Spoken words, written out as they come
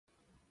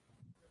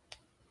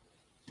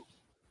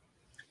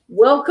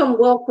Welcome,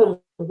 welcome,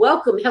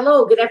 welcome.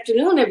 Hello, good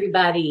afternoon,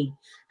 everybody.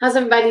 How's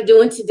everybody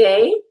doing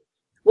today?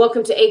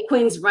 Welcome to A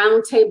Queen's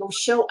Roundtable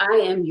Show. I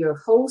am your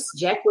host,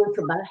 Jacqueline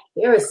Kabah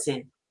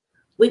Harrison.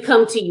 We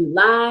come to you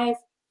live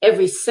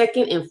every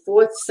second and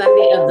fourth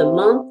Sunday of the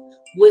month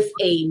with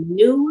a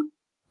new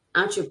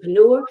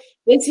entrepreneur.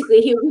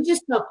 Basically, here we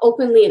just talk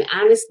openly and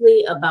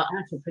honestly about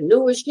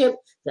entrepreneurship,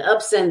 the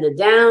ups and the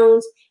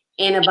downs,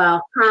 and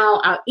about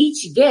how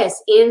each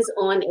guest ends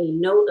on a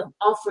note of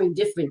offering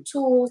different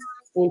tools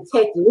and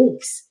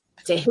techniques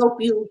to help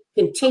you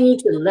continue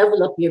to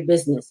level up your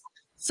business.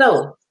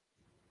 So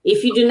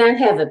if you do not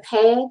have a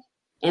pad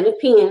and a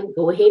pen,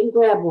 go ahead and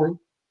grab one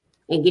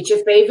and get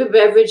your favorite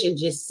beverage and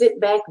just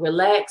sit back,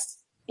 relax,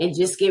 and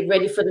just get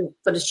ready for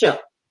the show.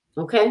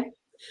 Okay?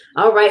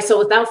 All right. So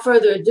without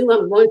further ado,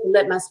 I'm going to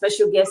let my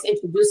special guest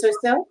introduce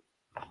herself.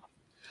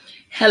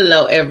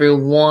 Hello,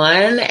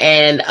 everyone,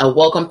 and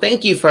welcome.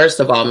 Thank you, first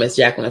of all, Miss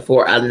Jacqueline,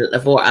 for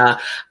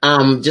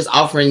just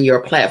offering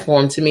your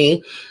platform to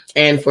me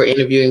and for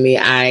interviewing me.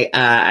 I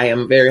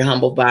am very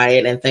humbled by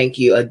it, and thank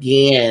you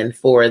again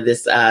for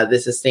this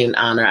esteemed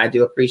honor. I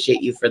do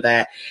appreciate you for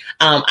that.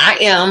 I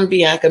am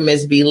Bianca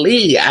Miss B.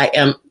 Lee. I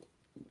am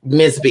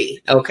Miss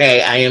B.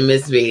 Okay, I am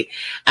Miss B.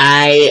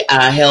 I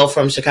hail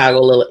from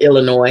Chicago,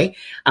 Illinois.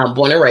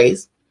 Born and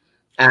raised.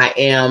 I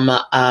am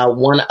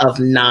one of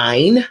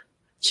 9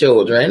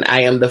 children.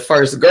 I am the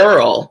first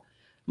girl,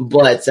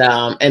 but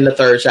and the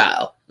third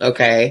child.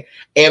 Okay,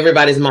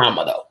 everybody's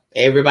mama though.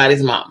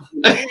 Everybody's mama.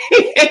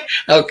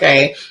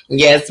 Okay,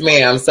 yes,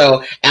 ma'am.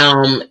 So,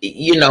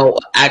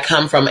 I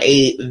come from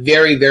a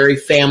very, very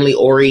family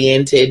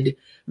oriented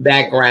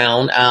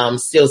background.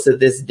 Still to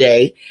this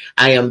day,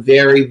 I am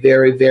very,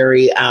 very,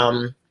 very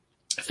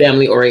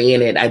family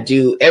oriented. I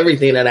do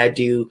everything that I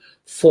do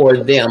for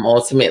them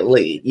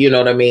ultimately, you know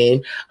what I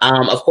mean?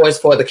 Of course,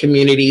 for the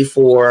community,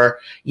 for,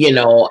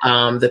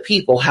 the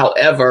people.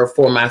 However,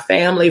 for my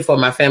family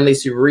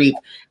to reap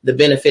the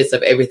benefits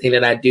of everything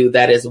that I do,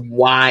 that is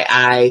why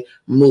I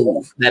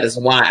move.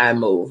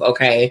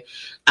 Okay.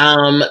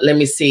 Let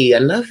me see.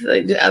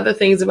 Other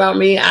things about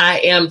me.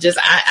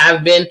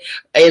 I've been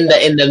in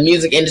the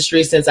music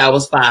industry since I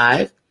was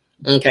 5.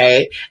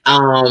 Okay.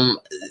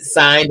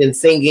 Signed and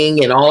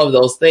singing and all of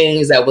those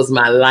things. That was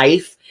my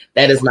life.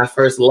 That is my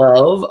first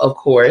love, of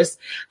course.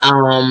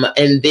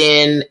 And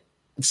then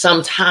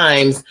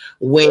sometimes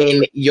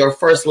when your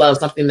first love,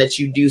 something that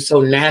you do so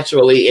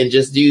naturally and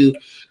just do,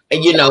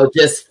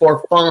 just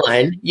for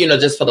fun,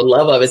 just for the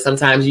love of it,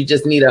 sometimes you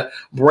just need a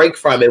break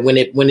from it when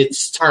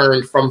it's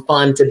turned from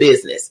fun to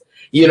business.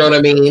 You know what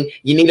I mean?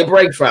 You need a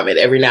break from it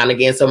every now and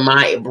again. So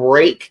my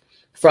break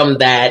from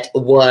that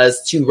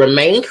was to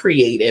remain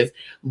creative,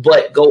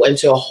 but go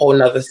into a whole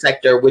nother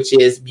sector, which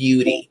is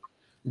beauty.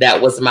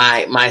 That was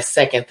my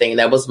second thing.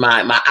 That was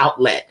my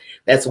outlet.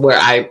 That's where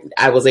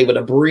I was able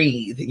to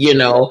breathe,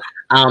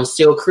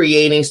 still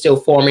creating, still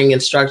forming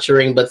and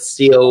structuring, but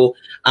still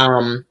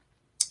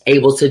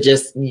able to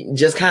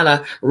just kind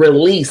of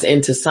release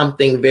into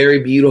something very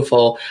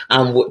beautiful,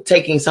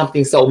 taking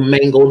something so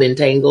mangled and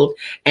tangled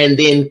and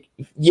then,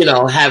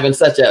 having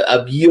such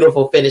a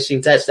beautiful finishing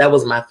touch. That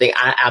was my thing.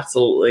 I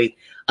absolutely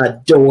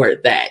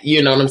adored that.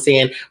 You know what I'm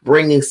saying?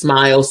 Bringing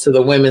smiles to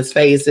the women's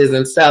faces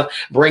and stuff,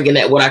 bringing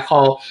that, what I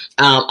call,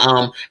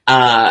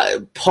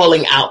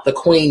 pulling out the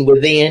queen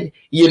within,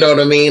 you know what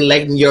I mean?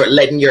 Letting your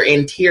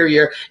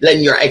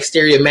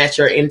exterior match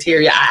your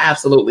interior. I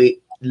absolutely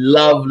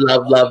love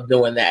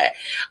doing that.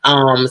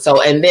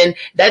 And then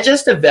that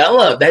just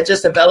developed.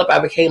 I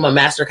became a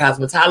Master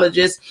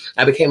Cosmetologist.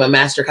 I became a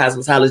Master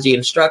Cosmetology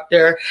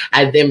Instructor.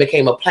 I then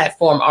became a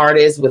platform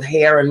artist with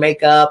hair and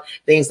makeup,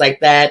 things like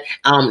that.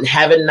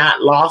 Having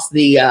not lost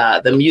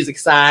the music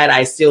side,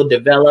 I still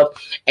develop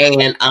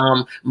and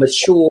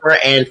mature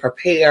and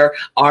prepare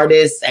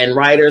artists and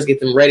writers,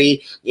 get them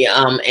ready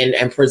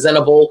and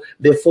presentable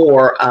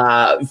before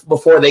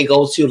they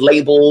go to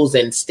labels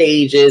and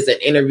stages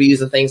and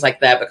interviews and things like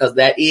that. Because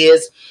that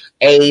is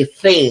a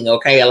thing.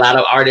 Okay. A lot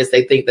of artists,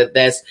 they think that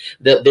that's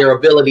their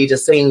ability to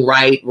sing,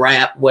 write,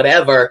 rap,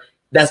 whatever.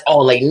 That's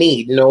all they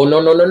need. No.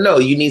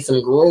 You need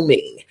some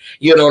grooming.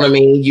 You know what I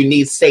mean? You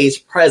need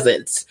stage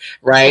presence,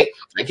 right?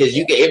 Because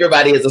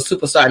everybody is a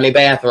superstar in their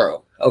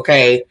bathroom.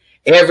 Okay.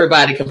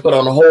 Everybody can put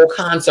on a whole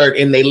concert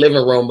in their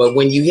living room, but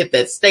when you hit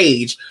that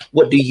stage,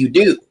 what do you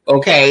do?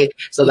 Okay.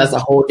 So that's a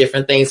whole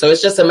different thing. So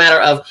it's just a matter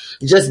of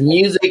just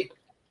music,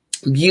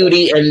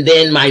 beauty, and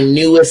then my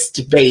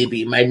newest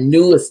baby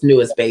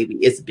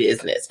is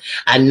business.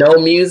 I know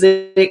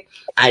music,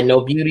 I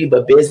know beauty,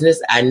 but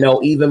business, I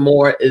know even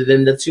more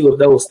than the two of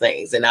those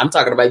things. And I'm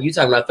talking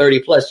about 30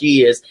 plus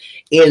years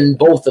in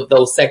both of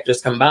those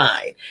sectors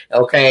combined.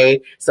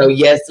 Okay. So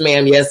yes,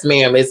 ma'am.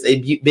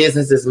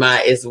 Business is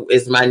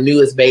my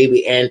newest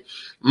baby. And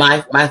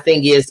my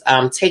thing is,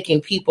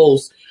 taking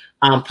people's,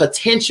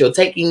 potential,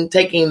 taking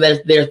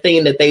their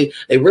thing that they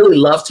really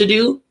love to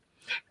do,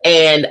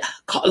 and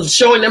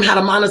showing them how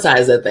to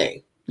monetize that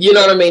thing. You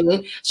know what I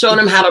mean? Showing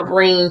them how to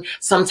bring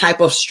some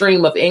type of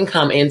stream of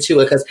income into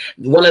it. Because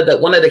one of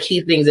the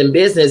key things in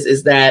business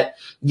is that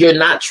you're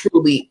not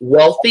truly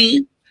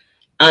wealthy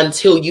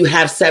until you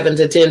have 7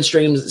 to 10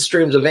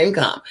 streams of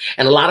income.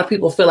 And a lot of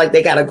people feel like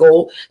they got to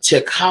go to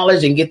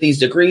college and get these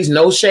degrees.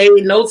 No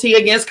shade, no tea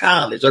against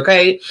college,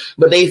 okay?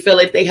 But they feel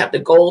like they have to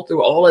go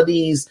through all of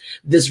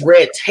this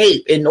red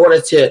tape in order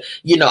to,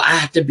 I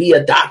have to be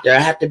a doctor. I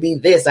have to be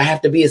this. I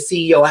have to be a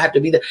CEO. I have to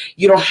be that.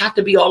 You don't have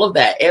to be all of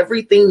that.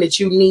 Everything that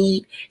you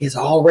need is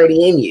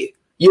already in you.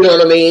 You know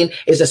what I mean?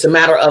 It's just a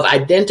matter of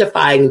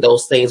identifying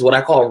those things, what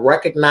I call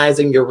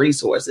recognizing your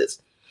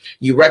resources.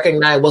 You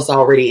recognize what's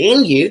already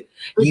in you.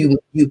 You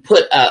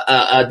put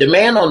a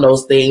demand on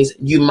those things.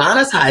 You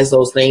monetize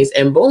those things,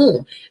 and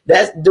boom,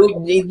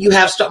 you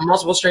have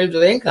multiple streams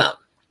of income.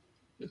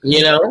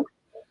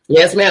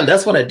 Yes, ma'am.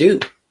 That's what I do.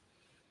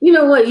 You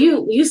know what?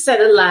 You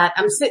said a lot.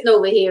 I'm sitting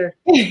over here.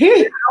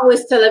 I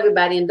always tell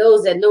everybody, and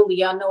those that know me,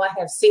 y'all know I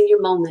have senior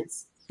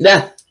moments.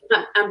 Yeah.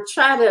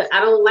 I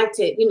don't like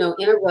to,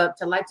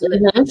 interrupt. I like to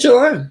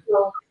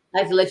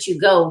let you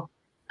go.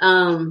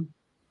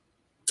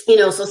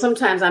 So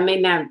sometimes I may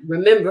not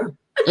remember.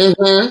 I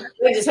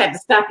just have to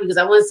stop you because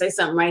I want to say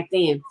something right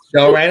then.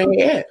 Go right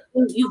ahead.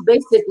 You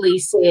basically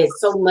said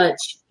so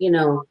much,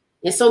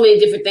 and so many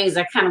different things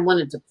I kind of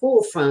wanted to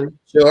pull from.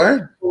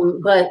 Sure.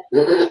 But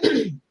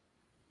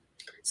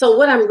so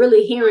what I'm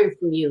really hearing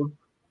from you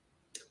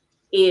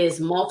is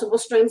multiple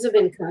streams of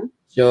income.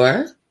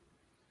 Sure.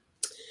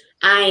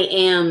 I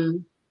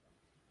am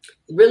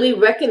really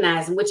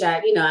recognizing, which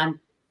I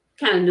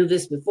kind of knew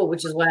this before,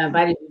 which is why I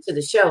invited you to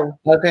the show.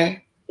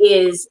 Okay.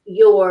 Is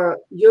your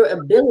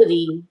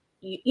ability,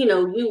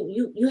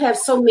 you have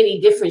so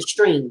many different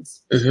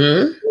streams.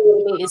 And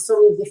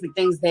so many different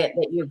things that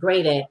you're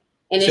great at.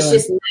 And it's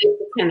just nice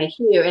to kind of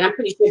hear, and I'm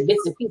pretty sure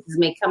bits and pieces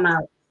may come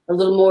out a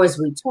little more as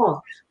we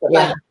talk, but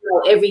like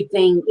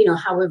everything,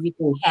 how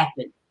everything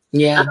happened.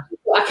 Yeah.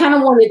 I kind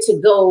of wanted to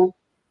go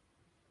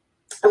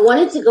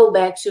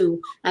back to,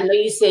 I know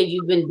you said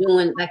you've been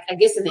doing, like, I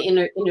guess in the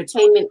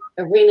entertainment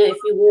arena, if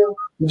you will.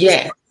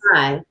 Yeah.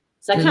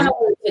 So I kind of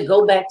wanted to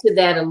go back to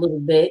that a little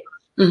bit.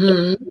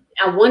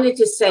 I wanted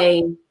to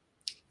say,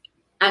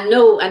 I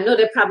know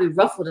that probably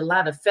ruffled a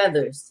lot of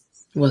feathers.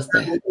 What's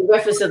that? In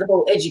reference to the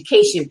whole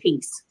education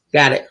piece.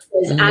 Got it.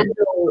 Because I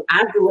know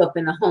I grew up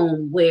in a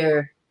home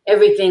where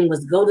everything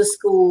was go to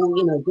school,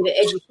 get an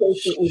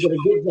education and get a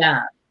good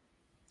job,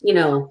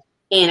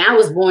 and I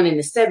was born in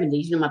the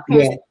 70s. My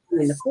parents were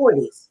born in the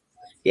 40s.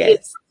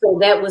 Yes. So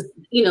that was,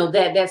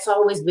 that's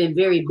always been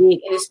very big,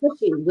 and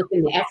especially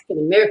within the African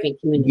American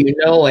community.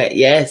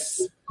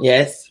 Yes.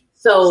 Yes.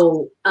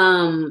 So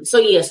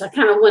yes, I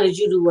kind of wanted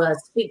you to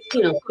speak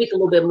a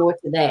little bit more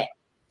to that.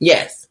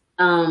 Yes.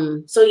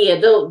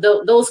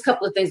 Those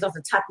couple of things off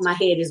the top of my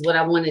head is what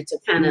I wanted to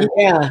kind of.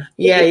 Yeah.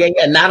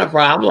 Not a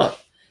problem.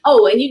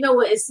 Oh, and you know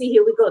what? And see,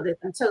 here we go.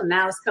 Until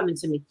now, it's coming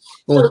to me.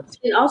 So,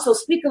 and also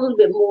speak a little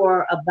bit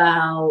more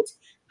about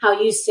how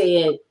you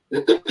said.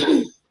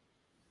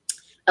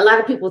 A lot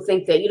of people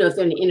think that, if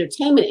they're in the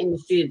entertainment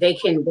industry,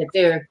 that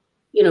their,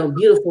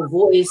 beautiful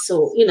voice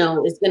or,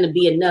 is going to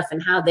be enough,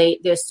 and how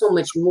there's so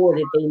much more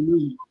that they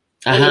need.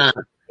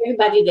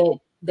 Everybody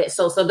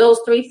so those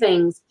three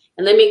things,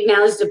 and let me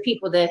acknowledge the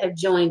people that have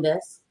joined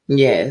us.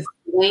 Yes.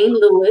 Wayne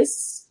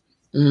Lewis.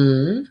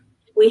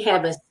 We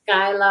have a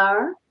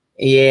Skylar.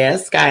 Yeah,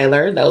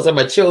 Skylar. Those are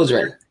my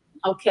children.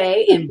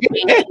 Okay. And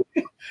Bianca,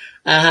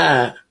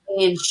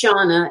 and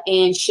Shauna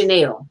and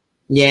Chanel.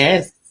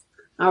 Yes.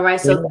 All right.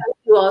 So thank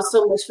you all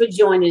so much for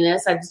joining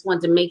us. I just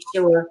want to make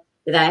sure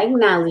that I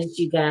acknowledge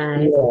you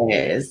guys.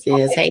 Yes.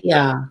 Okay. Hey,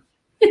 y'all.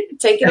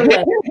 Take it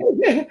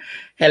away.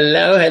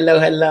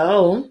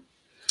 Hello.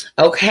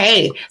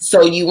 Okay.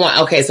 So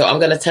I'm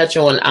going to touch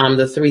on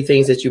the three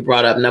things that you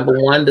brought up. Number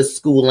one, the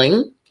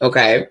schooling.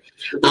 Okay.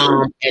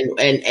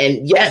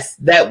 And yes,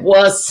 that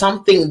was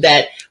something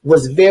that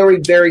was very,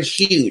 very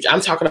huge.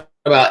 I'm talking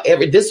about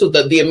this was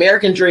the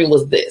American dream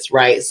was this,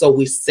 right? So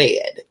we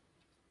said,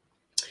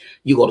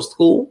 you go to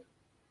school.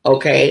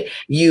 Okay.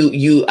 You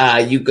go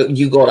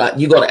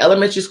to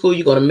elementary school,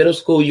 you go to middle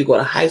school, you go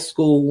to high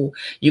school,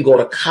 you go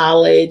to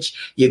college,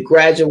 you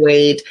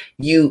graduate,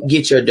 you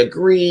get your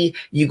degree,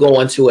 you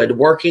go into a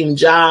working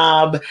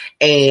job,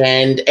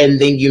 and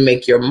then you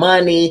make your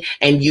money,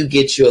 and you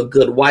get you a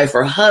good wife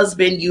or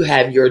husband, you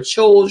have your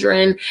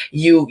children,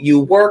 you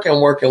work and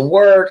work and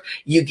work,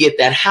 you get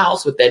that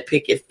house with that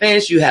picket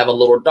fence, you have a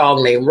little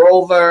dog named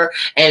Rover,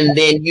 and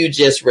then you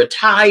just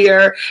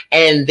retire,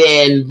 and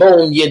then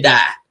boom, you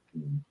die.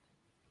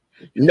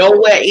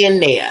 Nowhere in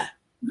there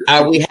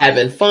are we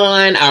having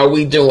fun. Are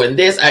we doing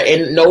this?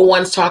 And no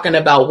one's talking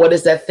about what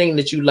is that thing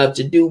that you love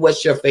to do?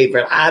 What's your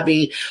favorite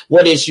hobby?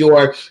 What is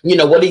your,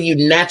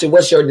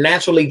 what's your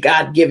naturally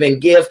God-given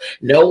gift?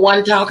 No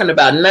one talking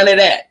about none of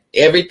that.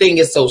 Everything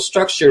is so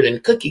structured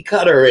and cookie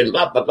cutter and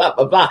blah, blah, blah,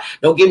 blah, blah.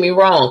 Don't get me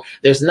wrong.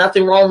 There's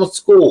nothing wrong with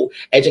school.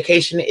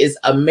 Education is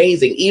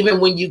amazing. Even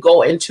when you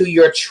go into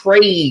your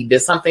trade,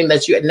 there's something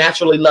that you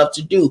naturally love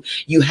to do.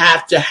 You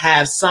have to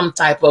have some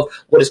type of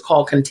what is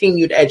called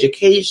continued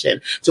education,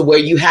 to where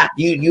you have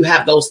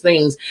those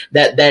things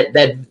that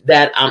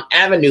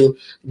avenue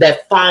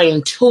that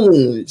fine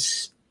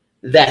tunes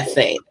that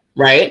thing,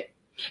 right?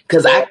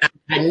 Because I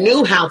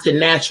knew how to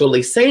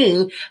naturally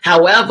sing.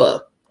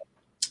 However,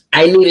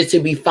 I needed to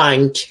be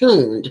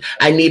fine-tuned.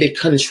 I needed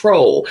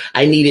control.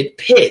 I needed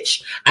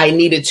pitch. I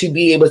needed to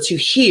be able to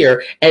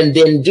hear and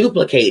then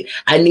duplicate.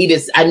 I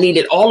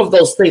needed all of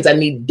those things. I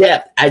need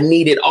depth. I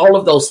needed all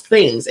of those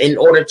things in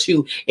order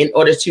to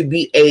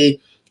be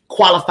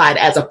qualified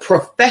as a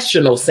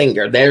professional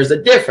singer. There's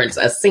a difference.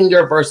 A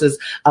singer versus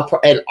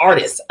an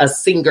artist. A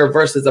singer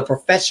versus a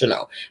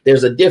professional.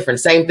 There's a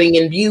difference. Same thing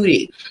in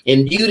beauty.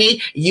 In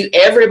beauty,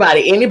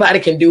 anybody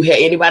can do hair.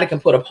 Anybody can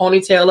put a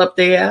ponytail up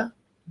there.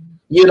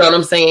 You know what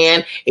I'm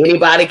saying?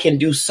 Anybody can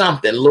do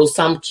something, a little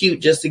something cute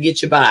just to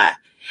get you by.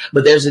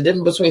 But there's a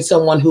difference between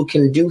someone who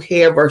can do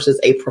hair versus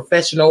a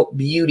professional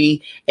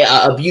beauty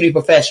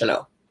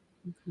professional.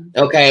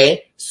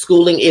 Okay?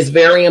 Schooling is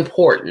very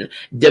important.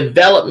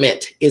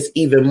 Development is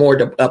even more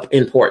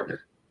important.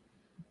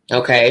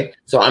 Okay,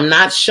 so I'm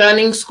not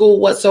shunning school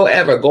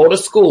whatsoever. Go to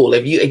school.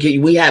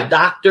 We have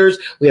doctors,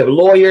 we have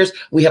lawyers,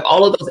 we have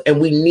all of those,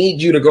 and we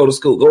need you to go to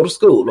school. Go to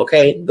school,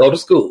 okay? Go to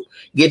school.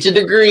 Get your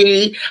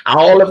degree,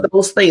 all of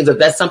those things. If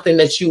that's something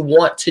that you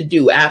want to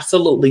do,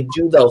 absolutely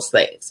do those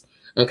things.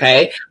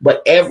 Okay,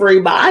 but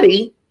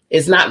everybody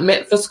is not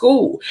meant for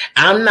school.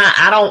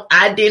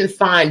 I didn't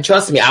find,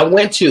 trust me, I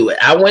went to it.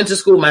 I went to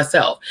school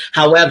myself.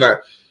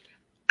 However,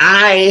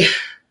 I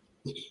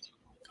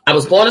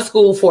was going to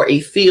school for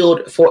a field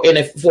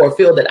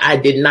that I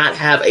did not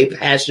have a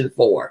passion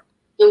for.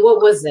 And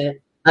what was that?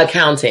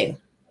 Accounting.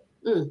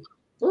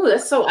 Oh,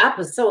 that's so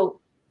opposite. So,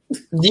 do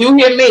you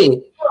hear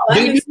me?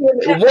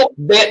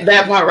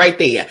 That part right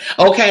there.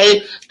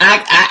 Okay.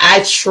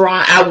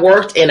 I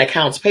worked in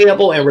accounts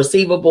payable and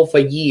receivable for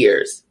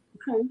years.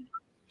 Okay.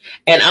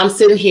 And I'm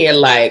sitting here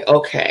like,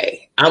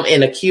 okay, I'm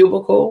in a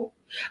cubicle.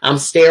 I'm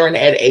staring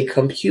at a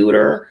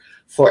computer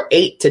for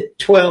 8 to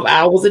 12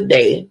 hours a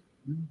day.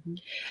 Mm-hmm.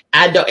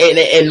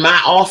 And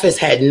my office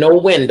had no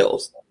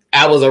windows.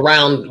 I was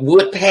around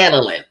wood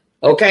paneling,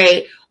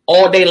 okay,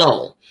 all day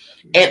long.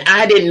 And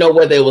I didn't know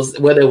whether it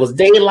was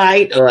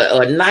daylight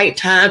or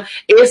nighttime.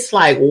 It's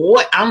like,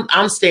 what?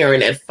 I'm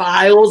staring at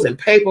files and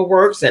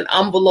paperworks and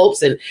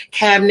envelopes and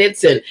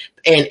cabinets and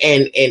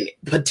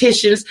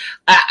petitions.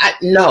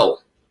 No,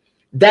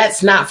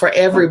 that's not for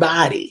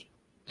everybody.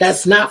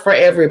 That's not for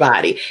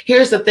everybody.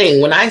 Here's the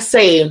thing. When I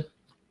say,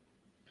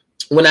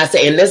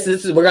 and this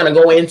is, we're going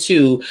to go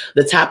into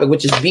the topic,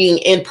 which is being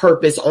in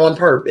purpose on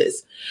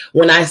purpose.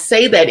 When I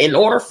say that, in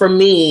order for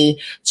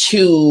me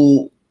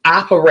to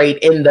operate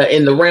in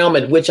the realm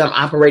at which I'm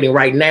operating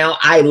right now,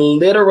 I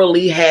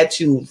literally had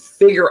to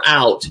figure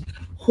out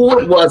who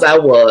it was I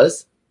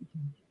was,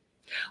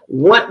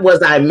 what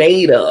was I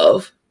made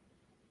of,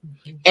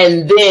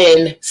 and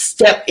then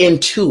step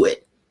into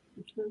it.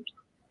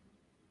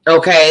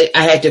 Okay,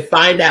 I had to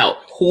find out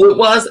who it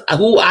was,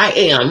 who I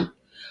am,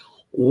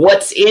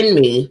 what's in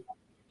me,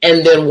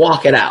 and then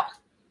walk it out.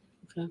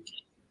 Okay.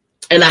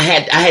 And I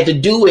had to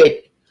do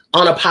it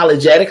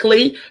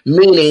unapologetically,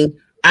 meaning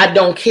I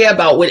don't care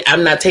about what,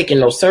 I'm not taking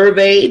no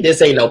survey.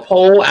 This ain't no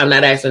poll. I'm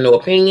not asking no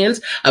opinions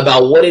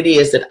about what it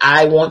is that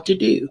I want to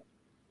do.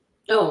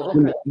 Oh,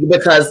 okay.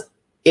 Because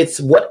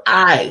it's what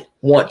I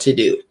want to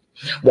do.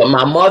 What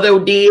my mother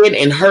did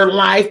in her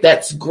life,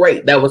 that's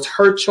great. That was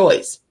her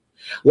choice.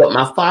 What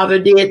my father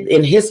did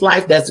in his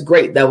life, that's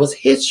great. That was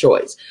his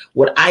choice.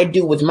 What I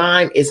do with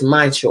mine is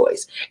my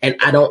choice. And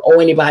I don't owe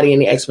anybody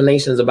any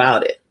explanations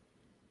about it.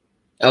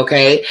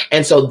 Okay.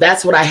 And so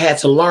that's what I had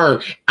to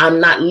learn. I'm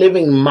not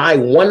living my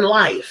one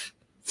life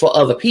for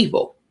other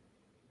people.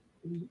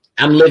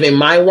 I'm living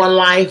my one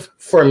life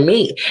for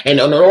me. And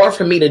in order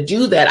for me to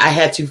do that, I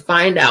had to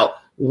find out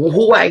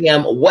who I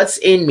am, what's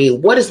in me,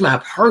 what is my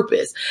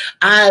purpose.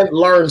 I've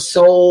learned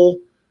so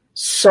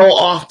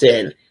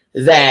often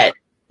that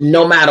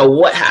no matter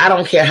what, I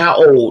don't care how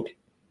old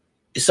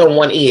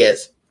someone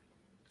is,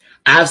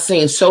 I've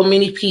seen so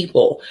many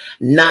people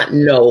not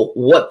know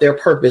what their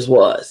purpose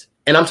was.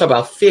 And I'm talking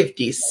about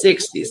 50,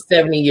 60,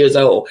 70 years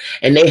old,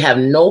 and they have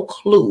no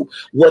clue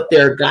what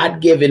their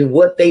God-given,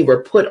 what they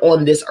were put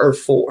on this earth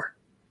for,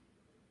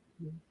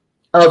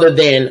 other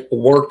than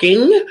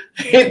working,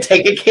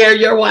 taking care of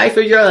your wife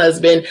or your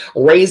husband,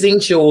 raising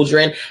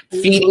children,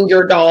 feeding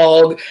your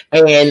dog,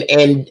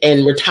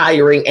 and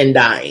retiring and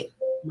dying.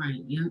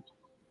 Right. Yeah.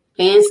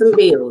 Paying some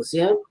bills.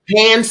 Yeah.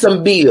 Paying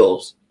some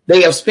bills.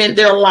 They have spent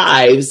their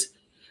lives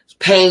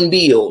paying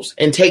bills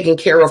and taking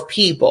care of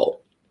people,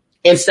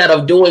 instead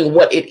of doing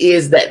what it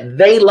is that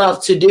they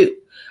love to do.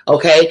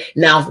 Okay.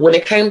 Now, when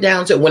it comes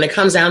down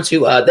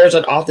to, there's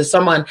an author,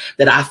 someone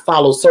that I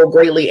follow so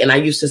greatly, and I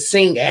used to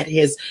sing at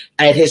his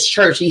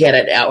church. He had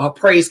a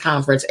praise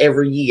conference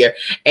every year,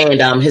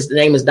 and his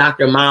name is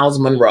Dr. Miles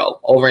Monroe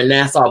over in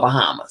Nassau,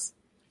 Bahamas.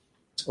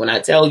 When I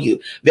tell you,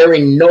 very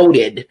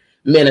noted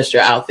minister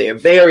out there,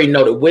 very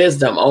noted,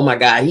 wisdom. Oh my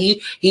God.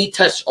 He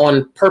touched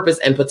on purpose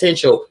and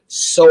potential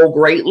so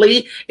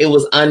greatly. It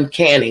was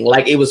uncanny.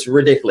 Like, it was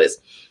ridiculous.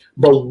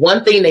 But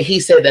one thing that he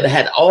said that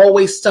had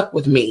always stuck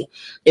with me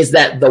is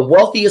that the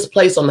wealthiest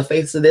place on the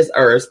face of this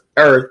earth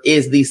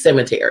is the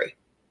cemetery.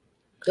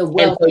 The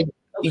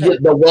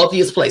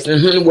wealthiest place,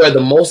 where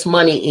the most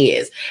money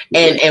is.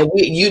 And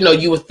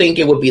you would think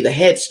it would be the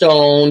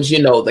headstones,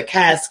 the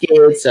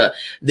caskets,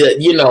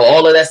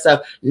 all of that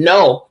stuff.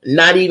 No,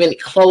 not even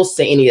close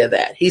to any of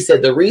that. He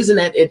said the reason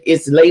that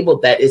it's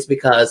labeled that is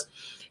because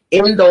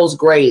in those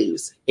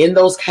graves, in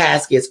those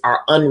caskets,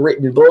 are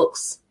unwritten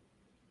books,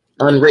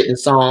 unwritten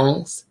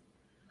songs,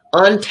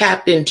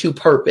 untapped into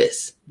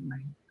purpose,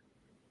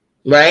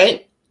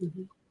 right?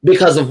 Mm-hmm.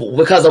 Because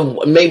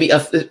of maybe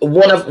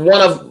one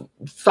of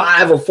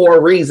 5 or 4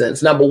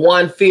 reasons. Number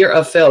 1, fear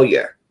of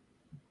failure.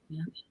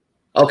 Yeah.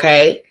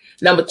 Okay.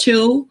 Number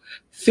 2,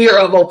 fear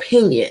of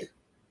opinion.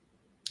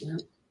 Yeah.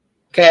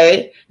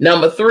 Okay.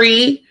 Number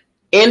 3,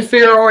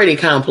 inferiority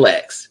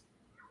complex.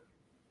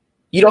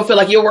 You don't feel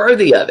like you're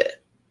worthy of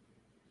it.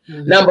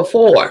 Mm-hmm. Number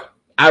 4,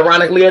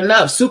 ironically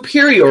enough,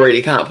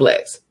 superiority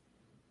complex.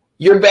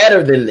 You're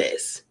better than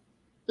this.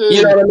 Mm-hmm.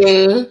 You know what I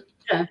mean?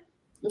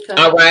 Okay.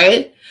 All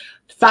right.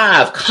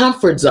 5,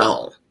 comfort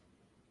zone.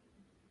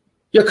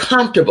 You're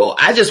comfortable.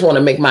 I just want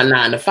to make my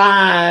 9 to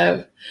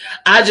 5.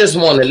 I just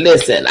want to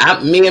listen.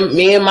 Me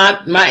and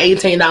my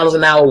 $18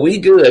 an hour, we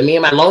good.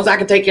 As long as I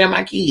can take care of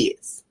my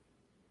kids,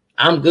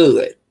 I'm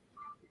good.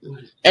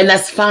 And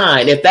that's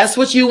fine. If that's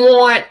what you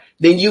want,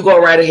 then you go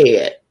right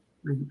ahead.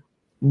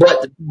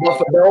 But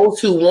for those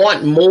who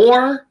want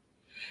more,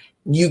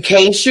 you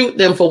can't shoot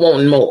them for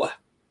wanting more.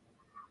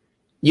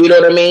 You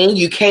know what I mean?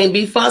 You can't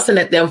be fussing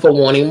at them for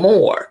wanting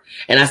more.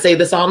 And I say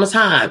this all the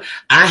time.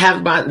 I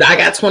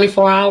got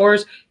 24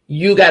 hours.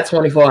 You got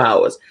 24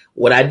 hours.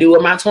 What I do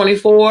with my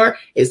 24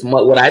 is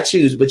what I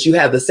choose. But you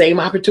have the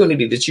same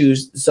opportunity to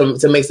choose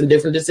to make some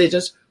different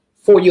decisions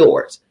for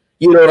yours.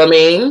 You know what I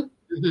mean?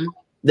 Mm-hmm.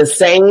 The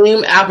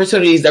same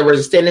opportunities that were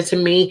extended to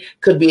me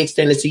could be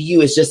extended to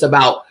you. It's just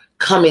about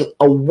coming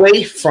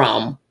away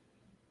from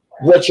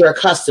what you're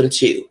accustomed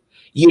to.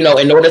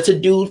 In order to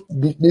do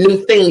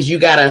new things, you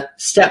got to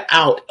step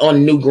out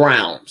on new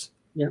grounds.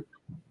 Yeah.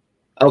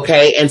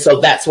 Okay. And so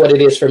that's what it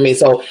is for me.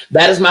 So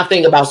that is my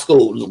thing about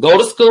school. Go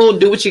to school,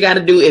 do what you got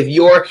to do. If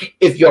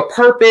your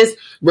purpose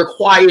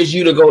requires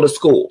you to go to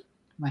school.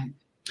 Right.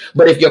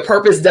 But if your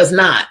purpose does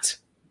not,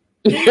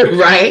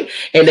 right.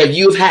 And if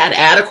you've had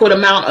adequate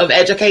amount of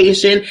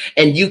education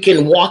and you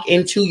can walk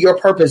into your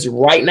purpose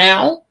right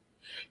now,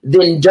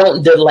 then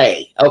don't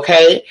delay.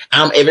 Okay.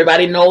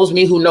 Everybody knows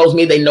me. Who knows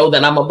me? They know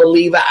that I'm a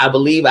believer. I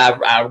believe. I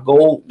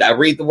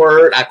read the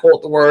word. I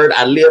quote the word.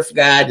 I live for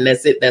God, and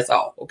that's it. That's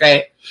all.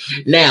 Okay.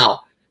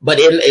 Now, but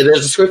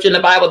there's a scripture in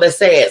the Bible that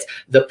says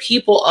the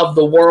people of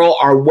the world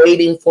are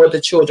waiting for the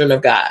children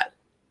of God.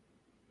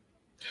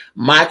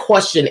 My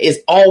question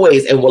is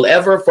always and will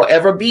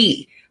forever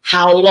be,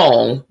 how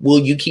long will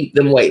you keep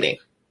them waiting?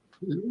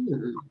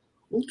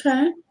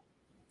 Okay.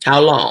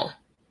 How long?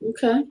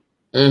 Okay.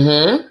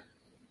 Mm-hmm.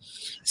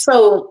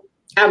 So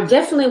I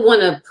definitely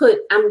want to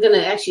I'm going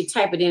to actually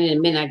type it in a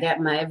minute. I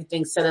got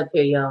everything set up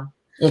here, y'all.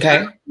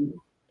 Okay.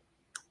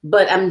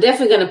 But I'm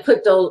definitely going to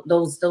put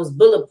those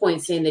bullet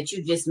points in that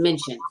you just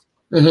mentioned.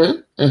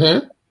 Mm-hmm.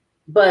 Mm-hmm.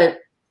 But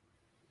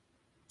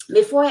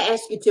before I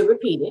ask you to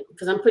repeat it,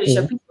 because I'm pretty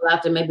sure people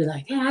out there may be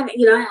like, I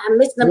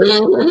missed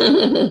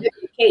the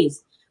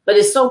case, but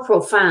it's so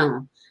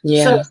profound.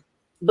 Yeah. So,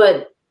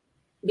 but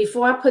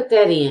before I put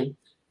that in,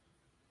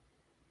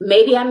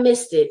 maybe I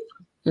missed it.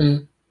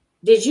 Mm-hmm.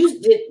 Did you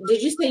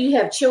say you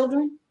have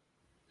children?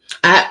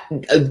 I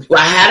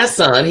had a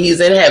son. He's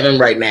in heaven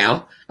right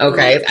now.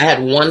 Okay. Mm-hmm. I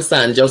had one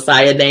son,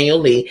 Josiah Daniel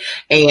Lee,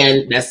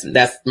 and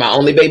that's my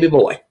only baby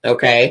boy.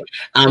 Okay.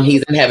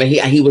 He's in heaven.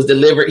 He was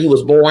delivered. He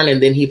was born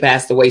and then he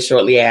passed away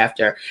shortly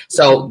after.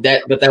 So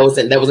that was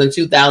in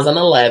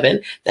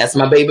 2011. That's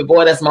my baby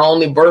boy. That's my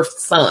only birth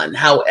son.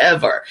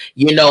 However,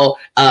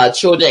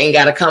 children ain't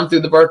got to come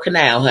through the birth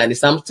canal, honey.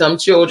 Some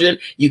children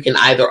you can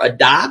either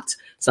adopt.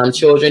 Some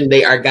children,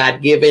 they are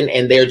God-given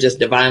and they're just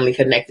divinely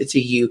connected to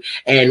you.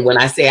 And when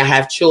I say I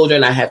have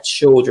children, I have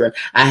children.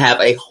 I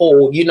have a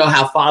whole,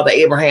 how Father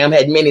Abraham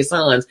had many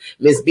sons,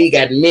 Miss B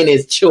got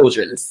many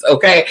children.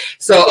 Okay.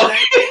 So,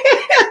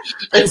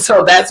 and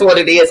so that's what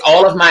it is.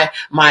 All of my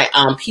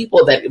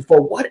people that for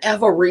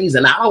whatever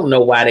reason, I don't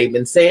know why they've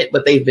been sent,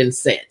 but they've been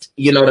sent.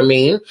 You know what I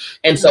mean?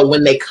 And so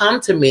when they come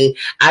to me,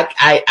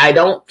 I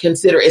don't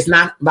consider, it's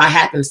not by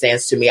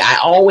happenstance to me. I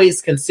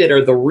always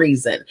consider the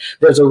reason.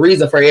 There's a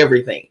reason for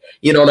everything.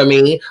 You know what I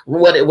mean?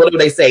 What do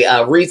they say?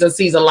 Reason,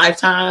 season,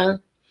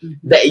 lifetime.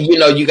 That, you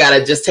know, you got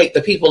to just take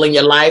the people in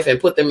your life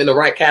and put them in the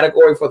right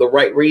category for the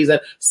right reason,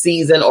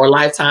 season or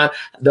lifetime.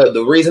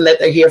 The reason that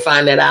they're here,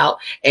 find that out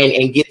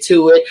and get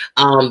to it.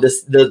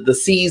 The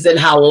season,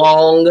 how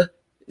long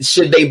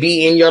should they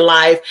be in your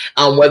life?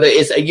 Whether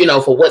it's, you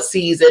know, for what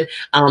season,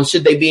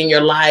 should they be in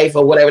your life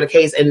or whatever the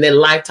case. And then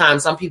lifetime,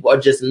 some people are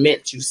just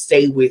meant to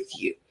stay with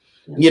you.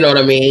 You know what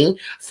I mean?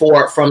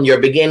 From your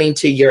beginning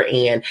to your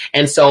end.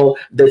 And so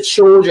the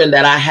children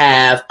that I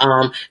have,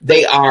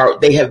 they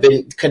have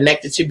been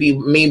connected to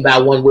me by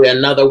one way or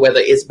another, whether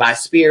it's by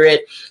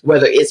spirit,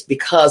 whether it's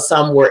because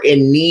some were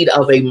in need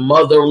of a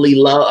motherly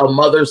love, a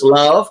mother's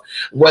love,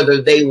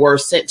 whether they were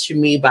sent to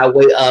me by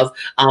way of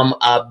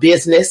a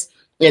business,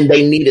 and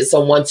they needed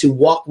someone to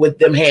walk with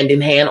them hand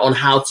in hand on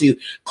how to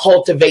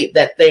cultivate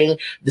that thing.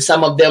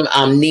 Some of them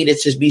needed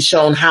to be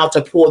shown how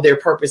to pull their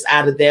purpose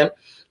out of them.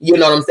 You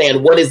know what I'm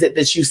saying? What is it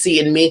that you see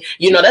in me?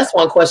 You know, that's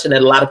one question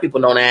that a lot of people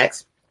don't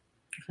ask.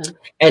 Okay.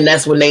 And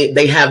that's when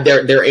they have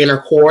their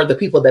inner core, the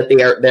people that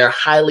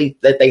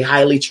they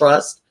highly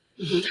trust.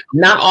 Mm-hmm.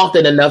 Not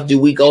often enough do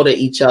we go to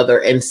each other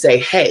and say,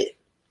 hey,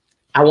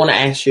 I want to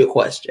ask you a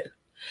question.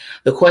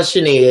 The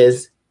question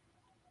is,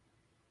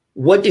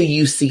 what do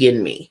you see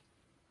in me?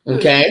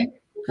 Okay.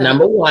 Mm-hmm.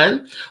 Number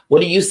one,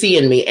 what do you see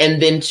in me? And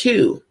then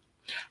two,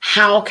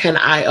 how can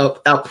I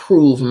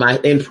improve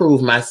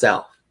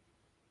myself?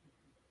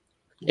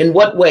 In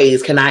what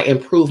ways can I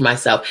improve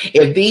myself?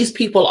 If these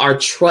people are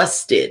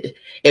trusted,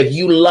 if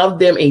you love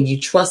them and you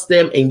trust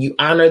them and you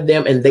honor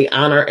them and they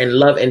honor and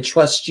love and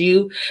trust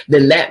you,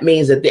 then that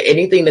means that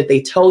anything that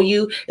they tell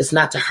you, it's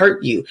not to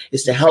hurt you,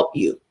 it's to help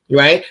you,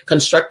 right?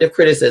 Constructive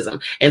criticism.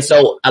 And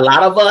so a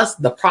lot of us,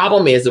 the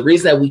problem is the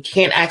reason that we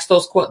can't ask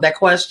that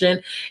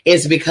question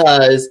is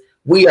because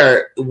we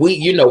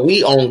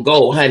on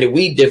go, honey.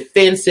 We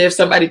defensive.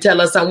 Somebody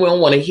tell us something we don't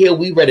want to hear.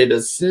 We ready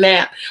to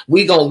snap.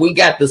 We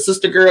got the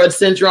sister girl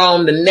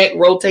syndrome, the neck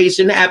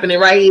rotation happening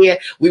right here.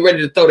 We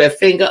ready to throw that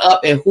finger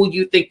up and who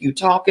you think you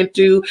talking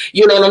to.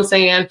 You know what I'm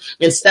saying?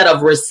 Instead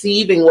of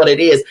receiving what it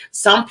is,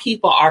 some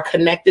people are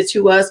connected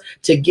to us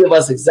to give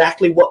us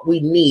exactly what we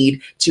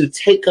need to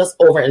take us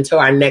over into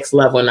our next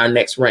level and our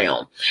next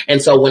realm.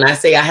 And so when I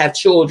say I have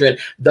children,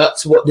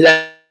 that's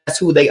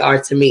who they are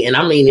to me. And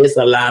I mean, it's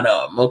a lot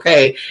of them.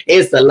 Okay.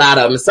 It's a lot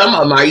of them. Some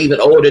of them are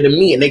even older than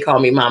me and they call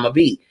me Mama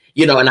B,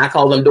 you know, and I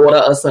call them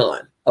daughter or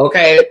son.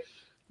 Okay.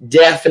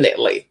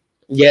 Definitely.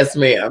 Yes,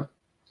 ma'am.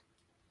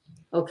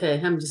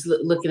 Okay. I'm just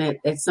looking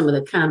at some of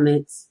the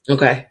comments.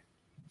 Okay.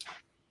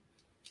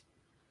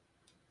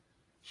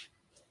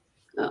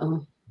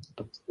 Uh-oh.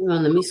 Hold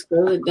on, let me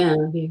scroll it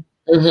down here.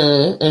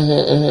 Mm-hmm.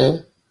 Mm-hmm.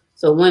 Mm-hmm.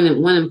 So one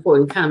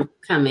important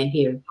comment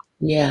here.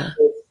 Yeah.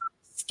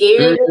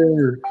 Scared?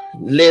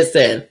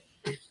 Listen,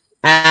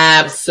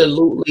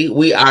 absolutely.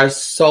 We are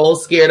so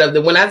scared of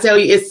them. When I tell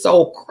you it's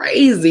so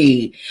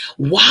crazy,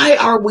 why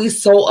are we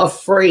so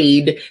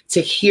afraid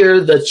to hear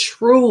the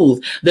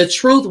truth? The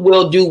truth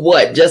will do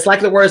what? Just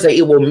like the words say,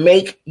 it will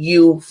make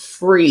you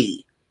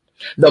free.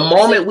 The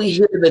moment we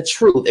hear the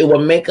truth, it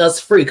will make us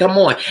free. Come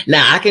on.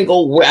 Now I can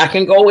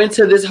go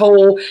into this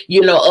whole,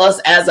 you know, us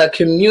as a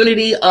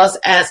community, us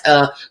as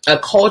a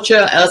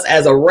culture, us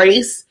as a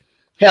race.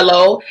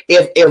 Hello.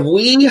 If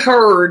we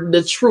heard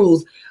the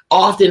truth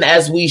often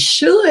as we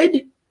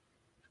should,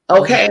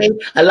 okay,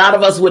 a lot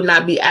of us would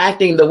not be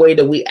acting the way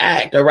that we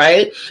act. All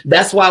right.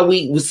 That's why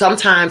we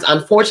sometimes,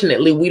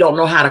 unfortunately, we don't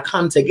know how to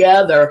come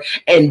together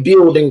and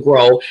build and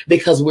grow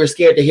because we're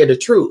scared to hear the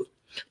truth.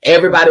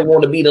 Everybody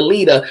want to be the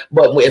leader,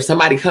 but if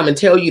somebody come and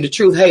tell you the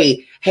truth,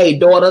 hey,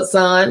 daughter,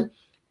 son,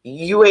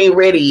 you ain't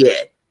ready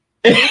yet.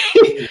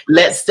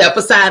 Let's step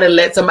aside and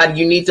let somebody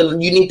you need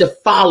to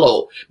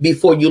follow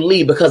before you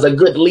lead, because a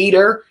good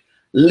leader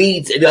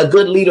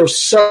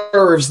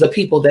serves the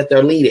people that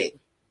they're leading.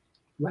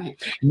 Right.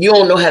 You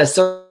don't know how to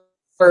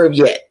serve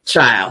yet,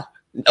 child.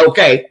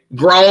 Okay.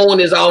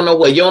 Grown is all know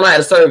what. You don't know how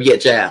to serve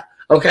yet, child.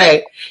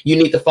 Okay. You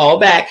need to fall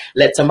back.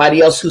 Let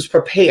somebody else who's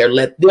prepared,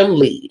 let them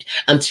lead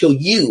until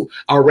you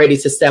are ready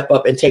to step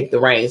up and take the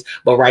reins.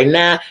 But right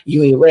now,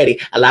 you ain't ready.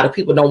 A lot of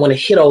people don't want to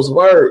hear those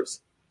words.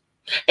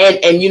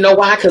 And you know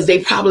why? Because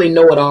they probably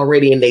know it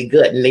already in their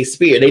gut and their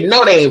spirit. They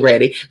know they ain't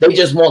ready. They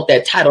just want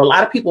that title. A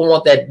lot of people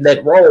want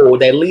that role,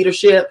 that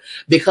leadership,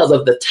 because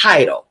of the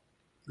title.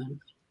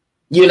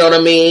 You know what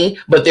I mean?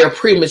 But they're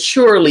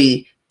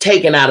prematurely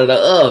taken out of the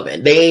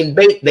oven. They ain't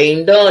baked. They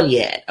ain't done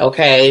yet.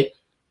 Okay.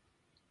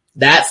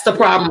 That's the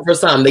problem for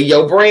some.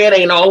 Your bread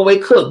ain't all the way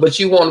cooked, but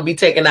you want to be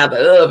taken out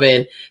the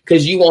oven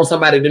because you want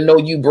somebody to know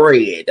you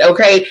bread.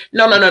 Okay.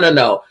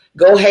 No.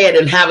 Go ahead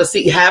and have a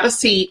seat. Have a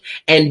seat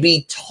and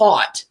be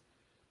taught.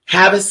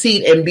 Have a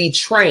seat and be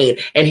trained.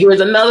 And here's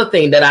another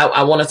thing that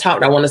I want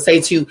to say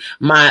to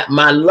my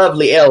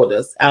lovely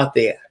elders out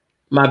there,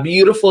 my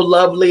beautiful,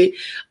 lovely,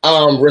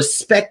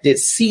 respected,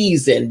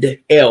 seasoned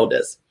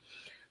elders.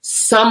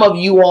 Some of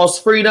you all's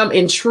freedom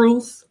and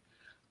truth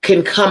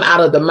can come out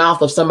of the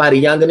mouth of somebody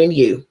younger than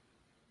you.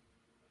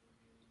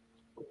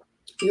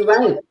 You're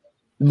right.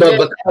 But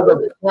because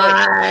of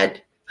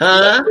pride,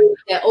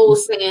 that old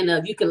saying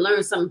of you can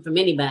learn something from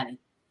anybody.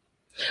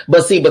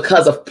 But see,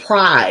 because of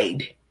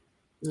pride,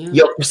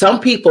 some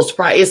people's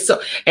pride is so,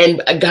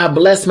 and God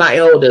bless my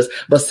elders,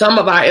 but some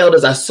of our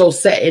elders are so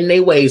set in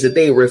their ways that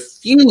they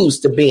refuse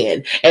to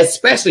bend,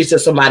 especially to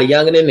somebody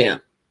younger than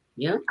them.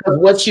 Yeah. Because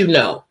what you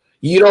know,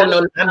 you don't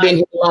know. I've been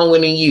here longer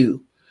than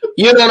you.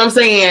 You know what I'm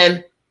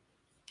saying?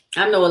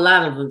 I know a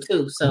lot of them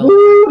too. So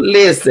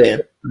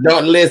listen,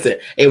 don't listen.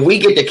 If we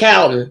get to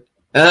counting,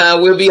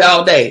 we'll be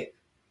all day.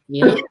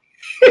 Yeah.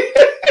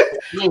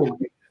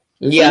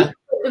 Yeah.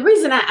 The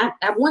reason I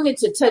wanted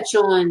to touch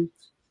on,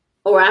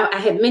 or I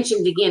had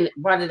mentioned again,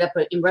 brought it up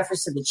in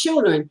reference to the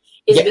children,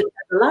 is because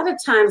a lot of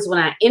times when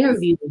I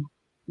interview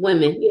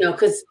women, you know,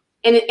 because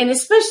and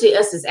especially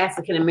us as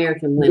African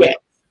American women,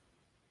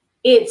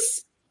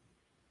 it's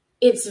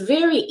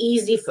very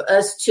easy for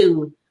us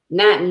to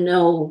not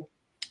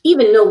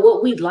even know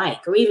what we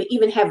like, or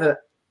even have a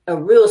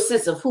real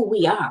sense of who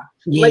we are.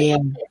 Yeah.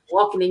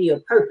 Walking in your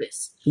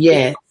purpose.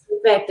 Yeah.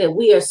 The fact that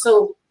we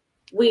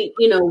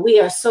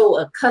are so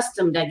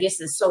accustomed, I guess,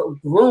 and so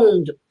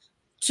groomed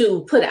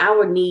to put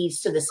our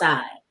needs to the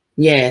side.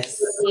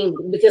 Yes. I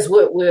mean, because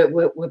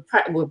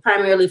we're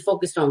primarily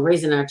focused on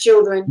raising our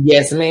children.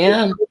 Yes,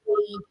 ma'am.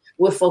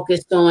 We're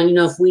focused on, you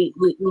know, if we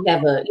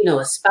have a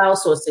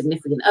spouse or a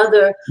significant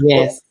other.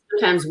 Yes.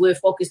 Sometimes we're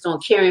focused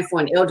on caring for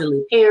an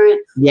elderly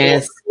parent.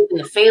 Yes. Keeping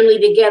the family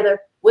together.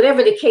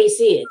 Whatever the case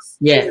is.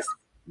 Yes.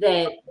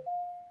 That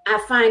I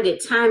find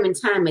it time and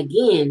time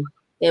again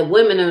that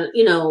women are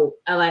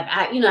like,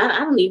 I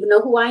don't even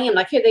know who I am.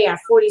 Like, here they are,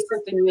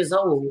 40-something years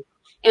old.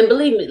 And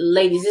believe me,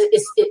 ladies,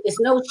 it's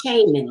no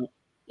shame in it.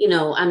 You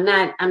know, I'm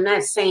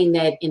not saying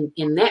that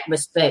in that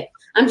respect.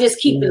 I'm just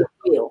keeping it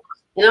real.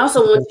 And I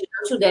also want you to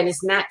know too that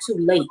it's not too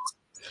late.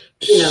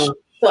 You know,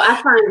 so I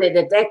find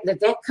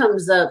that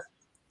comes up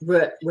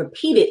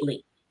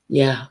repeatedly.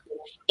 Yeah.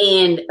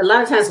 And a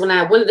lot of times one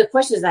of the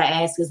questions I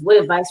ask is, what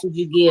advice would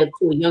you give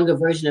to a younger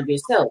version of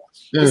yourself?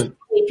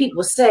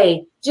 People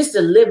say, just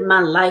to live my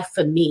life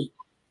for me,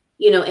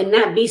 you know, and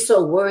not be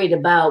so worried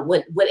about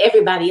what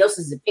everybody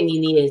else's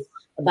opinion is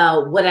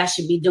about what I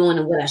should be doing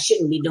and what I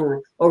shouldn't be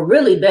doing. Or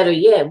really better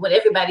yet, what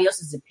everybody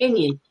else's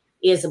opinion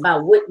is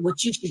about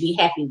what you should be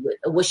happy with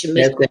or what should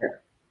make you.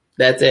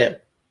 That's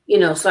it. You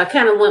know, so I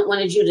kind of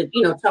wanted you to,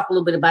 you know, talk a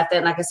little bit about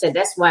that. Like I said,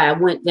 that's why I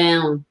went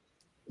down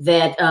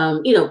that,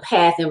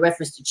 path in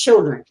reference to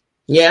children.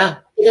 Yeah.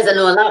 Because I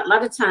know a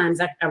lot of times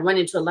I run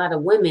into a lot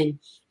of women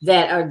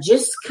that are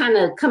just kind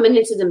of coming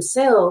into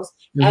themselves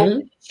after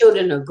the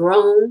children are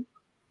grown,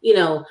 you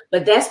know,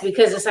 but that's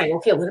because it's like,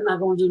 okay, what am I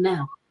going to do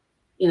now?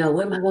 You know,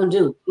 what am I going to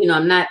do? You know,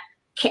 I'm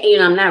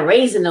not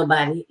raising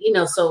nobody, you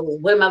know, so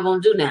what am I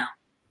going to do now?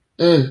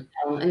 And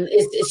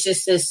it's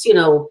just this, you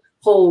know,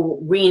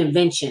 whole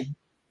reinvention.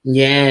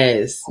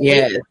 Yes.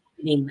 Yes.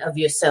 Of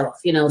yourself,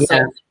 you know, so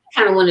I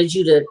kind of wanted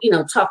you to, you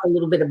know, talk a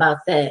little bit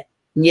about that.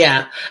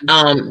 Yeah,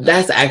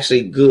 that's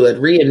actually good.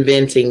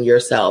 Reinventing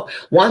yourself.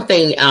 One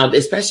thing,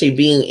 especially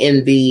being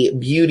in the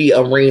beauty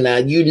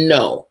arena, you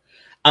know,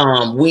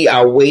 we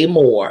are way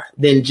more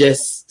than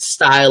just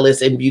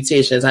stylists and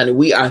beauticians, honey.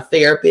 We are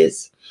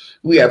therapists.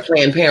 We are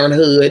Planned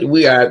Parenthood.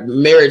 We are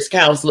marriage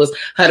counselors.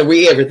 Honey,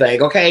 we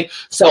everything. Okay.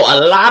 So a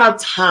lot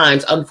of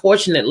times,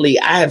 unfortunately,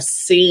 I've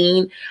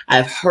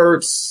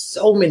heard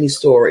so many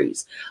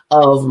stories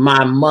of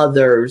my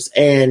mothers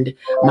and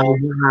my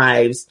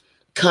wives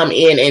come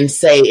in and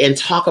say and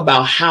talk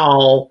about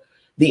how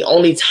the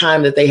only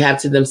time that they have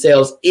to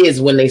themselves is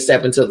when they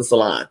step into the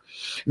salon.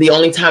 The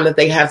only time that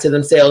they have to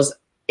themselves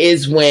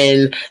is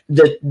when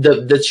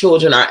the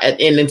children are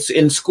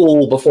in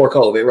school before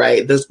COVID,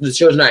 right? The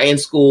children are in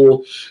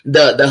school,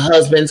 the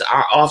husbands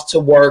are off to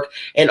work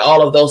and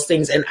all of those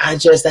things. And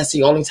that's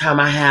the only time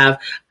I have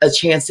a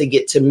chance to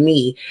get to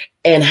me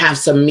and have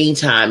some me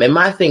time. And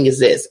my thing is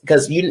this,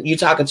 because you're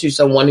talking to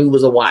someone who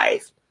was a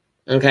wife.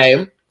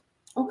 Okay.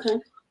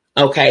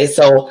 Okay.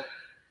 So,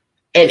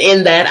 and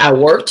in that I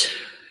worked,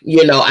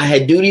 you know, I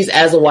had duties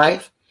as a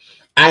wife.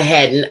 I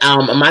hadn't,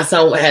 my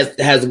son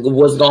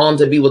was gone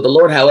to be with the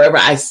Lord. However,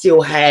 I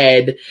still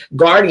had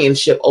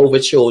guardianship over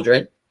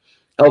children.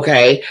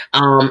 Okay.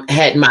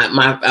 Had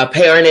my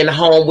parent in the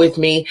home with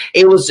me.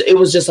 It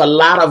was just a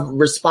lot of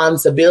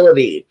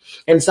responsibility.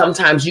 And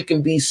sometimes you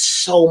can be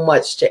so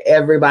much to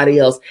everybody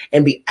else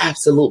and be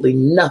absolutely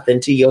nothing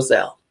to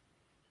yourself.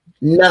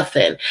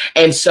 Nothing.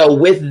 And so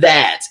with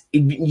that,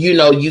 you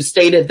know, you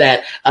stated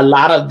that a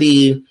lot of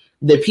the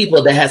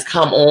people that has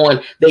come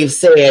on, they've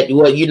said,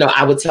 well, you know,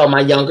 I would tell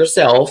my younger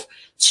self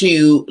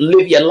to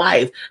live your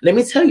life. Let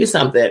me tell you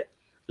something.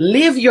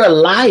 Live your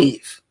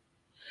life.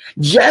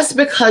 Just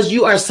because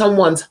you are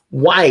someone's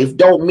wife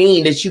don't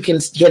mean that you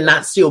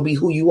cannot still be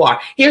who you are.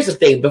 Here's the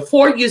thing.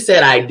 Before you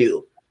said I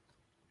do,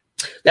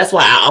 that's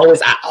why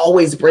I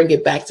always bring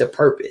it back to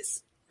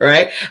purpose,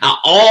 right? I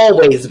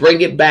always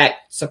bring it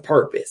back to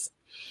purpose,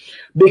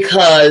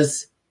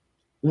 because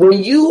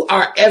when you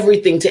are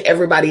everything to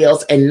everybody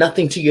else and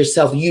nothing to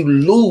yourself, you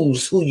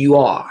lose who you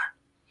are.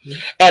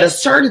 At a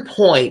certain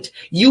point,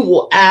 you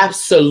will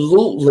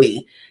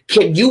absolutely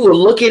You will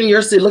look at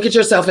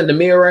yourself in the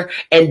mirror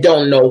and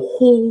don't know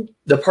who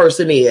the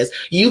person is.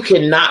 You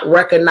cannot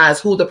recognize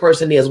who the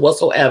person is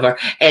whatsoever.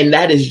 And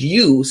that is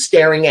you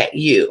staring at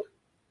you.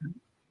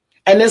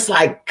 And it's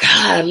like,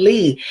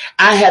 golly,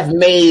 I have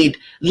made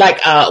like,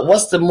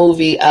 what's the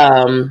movie?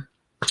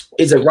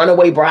 Is it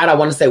Runaway Bride? I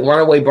want to say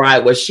Runaway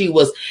Bride, where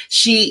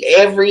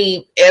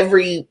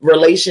every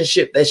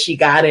relationship that she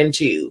got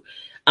into,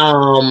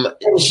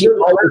 she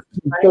always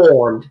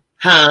conformed.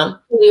 Huh?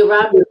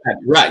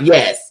 Right.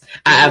 Yes.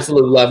 I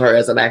absolutely love her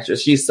as an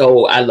actress.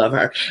 I love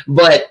her.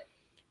 But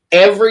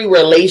every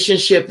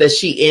relationship that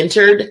she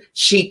entered,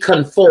 she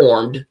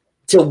conformed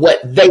to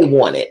what they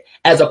wanted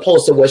as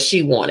opposed to what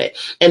she wanted.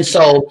 And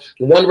so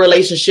one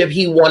relationship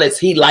he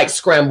liked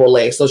scrambled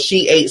eggs. So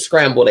she ate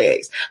scrambled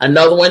eggs.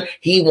 Another one,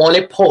 he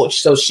wanted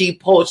poached. So she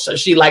poached. So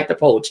she liked the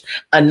poached.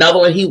 Another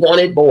one, he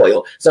wanted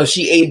boiled. So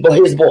she ate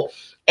his boiled.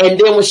 And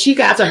then when she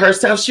got to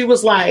herself, she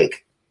was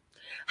like,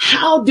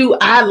 how do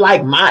I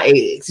like my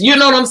eggs? You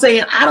know what I'm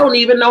saying? I don't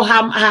even know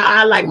how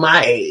I like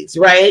my eggs,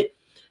 right?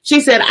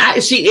 She said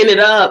she ended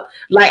up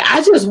like,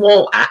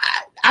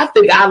 I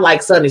think I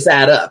like sunny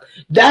side up.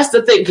 That's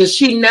the thing, because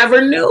she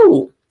never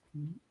knew,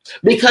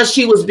 because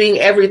she was being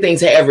everything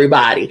to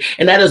everybody.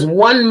 And that is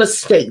one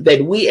mistake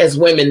that we as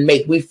women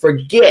make. We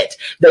forget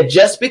that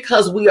just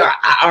because we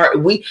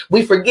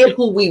forget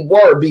who we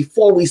were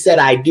before we said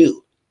I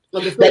do.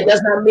 Well, that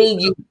does not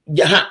mean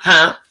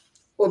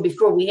or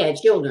before we had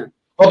children.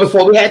 Or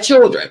before we had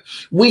children.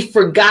 We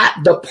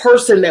forgot the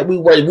person that we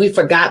were. We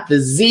forgot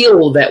the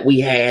zeal that we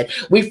had.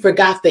 We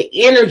forgot the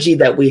energy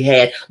that we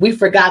had. We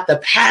forgot the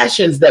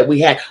passions that we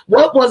had.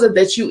 What was it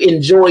that you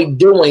enjoyed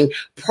doing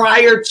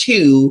prior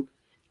to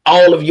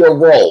all of your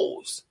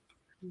roles?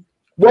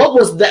 What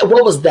was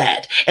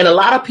that? And a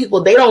lot of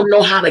people, they don't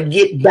know how to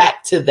get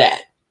back to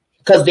that,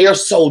 because they're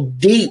so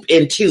deep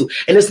into,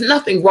 and there's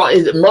nothing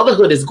wrong.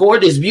 Motherhood is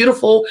gorgeous,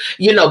 beautiful.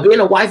 Being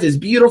a wife is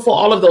beautiful,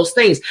 all of those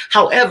things.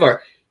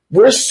 However,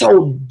 we're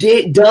so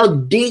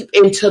dug deep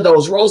into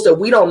those roles that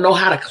we don't know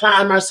how to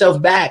climb ourselves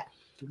back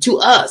to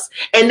us.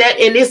 And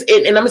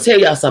I'm gonna tell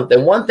y'all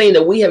something. One thing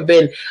that we have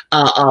been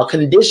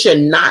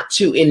conditioned not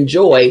to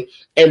enjoy,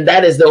 and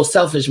that is those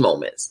selfish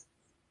moments.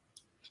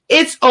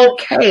 It's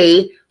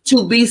okay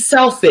to be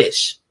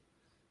selfish.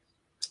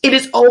 It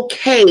is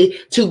okay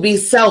to be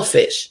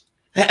selfish.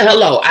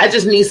 Hello, I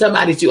just need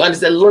somebody to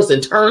understand. Listen,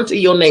 turn to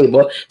your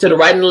neighbor to the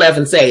right and the left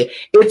and say,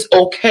 it's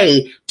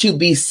okay to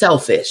be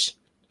selfish.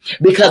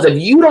 Because if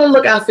you don't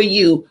look out for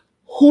you,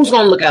 who's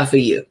going to look out for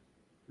you?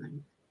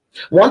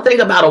 One thing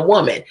about a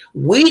woman,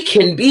 we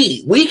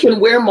can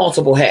wear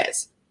multiple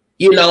hats.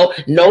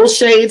 No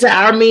shade to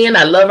our men.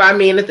 I love our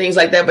men and things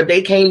like that, but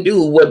they can't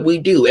do what we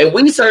do. And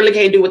we certainly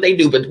can't do what they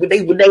do, but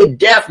they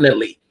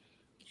definitely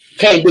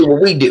can't do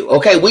what we do.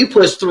 Okay. We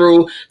push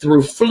through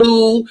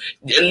flu,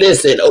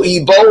 listen,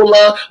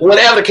 Ebola,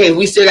 whatever the case,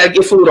 we still got to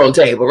get food on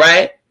the table,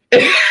 right?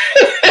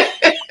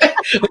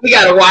 We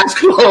got to wash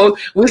clothes.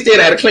 We still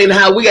got to clean the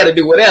house. We got to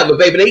do whatever,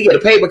 baby. They get a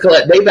paper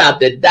cut. They about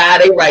to die.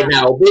 They right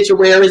now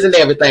obituaries and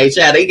everything.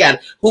 Child, they got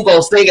who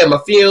gonna sing at my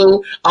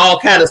funeral, all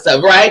kind of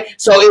stuff, right?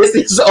 So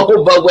it's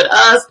over. But with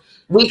us,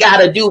 we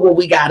got to do what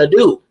we got to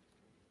do.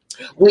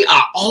 We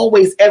are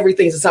always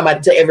everything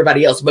to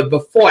everybody else. But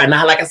before, and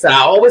now, like I said,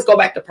 I always go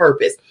back to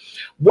purpose.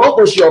 What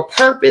was your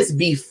purpose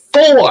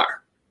before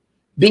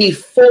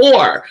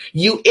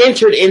you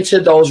entered into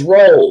those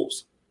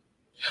roles?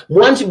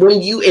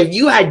 If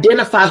you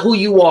identify who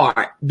you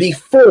are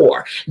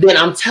before, then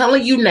I'm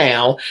telling you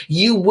now,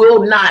 you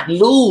will not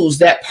lose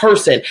that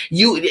person.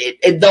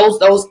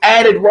 Those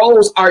added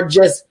roles are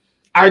just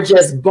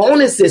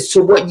bonuses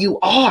to what you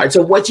are,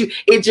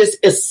 it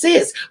just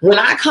assists. When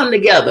I come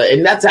together,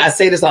 and I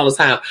say this all the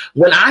time,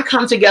 when I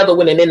come together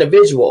with an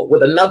individual,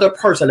 with another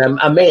person,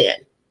 a man,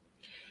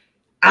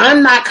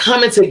 I'm not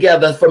coming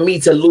together for me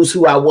to lose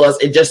who I was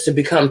and just to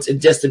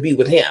be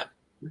with him.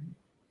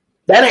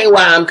 That ain't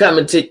why I'm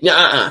coming to.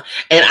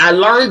 And I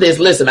learned this.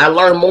 Listen, I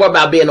learned more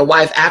about being a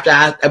wife after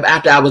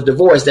I was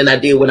divorced than I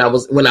did when I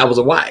was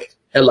a wife.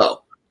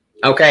 Hello,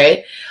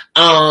 okay.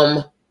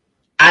 I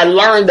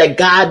learned that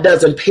God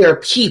doesn't pair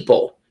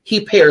people;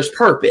 He pairs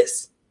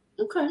purpose.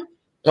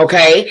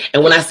 Okay.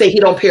 And when I say He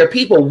don't pair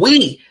people,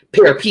 we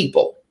pair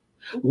people.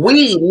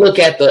 We look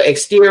at the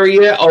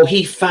exterior. Oh,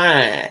 he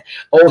fine.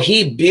 Oh,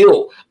 he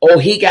built. Oh,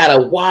 he got a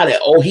wallet.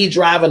 Oh, he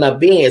driving a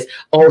Benz.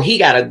 Oh, he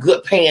got a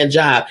good paying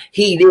job.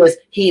 He this,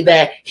 he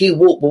that, he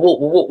whoop, whoop,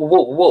 whoop,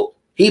 whoop, whoop.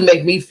 He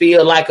make me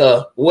feel like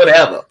a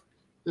whatever.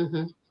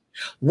 Mm-hmm.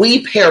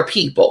 We pair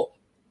people.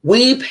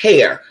 We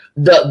pair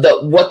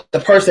what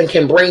the person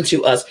can bring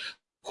to us,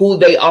 who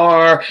they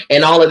are,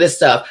 and all of this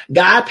stuff.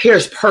 God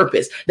pairs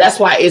purpose. That's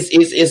why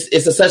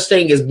it's a such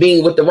thing as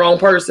being with the wrong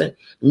person,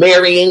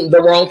 marrying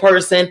the wrong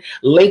person,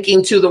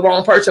 linking to the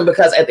wrong person,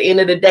 because at the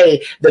end of the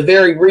day, the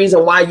very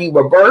reason why you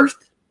were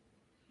birthed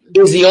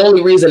is the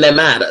only reason that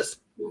matters.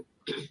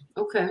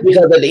 Okay.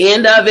 Because at the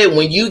end of it,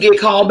 when you get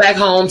called back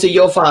home to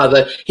your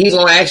father, he's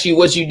going to ask you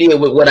what you did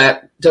with what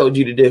I told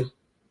you to do.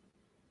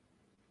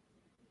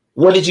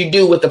 What did you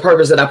do with the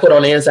purpose that I put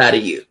on the inside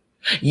of you?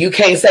 You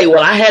can't say,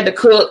 well, I had to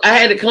cook, I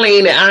had to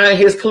clean and iron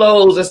his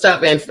clothes and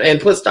stuff and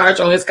put starch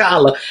on his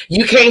collar.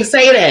 You can't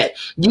say that.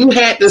 You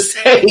had to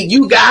say,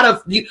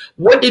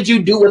 what did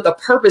you do with the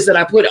purpose that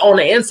I put on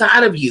the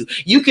inside of you?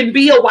 You can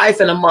be a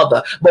wife and a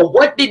mother, but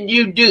what did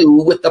you do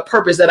with the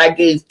purpose that I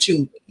gave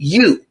to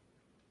you?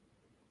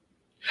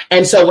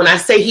 And so when I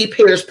say he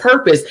pairs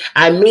purpose,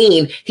 I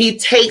mean, he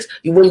takes,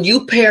 when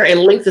you pair and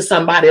link to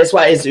somebody, that's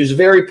why it's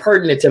very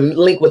pertinent to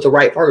link with the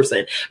right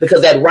person,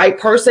 because that right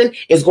person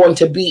is going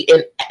to be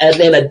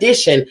in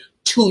addition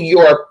to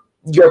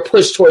your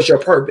push towards your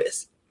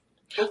purpose.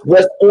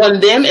 What's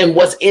on them and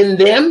what's in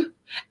them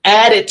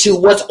added to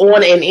what's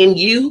on and in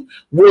you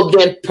will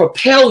then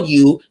propel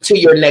you to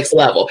your next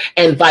level,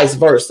 and vice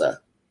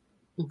versa.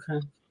 Okay.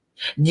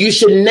 You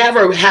should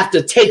never have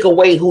to take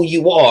away who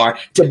you are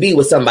to be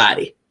with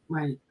somebody.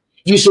 Right.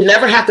 You should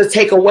never have to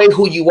take away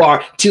who you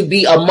are to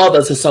be a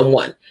mother to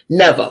someone.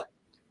 Never.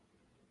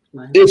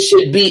 Right. It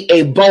should be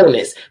a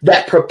bonus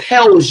that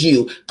propels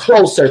you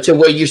closer to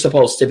where you're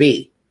supposed to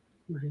be.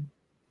 Right.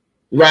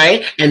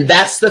 Right? And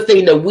that's the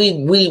thing that we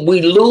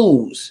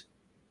lose.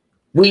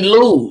 We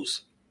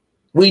lose.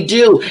 We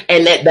do.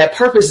 And that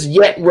purpose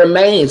yet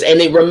remains, and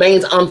it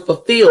remains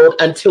unfulfilled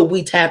until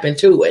we tap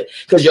into it.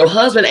 Because your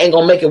husband ain't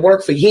going to make it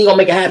work for you. He ain't going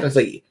to make it happen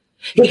for you.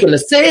 He can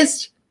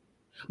assist,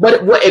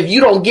 but if you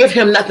don't give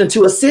him nothing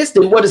to assist,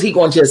 then what is he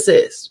going to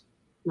assist?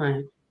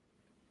 Right.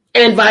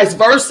 And vice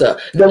versa.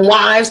 The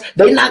wives,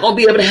 they're not going to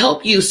be able to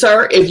help you,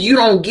 sir, if you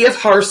don't give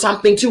her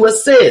something to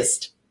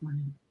assist. Right.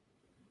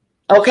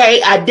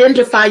 Okay,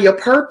 identify your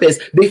purpose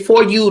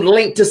before you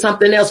link to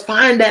something else.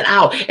 Find that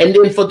out. And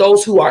then for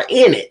those who are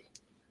in it,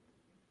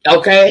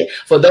 okay,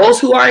 for those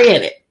who are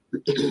in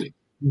it,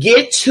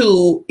 get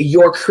to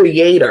your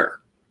creator.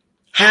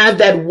 Have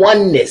that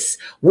oneness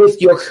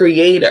with your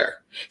creator.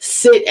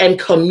 Sit and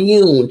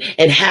commune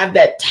and have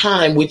that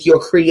time with your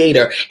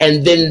creator.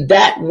 And then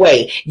that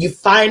way you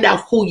find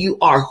out who you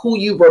are, who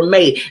you were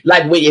made.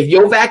 Like if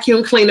your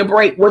vacuum cleaner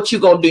break, what you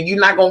gonna do? You're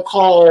not gonna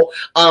call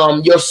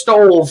your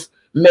stove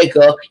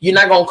maker. You're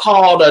not gonna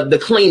call the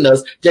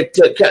cleaners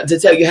to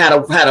tell you how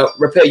to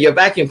repair your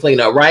vacuum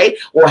cleaner, right?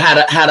 Or how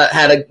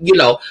to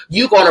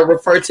you're gonna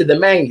refer to the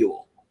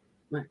manual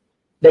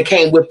that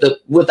came with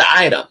the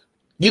item.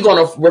 You're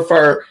gonna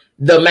refer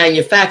the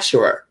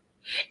manufacturer.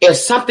 If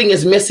something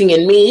is missing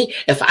in me,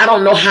 if I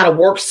don't know how to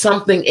work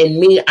something in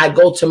me, I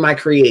go to my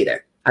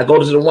creator. I go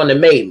to the one that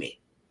made me.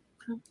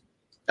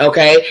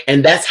 Okay.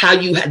 And that's how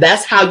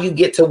you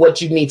get to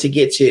what you need to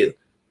get to.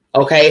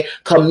 Okay.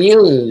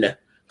 Commune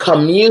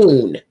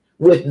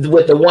with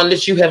the one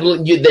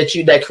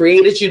that that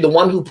created you, the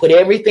one who put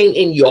everything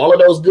in you, all of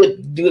those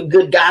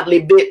good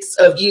godly bits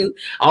of you,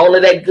 all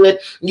of that good,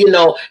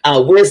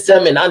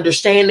 wisdom and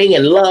understanding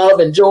and love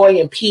and joy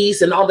and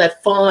peace and all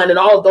that fun and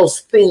all of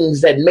those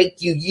things that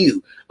make you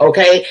you.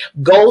 Okay,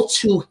 go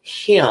to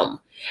him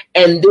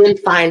and then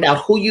find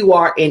out who you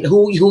are and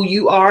who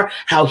you are,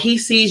 how he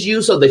sees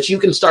you, so that you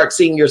can start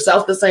seeing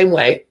yourself the same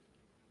way.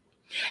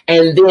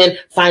 And then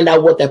find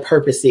out what that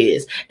purpose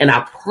is. And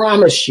I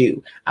promise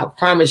you,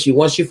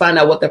 once you find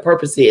out what that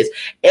purpose is,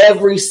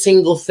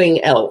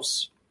 everything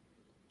else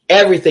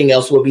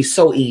will be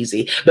so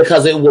easy,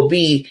 because it will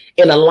be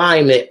in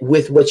alignment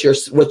with what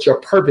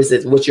your purpose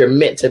is, what you're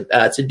meant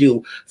to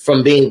do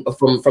from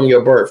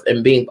your birth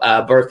and being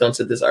birthed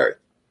onto this earth.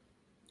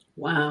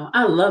 Wow,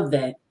 I love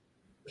that.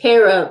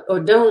 Pair up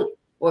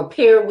or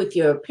pair with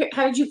your,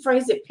 how did you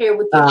phrase it? Pair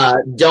with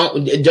your,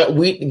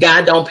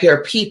 God don't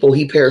pair people,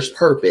 he pairs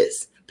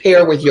purpose.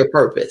 Pair with your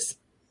purpose.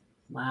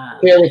 Wow.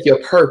 Pair with your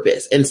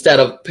purpose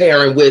instead of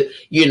pairing with,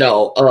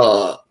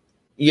 the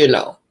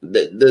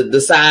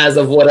size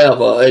of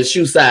whatever, a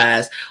shoe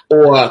size,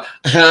 or,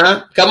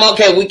 come on,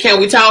 can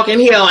we talk in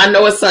here? I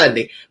know it's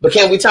Sunday, but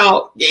can we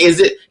talk? Is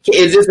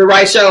this the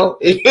right show?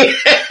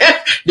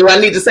 Do I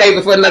need to save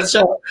it for another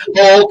show?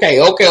 Oh,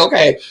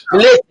 okay.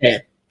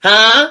 Listen.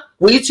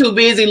 We too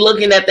busy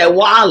looking at that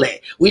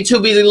wallet. We too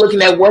busy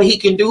looking at what he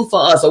can do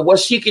for us or what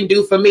she can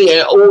do for me.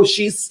 And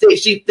she's thick,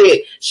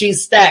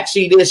 she's stacked,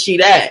 she this, she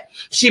that.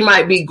 She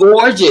might be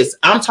gorgeous.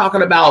 I'm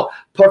talking about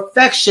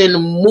perfection,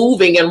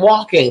 moving and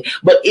walking.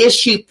 But is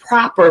she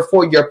proper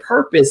for your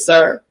purpose,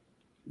 sir?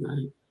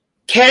 Right.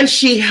 Can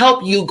she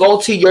help you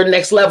go to your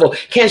next level?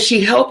 Can she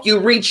help you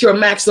reach your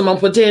maximum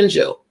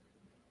potential?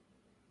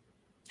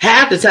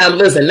 Half the time,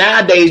 listen,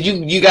 nowadays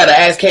you got to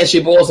ask, can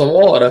she boil some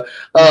water?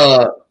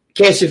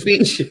 Can she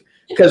feed you?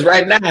 Because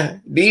right now,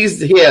 these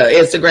here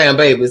Instagram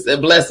babies,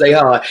 bless their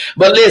heart.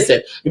 But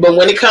listen, but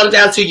when it comes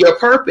down to your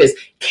purpose,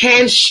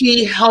 can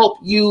she help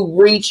you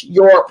reach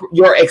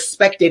your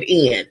expected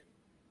end?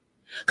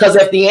 Because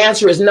if the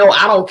answer is no,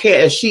 I don't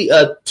care if she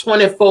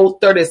 24,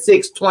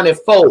 36,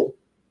 24.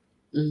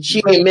 Mm-hmm.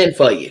 She ain't meant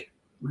for you.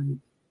 Mm-hmm.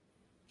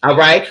 All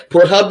right,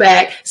 put her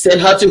back, send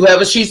her to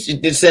whoever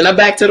send her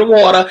back to the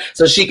water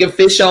so she can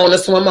fish on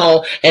and swim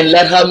on, and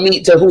let her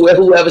meet to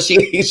whoever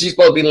she's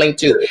supposed to be linked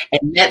to.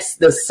 And that's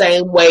the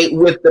same way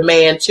with the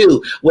man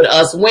too, with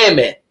us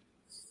women.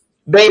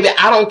 Baby,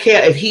 I don't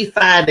care if he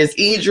finds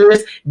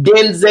Idris,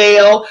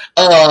 Denzel,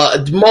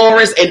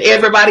 Morris, and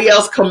everybody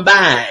else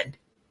combined.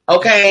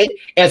 Okay?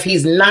 If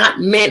he's not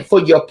meant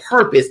for your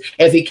purpose,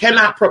 if he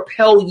cannot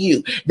propel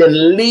you,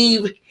 then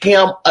leave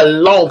him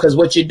alone. Because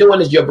what you're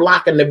doing is you're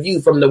blocking the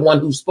view from the one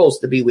who's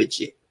supposed to be with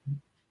you.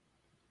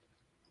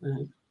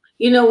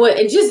 You know what?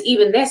 And just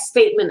even that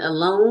statement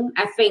alone,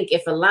 I think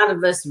if a lot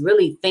of us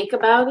really think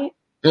about it,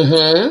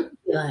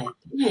 like,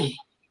 man,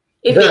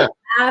 if a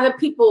lot of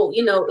people,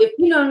 you know, if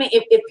you know what I mean,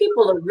 if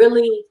people are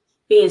really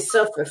being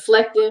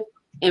self-reflective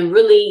and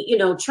really, you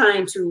know,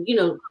 trying to, you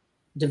know,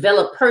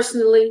 develop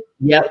personally,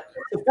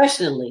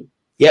 professionally,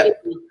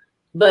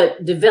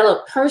 but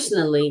develop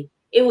personally,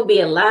 it would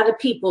be a lot of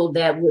people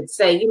that would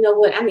say, you know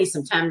what, I need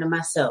some time to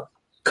myself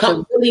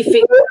to really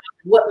figure out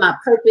what my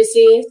purpose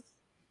is,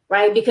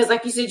 right? Because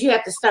like you said, you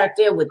have to start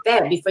there with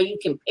that before you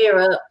can pair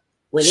up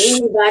with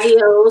anybody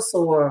else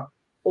or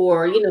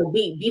you know,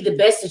 be the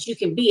best that you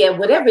can be at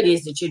whatever it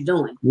is that you're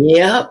doing.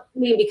 I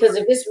mean, because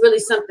if it's really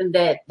something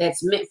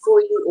that's meant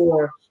for you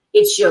or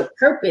it's your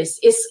purpose,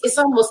 it's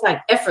almost like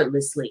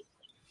effortlessly.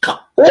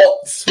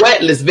 Oh,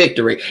 sweatless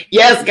victory.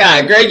 Yes,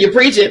 God, girl, you're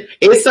preaching.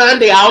 It's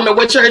Sunday. I don't know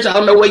what church, I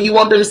don't know where you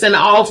want them to send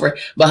an offering.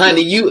 But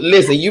honey, you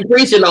listen, you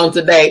preaching on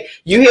today.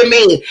 You hear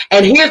me?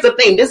 And here's the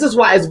thing. This is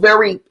why it's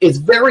very,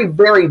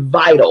 very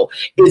vital.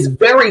 It's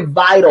very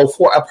vital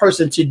for a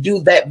person to do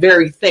that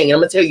very thing. I'm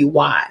gonna tell you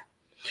why.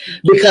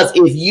 Because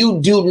if you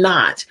do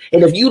not,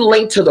 and if you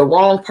link to the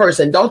wrong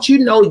person, don't you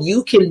know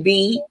you can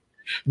be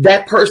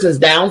that person's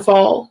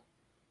downfall?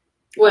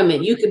 Wait a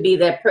minute, you could be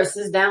that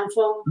person's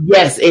downfall?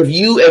 Yes, if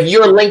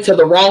you're linked to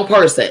the wrong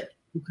person.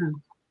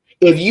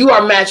 If you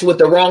are matched with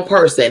the wrong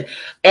person,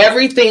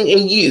 everything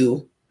in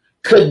you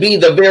could be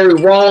the very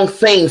wrong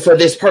thing for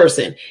this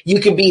person. You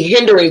could be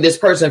hindering this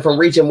person from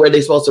reaching where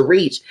they're supposed to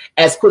reach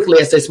as quickly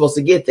as they're supposed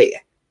to get there.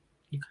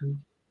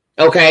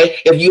 Okay?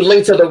 If you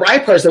link to the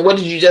right person, what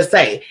did you just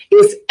say?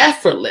 It's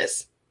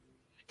effortless.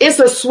 It's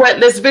a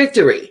sweatless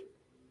victory.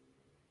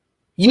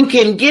 You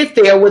can get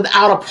there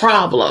without a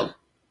problem.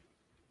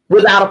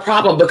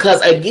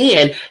 Because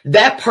again,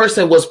 that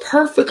person was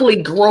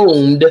perfectly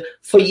groomed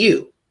for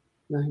you.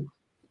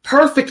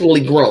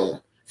 Perfectly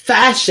groomed,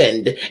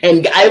 fashioned,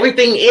 and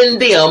everything in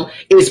them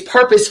is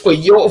purpose for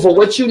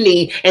what you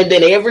need, and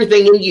then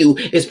everything in you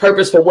is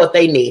purpose for what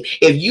they need.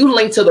 If you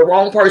link to the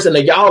wrong person, or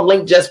y'all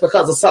link just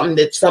because of something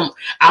that's some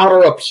outer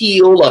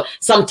appeal or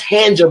some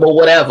tangible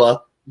whatever,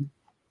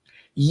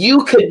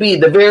 you could be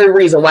the very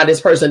reason why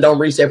this person don't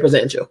reach their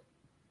potential.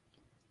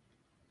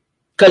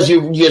 Because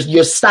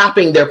you're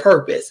stopping their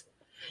purpose.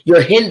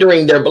 You're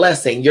hindering their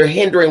blessing. You're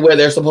hindering where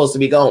they're supposed to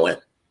be going.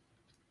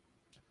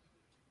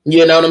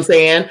 You know what I'm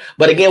saying?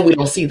 But again, we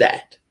don't see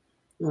that.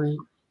 Right.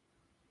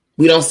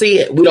 We don't see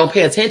it. We don't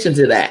pay attention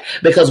to that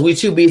because we're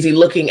too busy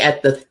looking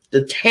at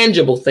the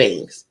tangible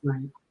things.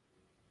 Right.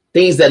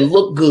 Things that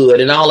look good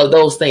and all of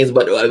those things.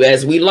 But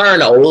as we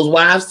learn, old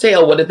wives'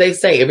 tale, what did they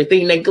say?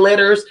 Everything that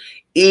glitters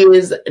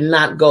is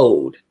not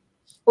gold.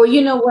 Well,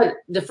 you know what?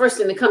 The first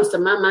thing that comes to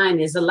my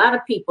mind is a lot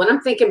of people, and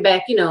I'm thinking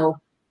back, you know,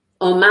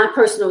 on my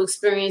personal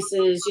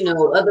experiences, you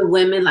know, other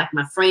women like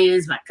my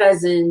friends, my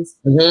cousins,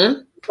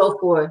 so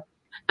forth.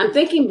 I'm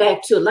thinking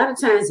back to a lot of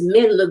times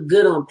men look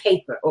good on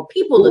paper or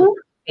people look good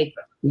on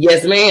paper.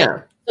 Yes,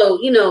 ma'am.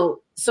 So, you know,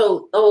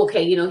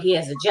 okay, you know, he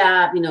has a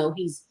job, you know,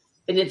 he's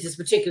been at this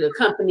particular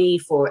company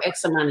for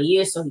X amount of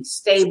years, so he's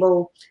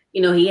stable.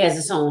 You know, he has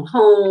his own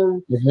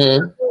home.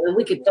 And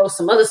we could throw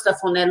some other stuff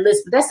on that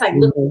list, but that's like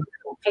looking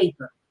on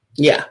paper.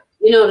 Yeah.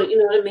 You know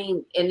what I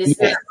mean? And it's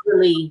not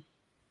really,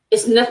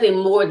 it's nothing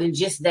more than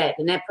just that,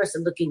 and that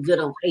person looking good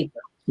on paper.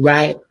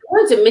 Right. I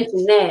wanted to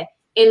mention that.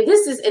 And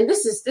this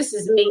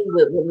is me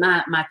with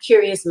my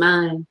curious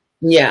mind.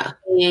 Yeah.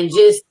 And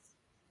just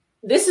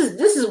this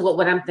is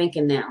what I'm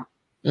thinking now.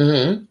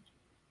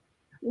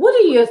 What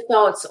are your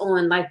thoughts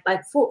on like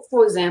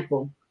for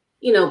example,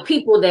 you know,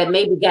 people that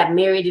maybe got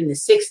married in the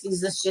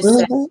 60s, let's just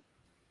say,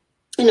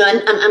 you know,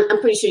 I'm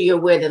pretty sure you're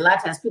aware that a lot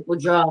of times people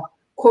draw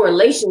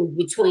correlations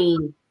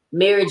between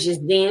marriages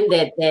then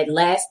that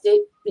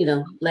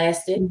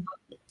lasted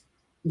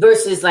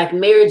versus like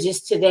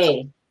marriages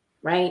today,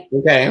 right?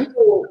 Okay.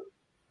 So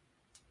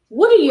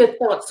what are your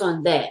thoughts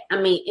on that?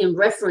 I mean, in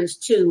reference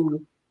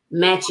to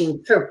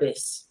matching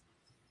purpose.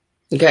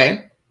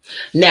 Okay.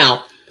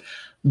 Now,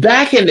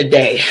 back in the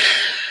day,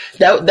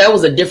 that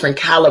was a different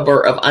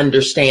caliber of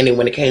understanding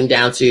when it came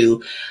down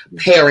to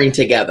pairing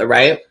together,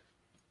 right?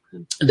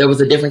 There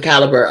was a different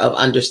caliber of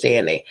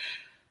understanding.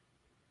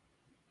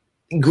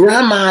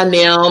 Grandma and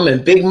them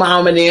and Big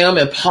Mama and them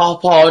and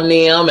Pawpaw and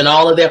them and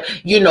all of them,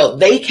 you know,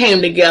 they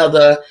came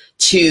together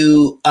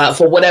to,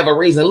 for whatever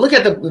reason. Look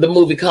at the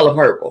movie Color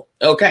Purple,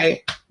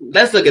 okay?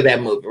 Let's look at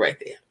that movie right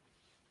there.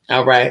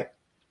 All right.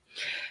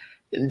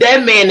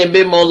 That man had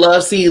been more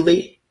love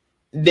Celie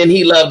than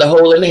he loved the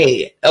hole in the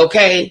head,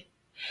 okay?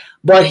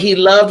 But he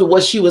loved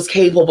what she was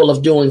capable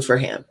of doing for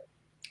him,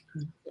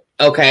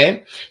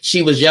 okay?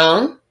 She was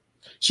young.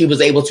 She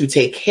was able to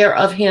take care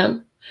of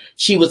him.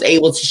 She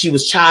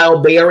was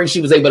childbearing.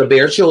 She was able to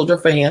bear children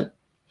for him.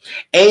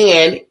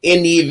 And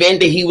in the event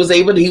that he was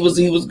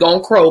going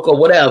to croak or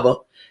whatever,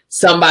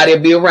 somebody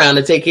would be around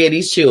to take care of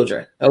these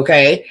children.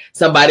 Okay.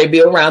 Somebody would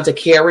be around to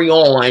carry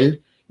on,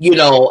 you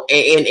know,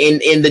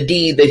 in the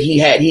deed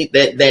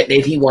that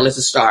that he wanted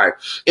to start.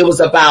 It was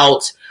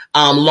about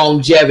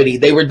longevity.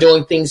 They were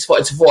doing things for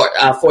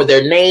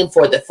their name,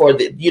 for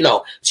the you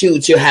know,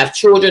 to have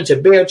children, to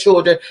bear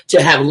children,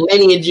 to have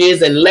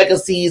lineages and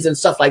legacies and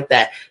stuff like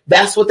that.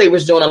 That's what they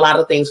was doing a lot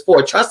of things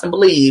for. Trust and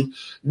believe,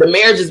 the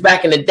marriages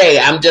back in the day.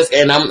 I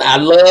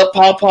love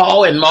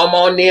Paw and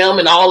Mama and them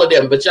and all of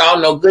them, but y'all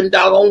know good and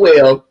doggone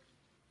well,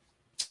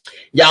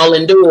 y'all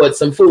endured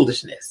some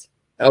foolishness.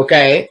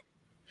 Okay.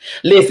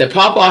 Listen,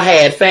 Papa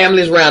had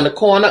families around the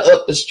corner,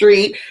 up the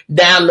street,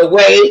 down the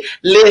way.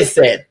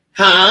 Listen,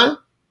 huh?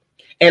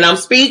 And I'm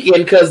speaking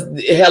because,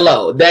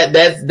 hello,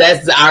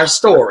 that's our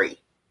story,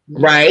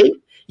 right?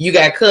 You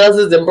got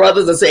cousins and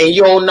brothers and saying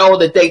you don't know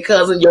that they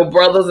cousins, your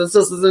brothers and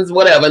sisters and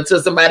whatever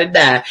until somebody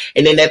died.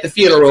 And then at the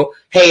funeral,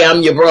 hey,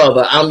 I'm your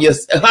brother. I'm your,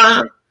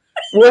 huh?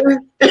 What?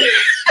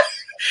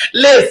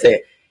 Listen,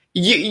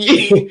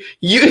 y'all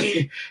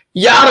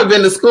have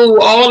been to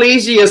school all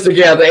these years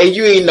together and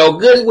you ain't know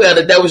good and well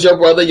that was your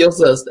brother, your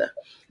sister.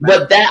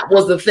 But that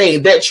was the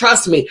thing that,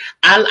 trust me,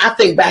 I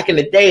think back in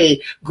the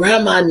day,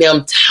 grandma and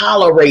them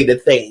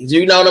tolerated things.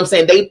 You know what I'm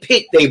saying? They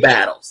picked their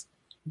battles.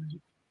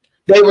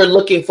 They were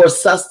looking for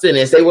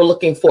sustenance. They were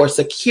looking for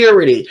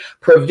security,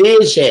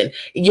 provision,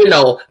 you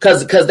know,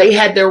 because they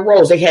had their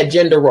roles. They had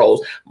gender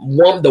roles.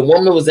 The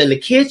woman was in the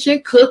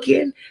kitchen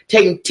cooking,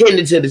 tending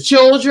to the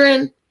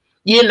children,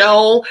 you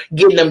know,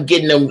 getting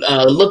them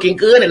looking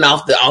good and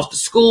off to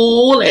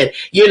school, and,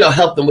 you know,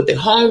 help them with their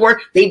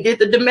homework. They did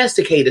the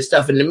domesticated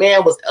stuff, and the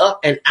man was up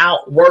and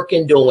out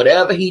working, doing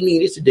whatever he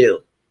needed to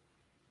do.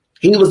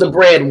 He was a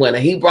breadwinner.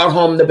 He brought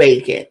home the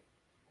bacon.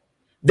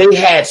 They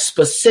had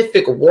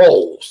specific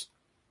roles,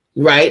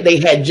 right? They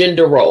had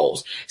gender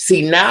roles.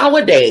 See,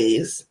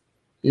 nowadays,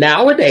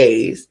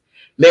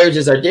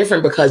 marriages are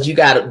different because you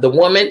got the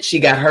woman, she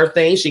got her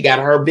thing, she got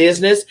her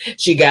business,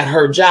 she got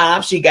her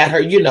job, she got her,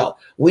 you know,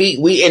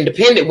 we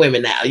independent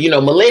women now, you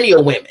know,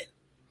 millennial women.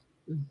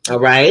 All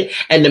right.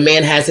 And the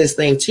man has his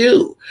thing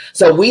too.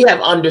 So we have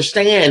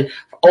understand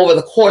over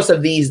the course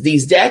of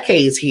these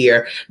decades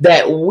here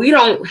that we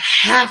don't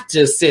have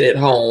to sit at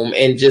home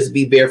and just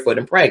be barefoot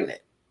and pregnant.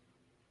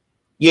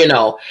 You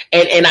know,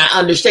 and I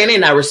understand it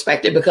and I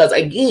respect it because,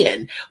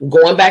 again,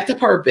 going back to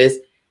purpose,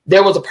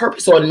 there was a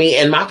purpose on me,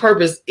 and my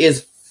purpose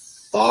is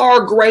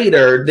far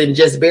greater than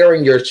just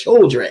bearing your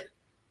children.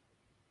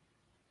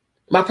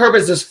 My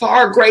purpose is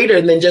far greater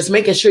than just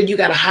making sure you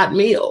got a hot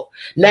meal.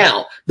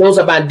 Now, those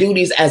are my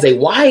duties as a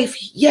wife.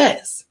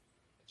 Yes.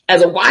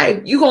 As a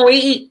wife, you're going to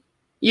eat.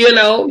 You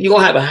know, you're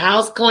going to have a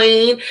house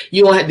clean.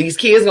 You're going to have these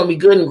kids going to be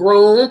good and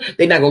groomed.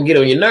 They're not going to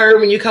get on your nerve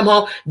when you come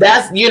home.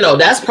 That's, you know,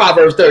 that's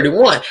Proverbs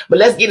 31. But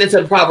let's get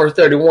into the Proverbs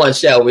 31,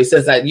 shall we?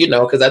 Since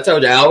because I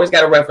told you, I always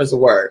got to reference a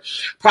word.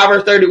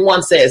 Proverbs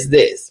 31 says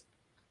this.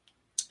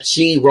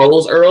 She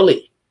rose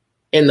early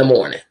in the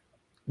morning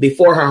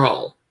before her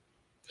home.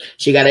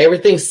 She got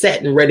everything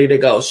set and ready to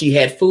go. She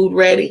had food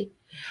ready.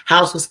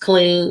 House was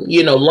clean,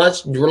 you know,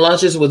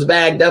 lunches was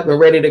bagged up and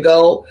ready to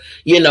go.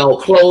 You know,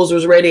 clothes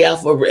was ready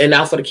out for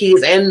the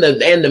kids and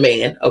the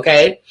man.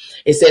 Okay.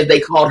 It says they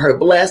called her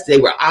blessed. They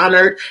were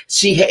honored.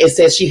 It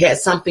says she had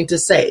something to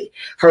say.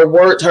 Her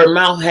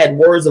mouth had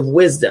words of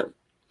wisdom.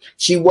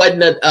 She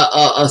wasn't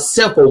a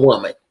simple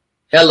woman.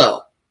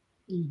 Hello.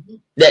 Mm-hmm.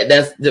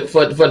 That's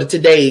for the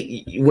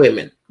today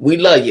women. We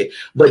love you,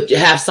 but you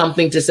have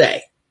something to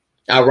say.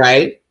 All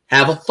right.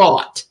 Have a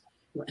thought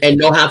and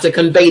know how to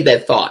convey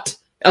that thought.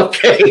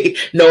 Okay.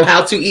 Know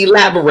how to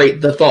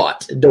elaborate the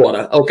thought,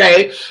 daughter.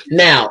 Okay.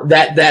 Now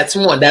that's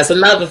one. That's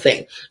another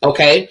thing.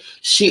 Okay.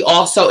 She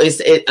also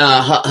her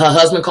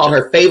husband called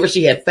her favor.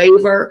 She had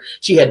favor.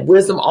 She had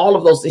wisdom, all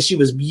of those things. She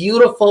was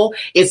beautiful.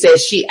 It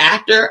says she,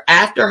 after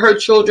her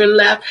children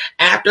left,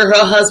 after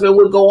her husband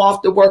would go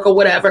off to work or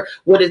whatever,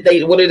 what did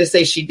it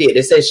say she did?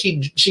 It says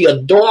she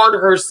adorned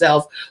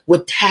herself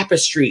with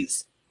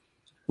tapestries,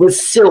 with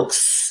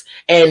silks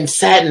and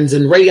satins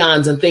and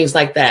rayons and things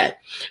like that.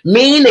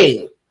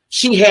 Meaning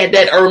she had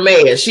that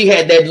Hermes, she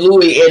had that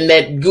Louis and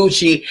that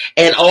Gucci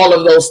and all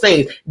of those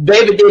things.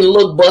 Baby didn't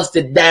look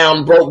busted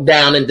down, broke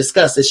down, and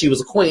disgusted. She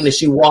was a queen, and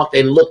she walked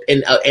and looked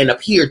and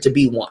appeared to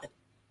be one.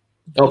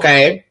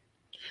 Okay?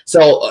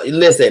 So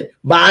listen,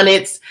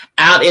 bonnets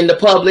out in the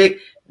public,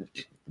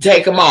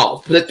 take them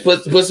off.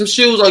 Put some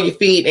shoes on your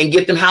feet and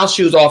get them house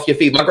shoes off your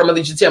feet. My grandmother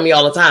used to tell me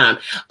all the time,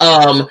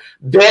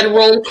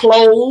 bedroom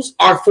clothes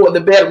are for the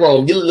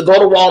bedroom. You go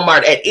to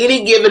Walmart at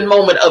any given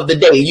moment of the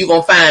day, you're going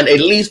to find at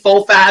least 4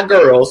 or 5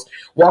 girls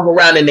walk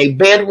around in their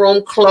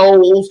bedroom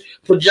clothes,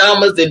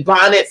 pajamas and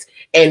bonnets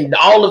and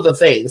all of the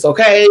things.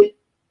 Okay.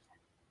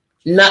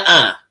 Get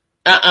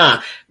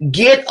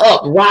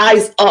up,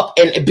 rise up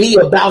and be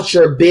about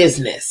your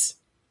business.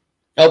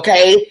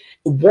 Okay.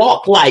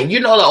 Walk like, you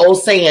know, the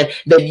old saying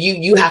that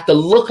you have to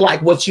look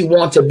like what you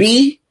want to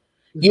be,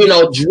 you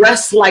know,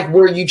 dress like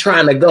where you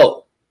trying to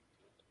go.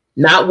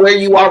 Not where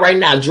you are right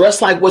now.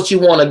 Dress like what you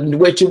want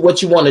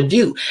to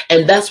do.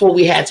 And that's what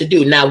we had to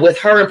do. Now with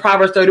her in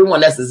Proverbs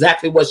 31, that's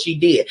exactly what she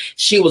did.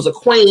 She was a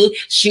queen.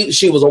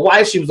 She was a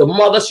wife. She was a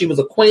mother. She was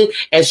a queen.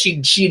 And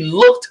she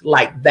looked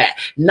like that.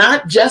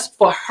 Not just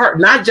for her,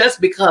 not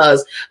just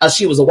because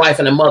she was a wife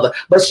and a mother,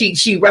 but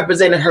she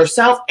represented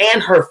herself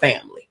and her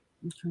family.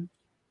 Okay.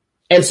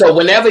 And so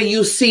whenever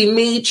you see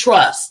me,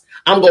 trust,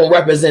 I'm going to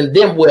represent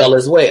them well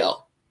as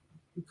well.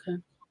 Okay.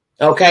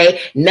 Okay.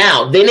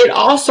 Now, then it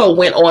also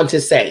went on to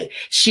say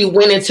she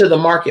went into the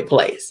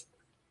marketplace.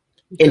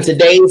 Okay. In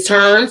today's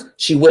terms,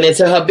 she went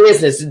into her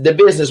business, the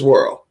business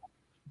world.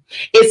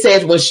 It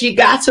says when she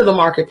got to the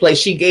marketplace,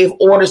 she gave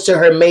orders to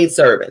her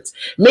maidservants,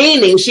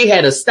 meaning she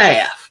had a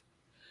staff.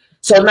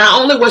 So not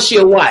only was she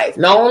a wife,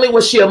 not only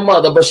was she a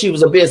mother, but she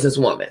was a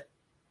businesswoman.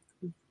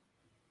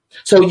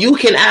 So you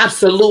can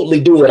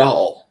absolutely do it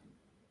all.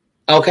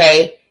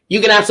 Okay.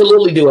 You can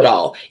absolutely do it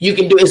all. You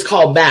can do, it's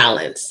called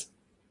balance.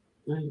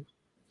 Right.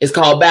 It's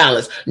called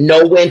balance.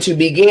 Know when to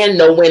begin,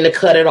 know when to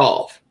cut it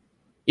off.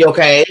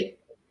 Okay?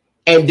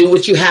 And do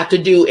what you have to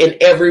do in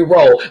every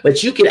role.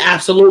 But you can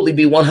absolutely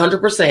be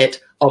 100%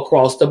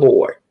 across the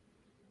board.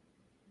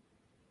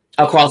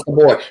 Across the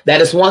board. That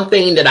is one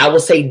thing that I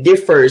would say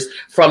differs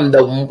from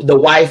the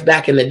wife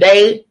back in the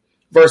day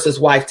versus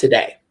wife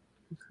today.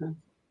 Okay.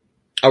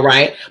 All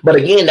right? But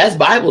again, that's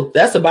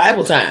the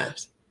Bible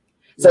times.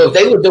 So if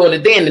they were doing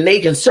it then they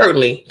can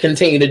certainly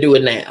continue to do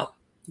it now.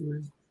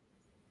 Mm-hmm.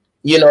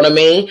 You know what I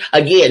mean?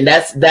 Again,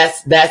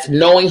 that's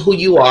knowing who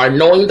you are,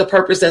 knowing the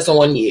purpose that's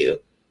on you,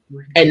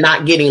 and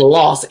not getting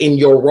lost in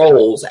your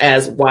roles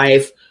as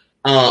wife,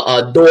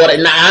 daughter.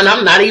 And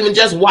I'm not even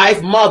just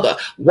wife, mother,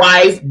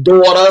 wife,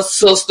 daughter,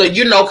 sister.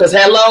 You know, because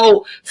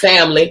hello,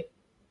 family,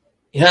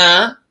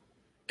 huh?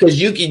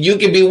 Because you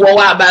can be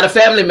wore out by the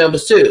family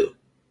members too.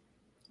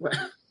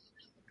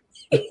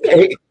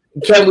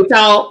 Can we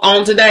talk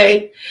on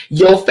today?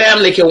 Your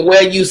family can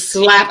wear you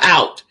slap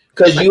out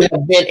because you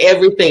have been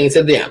everything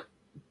to them.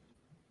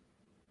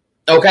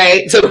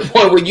 Okay, to the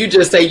point where you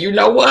just say, you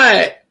know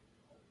what?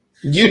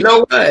 You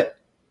know what?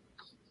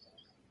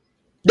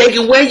 They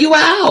can wear you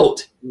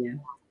out. Yeah,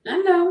 I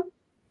know.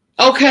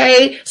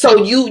 Okay, so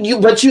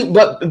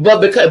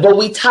but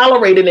we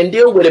tolerate it and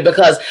deal with it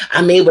because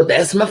but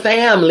that's my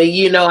family.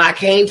 You know, I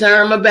can't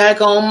turn my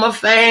back on my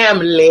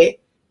family.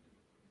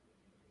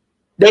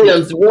 They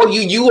done wore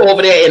you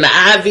over there in the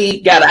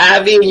IV, got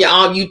an IV in your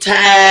arm, you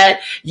tired,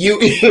 you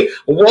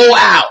wore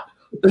out.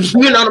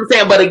 You know what I'm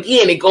saying? But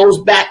again, it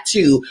goes back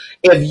to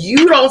if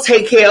you don't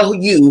take care of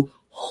you,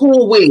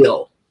 who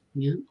will?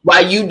 Yeah.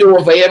 While you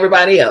doing for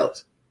everybody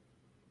else?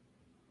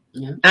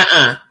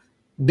 Yeah.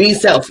 Be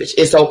selfish.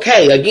 It's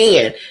okay.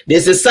 Again,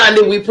 this is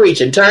Sunday we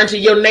preach and turn to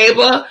your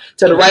neighbor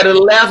to the right or the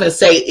left and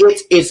say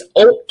it's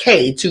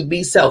okay to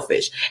be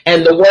selfish.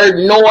 And the word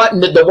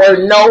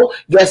no,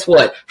 guess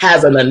what?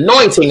 Has an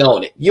anointing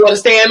on it. You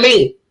understand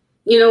me?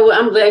 You know,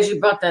 I'm glad you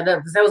brought that up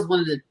because that was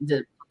one of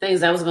the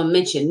things I was going to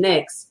mention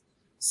next.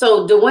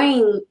 So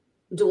Dwayne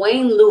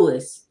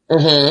Lewis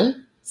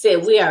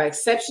said, we are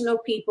exceptional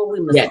people. We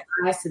must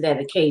rise to that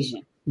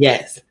occasion.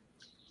 Yes.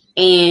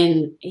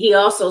 And he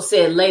also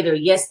said later,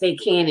 yes, they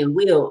can and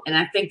will. And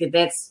I think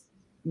that's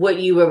what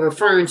you were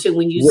referring to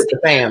when you said the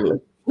family.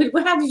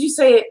 How did you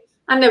say it?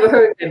 I never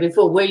heard that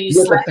before. Where you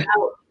slap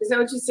out. Is that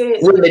what you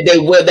said? They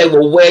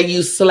will wear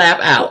you slap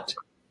out.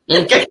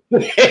 Okay.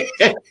 They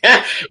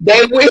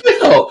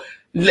will.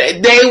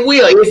 They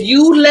will if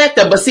you let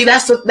them. But see,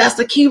 that's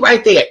the key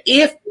right there.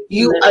 If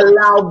you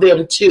allow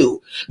them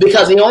to,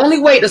 because the only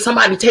way that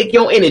somebody take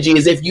your energy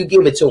is if you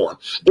give it to them.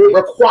 It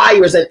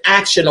requires an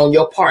action on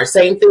your part.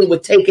 Same thing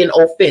with taking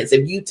offense.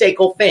 If you take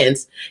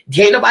offense,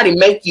 can't nobody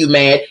make you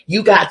mad.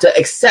 You got to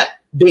accept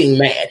being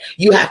mad.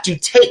 You have to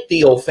take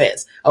the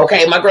offense.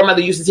 Okay. My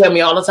grandmother used to tell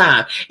me all the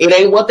time, it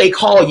ain't what they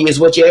call you, it's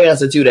what you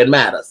answer to that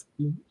matters.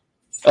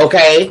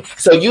 Okay,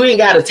 so you ain't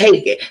got to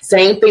take it.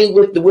 Same thing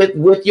with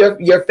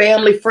your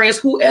family, friends,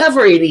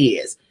 whoever it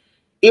is.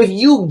 If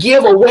you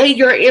give away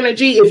your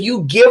energy, if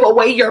you give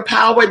away your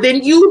power,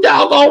 then you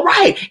doggone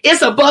right.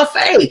 It's a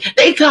buffet.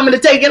 They coming to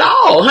take it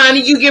all,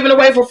 honey. You giving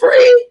away for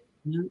free.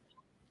 Mm-hmm.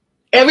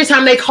 Every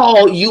time they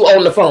call you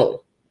on the phone,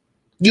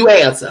 you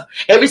answer.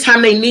 Every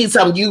time they need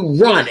something, you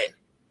run it.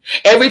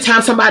 Every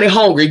time somebody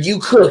hungry, you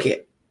cook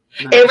it.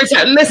 Every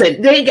time,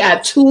 listen, they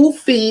got 2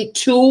 feet,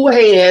 2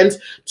 hands,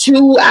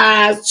 2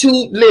 eyes,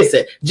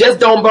 listen, just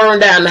don't burn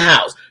down the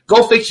house.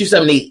 Go fix you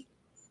something to eat.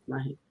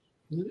 Right.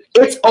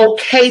 It's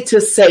okay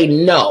to say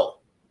no.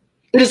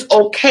 It is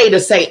okay to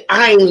say,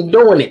 I ain't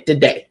doing it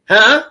today.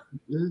 Huh?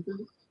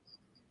 Mm-hmm.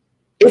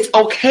 It's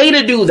okay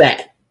to do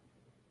that.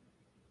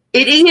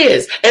 It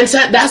is. And so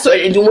that's what,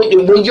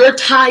 when you're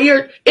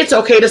tired, it's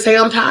okay to say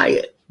I'm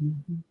tired.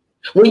 Mm-hmm.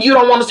 When you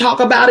don't want to talk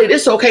about it,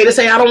 it's okay to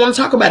say, I don't want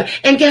to talk about it.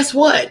 And guess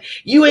what?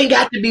 You ain't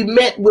got to be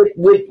met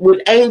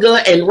with anger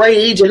and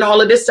rage and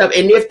all of this stuff.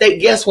 And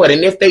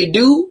if they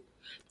do,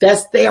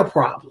 that's their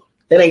problem.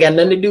 That ain't got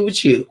nothing to do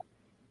with you.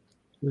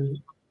 Mm-hmm.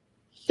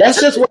 That's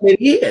just what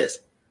it is.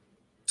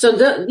 So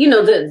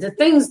the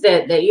things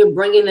that you're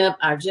bringing up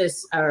are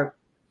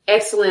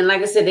excellent.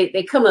 Like I said,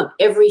 they come up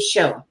every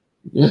show.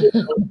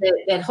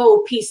 That whole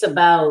piece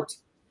about,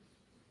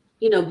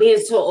 being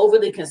so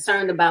overly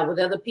concerned about what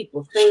other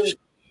people think,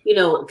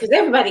 because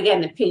everybody got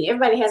an opinion.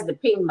 Everybody has an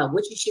opinion about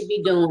what you should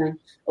be doing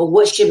or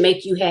what should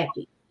make you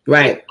happy.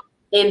 Right.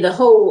 And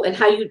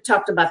how you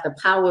talked about the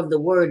power of the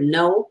word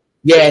no.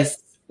 Yes.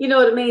 You know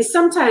what I mean?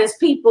 Sometimes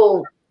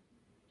people,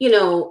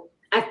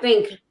 I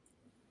think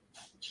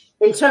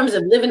in terms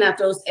of living out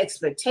those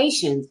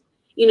expectations,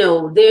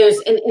 there's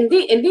and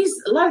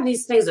these a lot of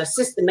these things are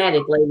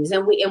systematic, ladies,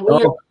 and we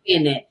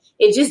understand that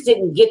it just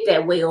didn't get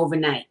that way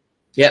overnight.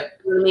 Yep.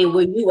 You know what I mean,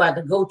 where you are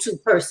the go-to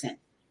person,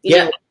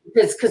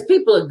 because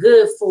people are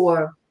good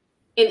for,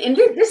 and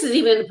this is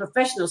even in a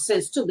professional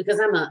sense too, because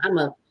I'm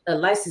a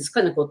licensed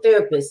clinical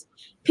therapist.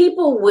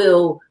 People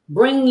will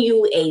bring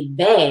you a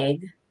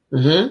bag,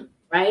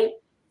 right,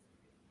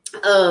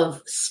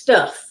 of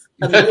stuff.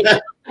 I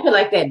feel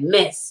like that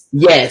mess.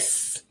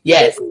 Yes.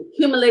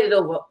 Accumulated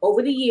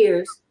over the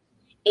years,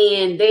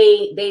 and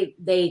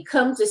they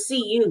come to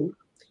see you,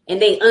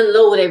 and they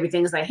unload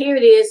everything. It's like, here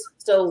it is.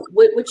 So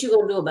what you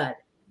gonna do about it?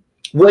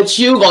 What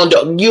you gonna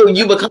do?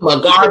 You become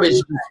a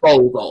garbage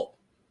disposal.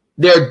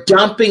 They're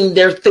dumping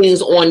their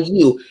things on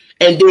you.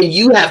 And then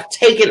you have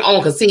taken on,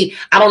 because see,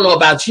 I don't know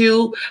about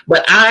you,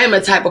 but I am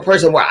a type of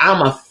person where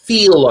I'm a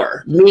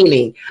feeler,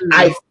 meaning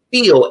I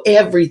feel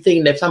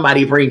everything that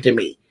somebody bring to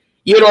me.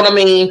 You know what I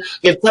mean?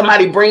 If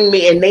somebody bring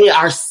me and they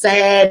are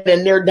sad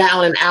and they're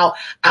down and out,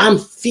 I'm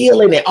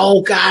feeling it.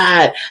 Oh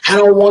God, I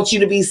don't want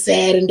you to be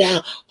sad and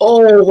down.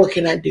 Oh, what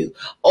can I do?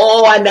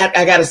 Oh, I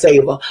got to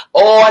save her.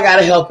 Oh, I got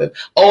to help him.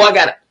 Oh, I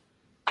got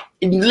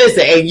to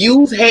listen. And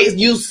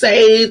you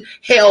save,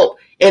 help,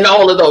 and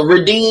all of those,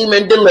 redeem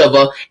and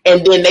deliver.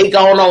 And then they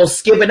going on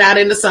skipping out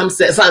in the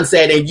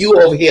sunset, and you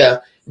over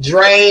here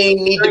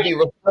drain, need to be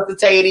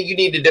resuscitated, you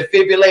need a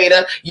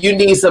defibrillator, you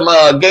need some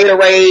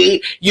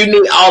Gatorade, you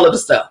need all of the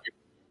stuff.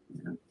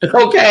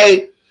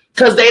 Okay?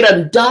 Because they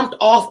done dumped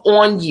off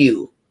on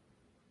you.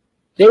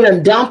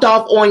 And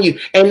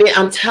then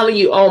I'm telling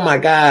you, oh my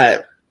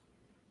God,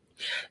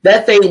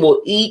 that thing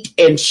will eat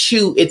and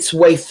chew its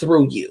way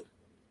through you.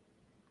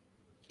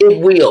 It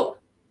will.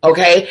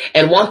 Okay?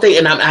 And one thing,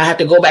 and I have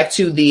to go back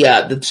to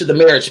the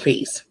marriage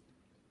piece.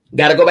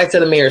 Got to go back to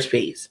the marriage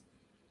piece.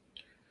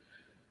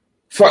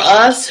 For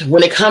us,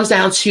 when it comes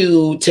down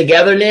to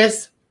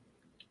togetherness,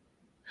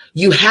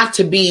 you have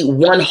to be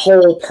one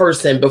whole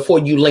person before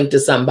you link to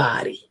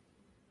somebody.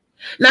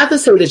 Not to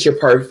say that you're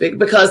perfect,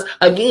 because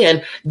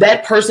again,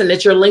 that person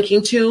that you're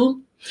linking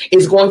to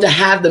is going to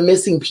have the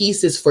missing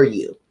pieces for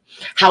you.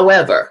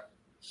 However,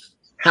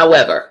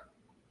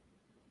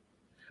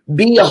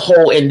 be a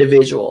whole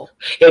individual.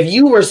 If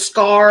you were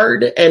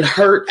scarred and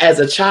hurt as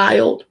a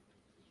child,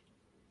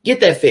 get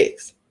that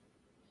fixed.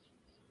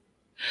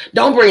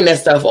 Don't bring that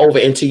stuff over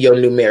into your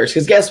new marriage,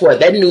 because guess what?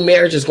 That new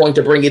marriage is going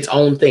to bring its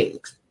own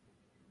things.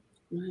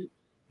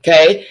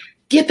 Okay?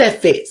 Get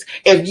that fixed.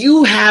 If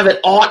you have an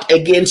ought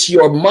against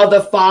your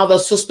mother, father,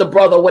 sister,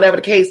 brother, whatever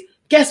the case,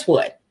 guess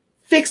what?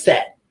 Fix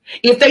that.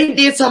 If they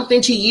did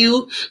something to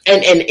you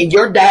and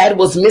your dad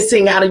was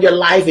missing out of your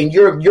life, and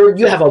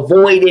you have a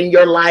void in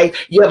your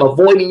life, you have a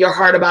void in your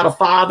heart about a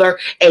father,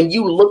 and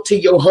you look to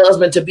your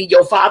husband to be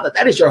your father,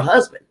 that is your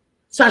husband.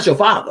 It's not your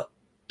father.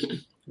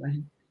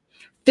 Right.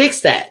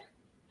 Fix that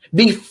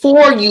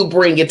before you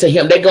bring it to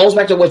him. That goes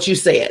back to what you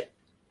said.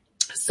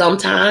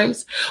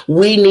 Sometimes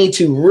we need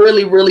to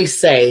really, really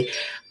say,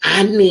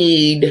 I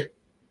need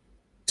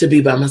to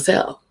be by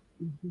myself.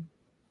 Mm-hmm.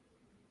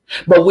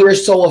 But we're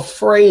so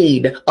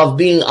afraid of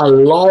being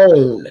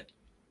alone.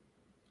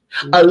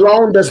 Mm-hmm.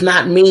 Alone does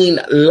not mean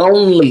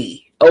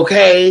lonely,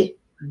 okay?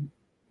 Mm-hmm.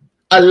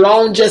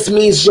 Alone just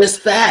means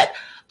just that.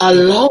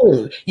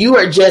 Alone. You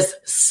are just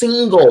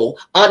single.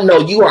 No,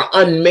 you are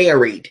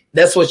unmarried.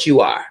 That's what you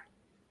are.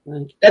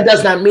 Right. That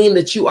does not mean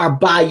that you are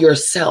by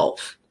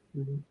yourself.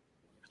 Mm-hmm.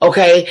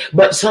 Okay?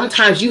 But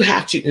sometimes you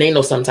have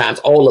to, sometimes,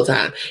 all the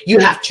time, you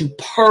have to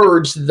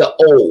purge the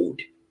old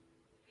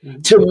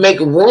to make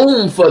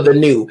room for the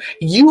new.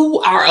 You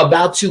are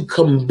about to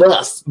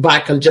combust by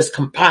just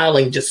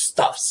compiling just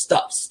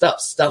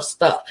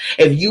stuff.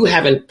 If you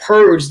haven't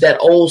purged that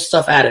old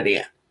stuff out of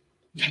there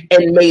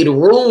and made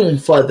room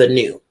for the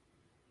new.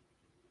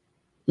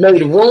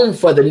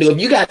 If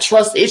you got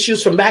trust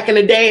issues from back in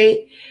the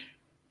day,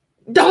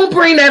 don't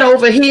bring that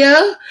over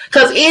here.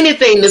 Because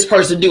anything this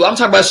person do, I'm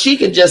talking about, she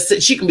can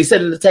be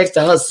sending the text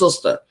to her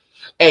sister.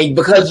 And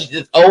because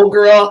this old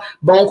girl,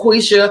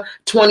 Bonquisha,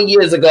 20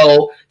 years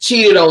ago,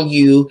 cheated on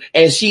you,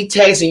 and she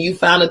texted, and you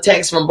found a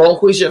text from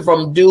Bonquisha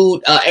from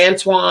dude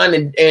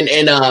Antoine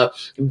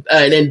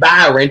and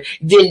Byron,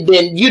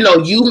 then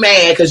you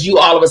mad because you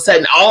all of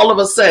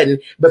a sudden,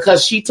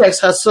 because she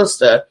texts her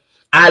sister,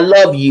 I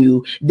love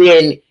you,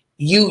 then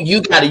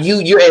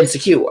you're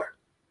insecure.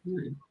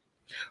 Mm-hmm.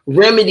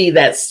 Remedy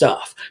that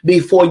stuff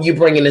before you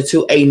bring it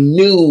into a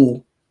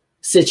new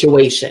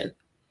situation.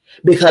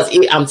 Because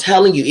I'm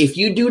telling you, if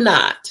you do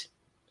not,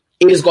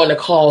 it is going to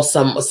cause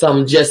some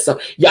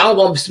y'all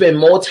going to spend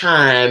more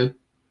time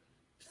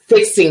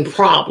fixing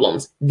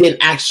problems than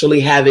actually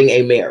having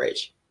a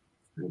marriage.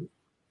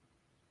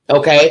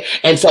 Okay.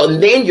 And so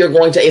then you're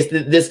going to, it's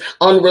this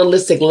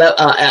unrealistic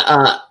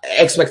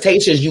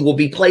expectations you will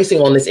be placing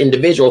on this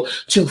individual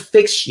to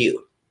fix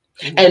you.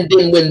 And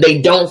then when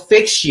they don't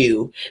fix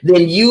you,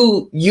 then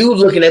you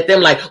looking at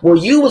them like, well,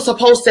 you were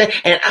supposed to,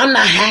 and I'm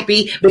not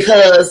happy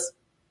because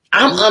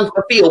I'm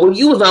unfulfilled. Well,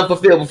 you was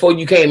unfulfilled before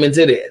you came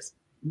into this.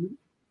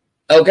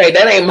 Okay.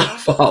 That ain't my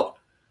fault.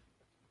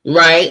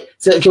 Right.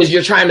 So, because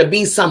you're trying to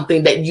be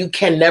something that you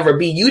can never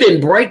be. You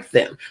didn't break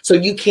them, so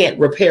you can't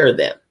repair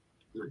them.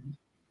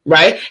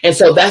 Right. And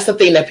so that's the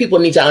thing that people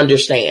need to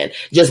understand.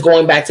 Just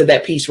going back to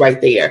that piece right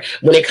there.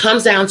 When it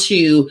comes down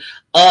to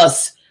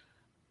us,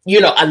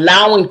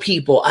 allowing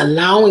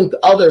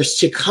others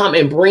to come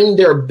and bring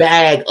their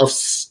bag of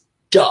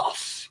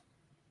stuff.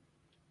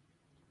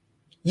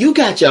 You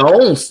got your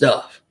own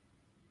stuff.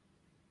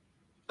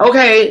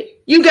 Okay.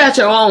 You got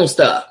your own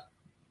stuff.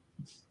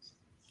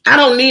 I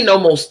don't need no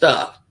more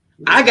stuff.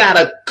 I got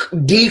to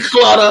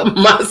declutter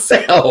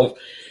myself.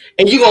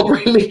 And you gonna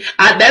bring me,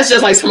 that's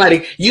just like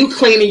somebody, you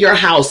cleaning your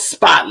house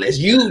spotless.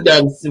 You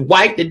done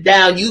wiped it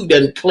down. You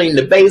done cleaned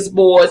the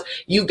baseboards.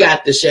 You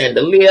got the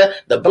chandelier,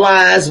 the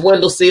blinds,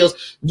 window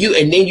sills.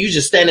 And then you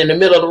just stand in the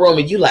middle of the room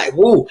and you like,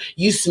 whoo,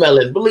 you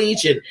smelling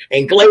bleach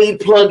and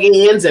Glade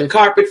plug-ins and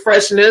carpet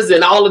fresheners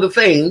and all of the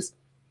things.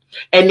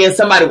 And then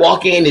somebody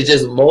walk in and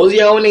just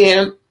mosey on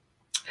in.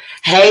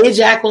 Hey,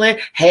 Jacqueline.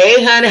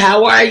 Hey, honey,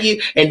 how are you?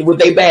 And with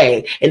their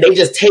bag. And they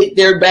just take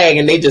their bag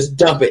and they just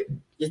dump it.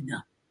 Just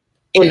dump.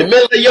 In the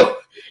middle of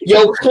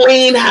your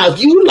clean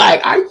house. You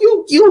like,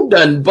 you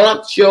done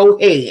bumped your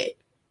head.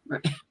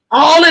 Right.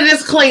 All of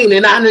this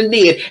cleaning I done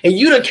did. And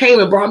you done came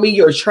and brought me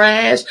your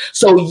trash.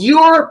 So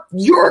you're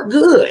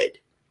good.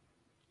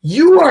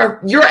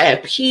 You're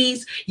at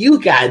peace. You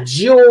got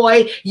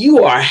joy.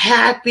 You are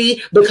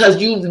happy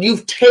because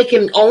you've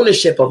taken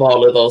ownership of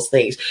all of those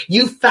things.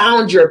 You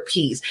found your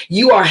peace.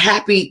 You are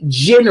happy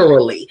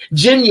genuinely,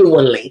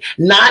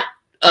 not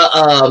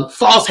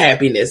false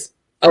happiness.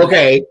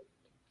 Okay.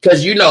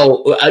 Because,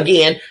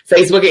 again,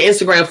 Facebook and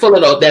Instagram full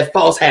of that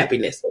false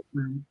happiness.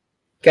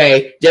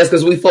 Okay. Just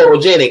because we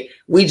photogenic,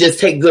 we just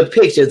take good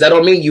pictures. That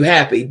don't mean you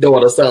happy,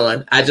 daughter,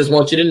 son. I just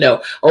want you to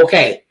know.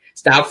 Okay.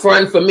 Stop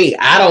fronting for me.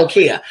 I don't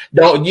care.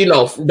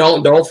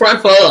 Don't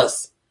front for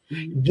us.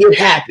 Get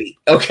happy.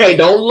 Okay.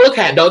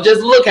 Don't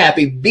just look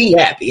happy. Be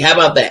happy. How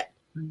about that?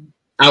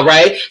 All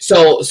right.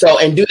 So,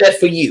 and do that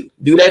for you.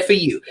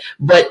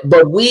 But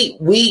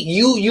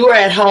you're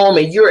at home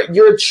and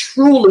you're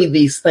truly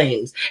these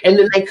things. And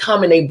then they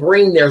come and they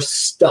bring their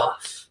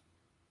stuff.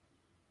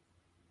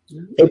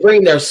 They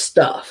bring their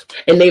stuff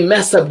and they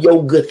mess up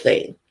your good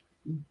thing.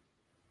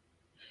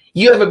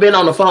 You ever been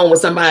on the phone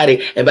with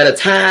somebody and by the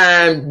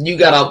time you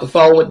got off the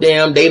phone with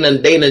them, they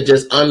done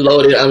just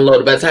unloaded.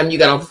 By the time you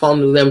got off the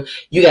phone with them,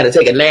 you got to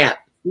take a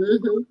nap.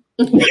 Mm-hmm.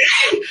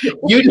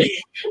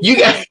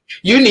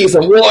 you need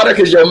some water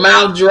because your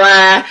mouth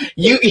dry.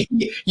 You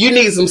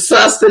need some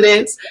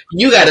sustenance.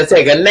 You got to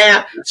take a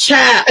nap.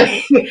 Child,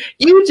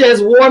 you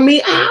just wore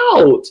me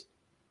out.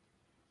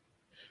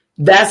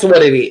 That's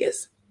what it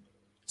is.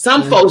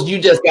 Some folks you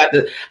just got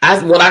to, I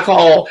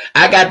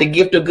got the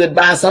gift of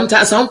goodbye.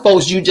 Sometimes some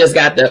folks you just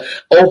got to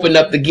open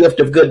up the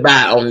gift of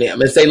goodbye on them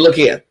and say, look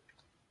here,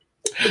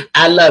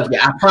 I love you.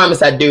 I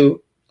promise I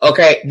do.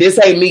 Okay, this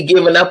ain't me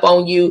giving up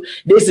on you.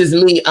 This is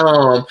me.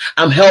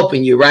 I'm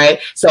helping you, right?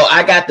 So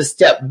I got to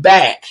step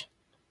back.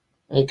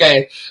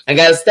 Okay, I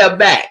got to step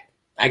back.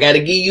 I got to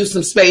give you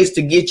some space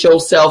to get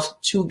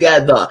yourself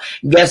together.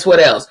 Guess what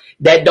else?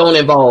 That don't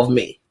involve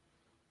me.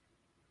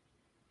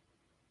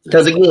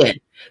 Because again,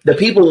 the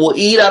people will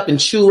eat up and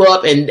chew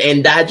up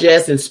and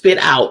digest and spit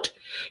out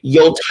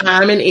your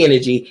time and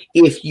energy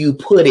if you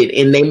put it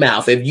in their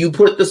mouth. If you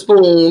put the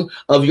spoon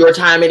of your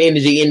time and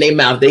energy in their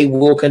mouth, they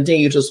will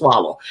continue to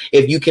swallow.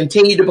 If you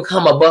continue to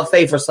become a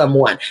buffet for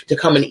someone to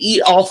come and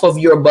eat off of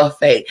your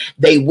buffet,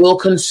 they will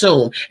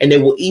consume and they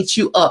will eat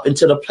you up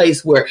into the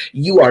place where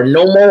you are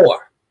no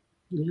more.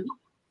 Mm-hmm.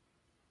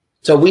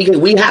 So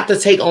we have to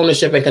take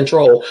ownership and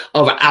control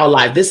of our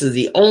life. This is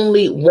the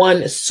only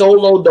one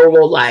solo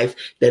dolo life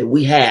that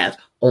we have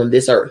on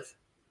this earth.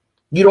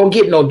 You don't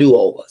get no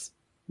do-overs.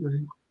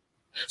 Mm-hmm.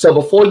 So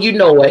before you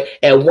know it,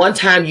 at one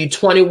time you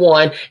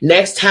 21,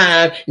 next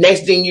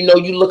thing you know,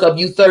 you look up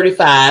you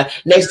 35,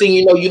 next thing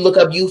you know, you look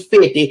up you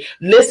 50.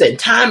 Listen,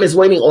 time is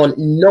waiting on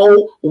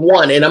no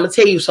one. And I'm going to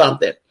tell you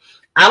something.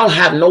 I don't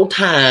have no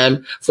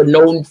time for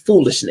no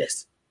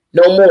foolishness.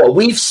 No more.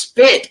 We've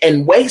spent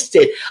and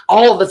wasted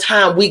all the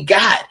time we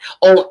got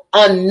on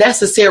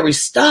unnecessary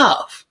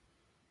stuff.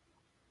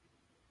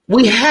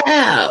 We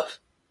have.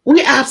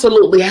 We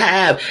absolutely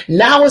have.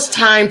 Now it's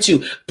time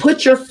to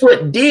dig your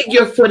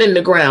foot in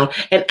the ground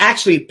and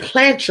actually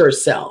plant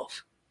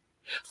yourself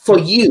for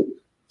you.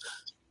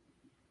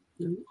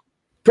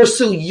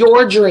 Pursue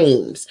your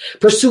dreams,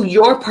 pursue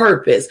your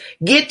purpose,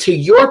 get to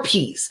your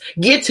peace,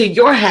 get to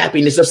your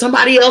happiness. If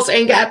somebody else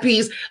ain't got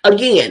peace,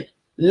 again,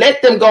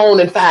 let them go on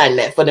and find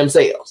that for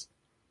themselves.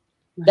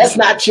 That's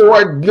not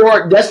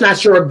that's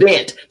not your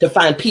bent to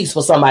find peace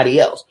for somebody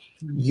else.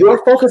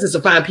 Your focus is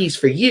to find peace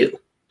for you.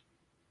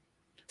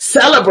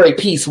 Celebrate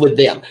peace with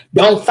them.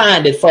 Don't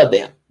find it for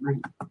them.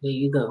 Right. There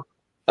you go.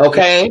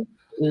 Okay.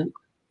 Yeah.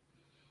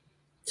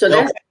 So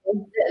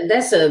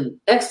that's a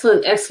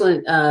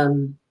excellent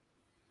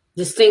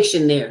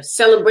distinction there.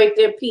 Celebrate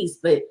their peace,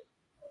 but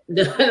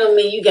that don't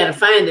mean you got to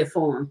find it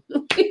for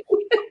them.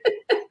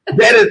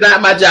 That is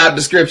not my job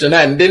description.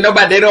 They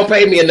don't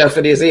pay me enough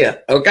for this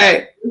here.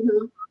 Okay.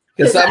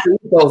 Because some of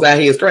these folks out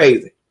here is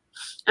crazy.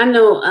 I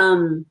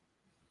know.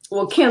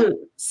 Well, Kim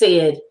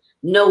said,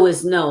 no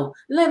is no.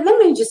 Let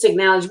me just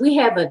acknowledge we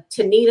have a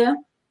Tanita.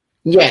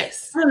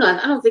 Yes. I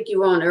don't think you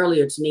were on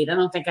earlier, Tanita. I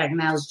don't think I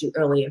acknowledged you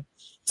earlier.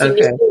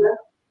 Okay.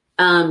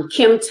 Tanita,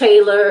 Kim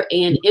Taylor,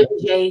 and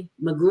MJ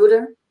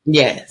Magruder.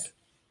 Yes.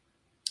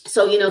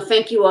 So,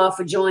 thank you all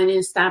for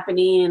joining, stopping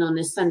in on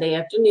this Sunday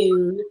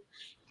afternoon.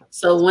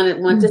 So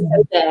want to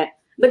say that.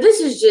 But this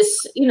is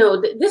just,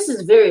 this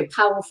is very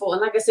powerful.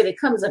 And like I said, it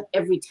comes up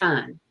every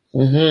time.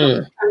 In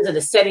terms of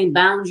the setting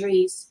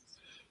boundaries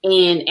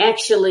and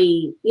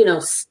actually,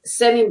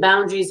 setting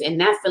boundaries and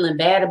not feeling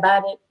bad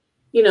about it,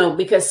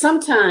 because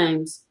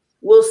sometimes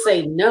we'll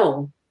say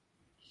no,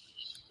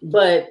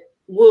 but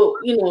we'll,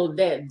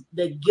 that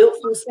the guilt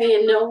from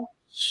saying no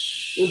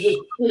will just,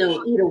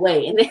 eat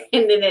away. And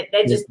then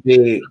that just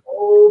the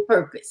whole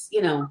purpose,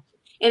 And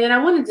then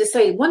I wanted to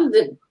say, one of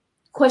the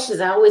questions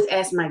I always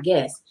ask my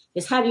guests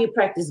is, how do you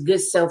practice good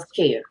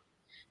self-care?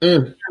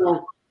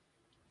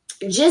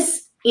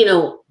 Just,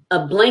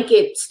 a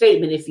blanket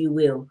statement, if you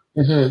will.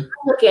 I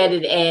look at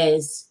it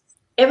as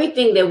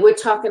everything that we're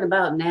talking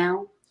about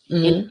now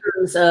in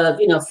terms of,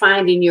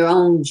 finding your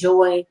own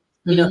joy,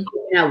 figuring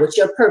out what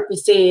your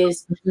purpose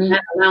is,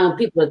 not allowing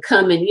people to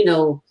come and,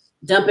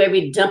 dump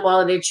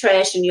all of their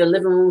trash in your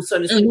living room, so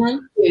to speak.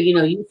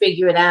 You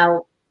figure it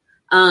out.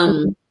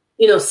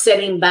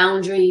 Setting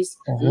boundaries,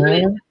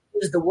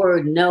 use the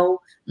word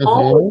no.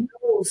 All of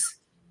those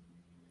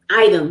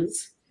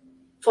items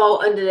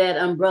fall under that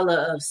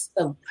umbrella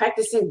of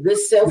practicing good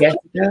self-care.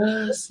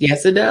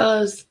 Yes, it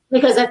does.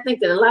 Because I think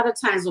that a lot of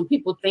times when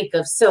people think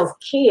of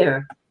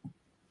self-care,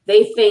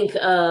 they think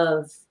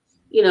of,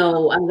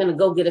 I'm going to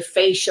go get a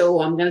facial,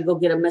 or I'm going to go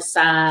get a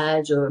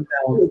massage, or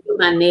get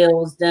my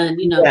nails done.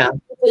 A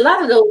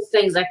lot of those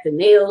things, like the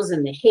nails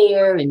and the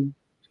hair and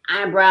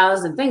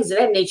eyebrows and things of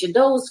that nature,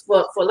 those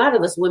for a lot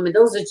of us women,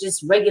 those are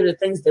just regular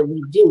things that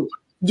we do.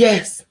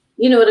 Yes.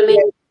 You know what I mean?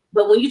 Yes.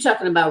 But when you're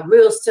talking about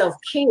real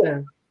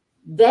self-care,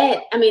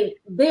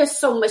 there's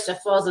so much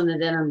that falls under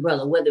that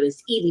umbrella, whether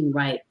it's eating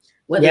right,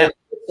 whether it's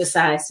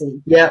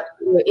exercising.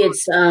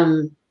 It's,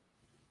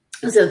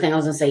 what's the other thing I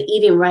was going to say?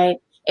 Eating right,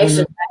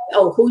 exercise.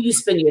 Who you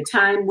spend your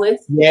time with.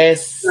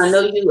 Yes. I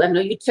know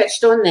you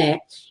touched on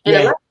that. And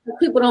a lot of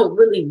people don't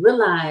really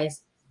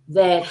realize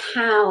that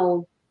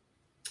how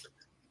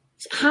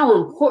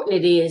important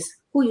it is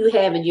who you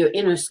have in your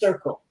inner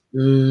circle.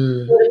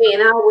 You know what I mean?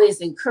 And I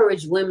always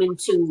encourage women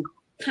to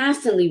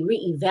constantly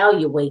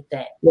reevaluate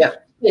that. Yeah.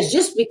 Because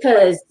just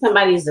because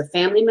somebody is a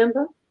family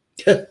member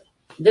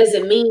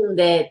doesn't mean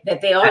that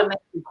they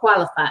automatically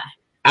qualify.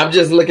 I'm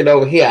just looking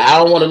over here. I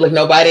don't want to look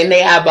nobody in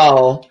their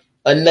eyeball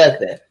or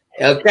nothing.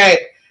 Okay?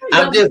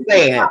 I'm just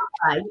saying.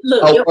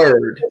 Look, your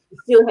word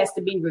still has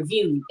to be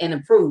reviewed and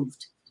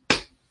approved.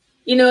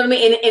 You know what I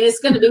mean? And it's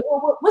going to be,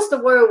 what's the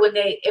word when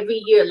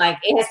every year, like,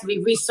 it has to be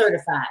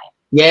recertified?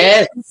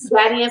 Yes. You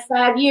got in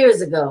 5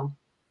 years ago,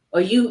 or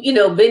you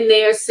been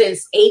there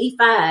since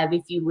 85,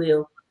 if you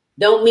will.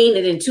 Don't mean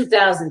that in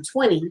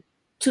 2020,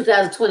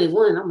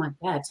 2021, oh my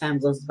God, time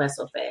goes by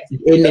so fast.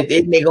 Isn't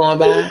it going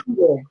by?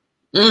 Yeah.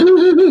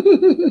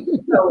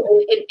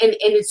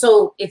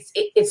 So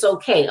it's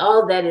okay.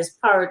 All that is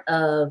part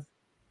of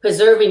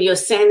preserving your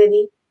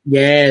sanity.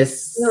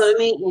 Yes. You know what I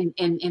mean?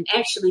 And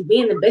actually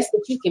being the best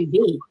that you can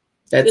be.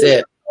 That's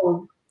it.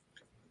 So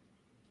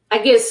I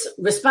guess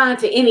respond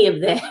to any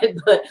of that,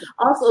 but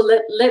also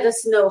let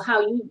us know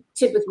how you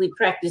typically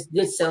practice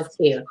good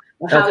self-care,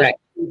 or how you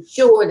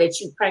ensure that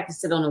you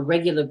practice it on a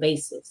regular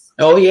basis.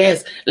 Oh,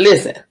 yes.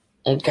 Listen,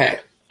 okay.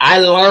 I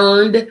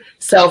learned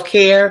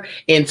self-care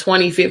in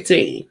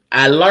 2015.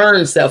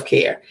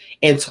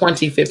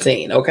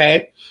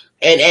 Okay?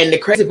 And the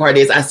crazy part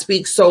is I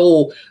speak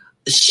so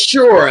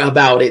sure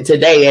about it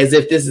today as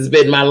if this has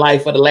been my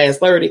life for the last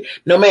 30.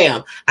 No,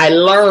 ma'am. I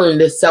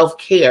learned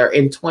self-care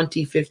in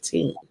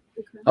 2015.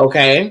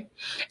 Okay?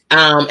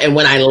 And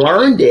when I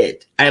learned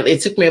it,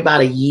 it took me about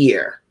a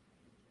year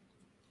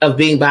of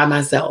being by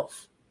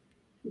myself.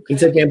 It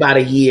took me about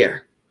a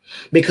year.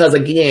 Because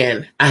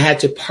again, I had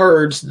to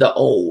purge the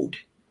old.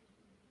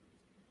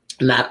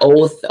 Not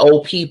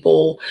old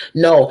people.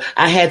 No,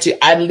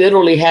 I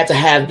literally had to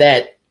have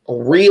that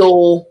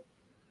real,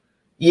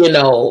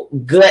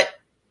 gut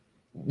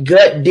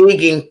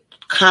digging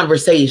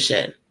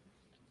conversation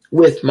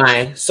with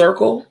my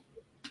circle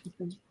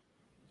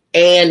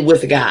and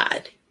with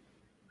God.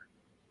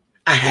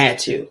 I had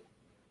to.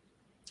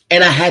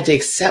 And I had to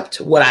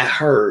accept what I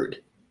heard.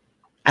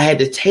 I had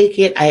to take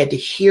it. I had to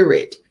hear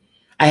it.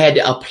 I had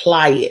to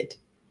apply it.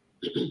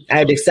 I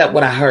had to accept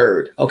what I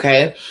heard.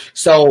 Okay.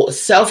 So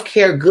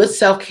self-care, good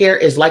self-care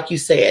is, like you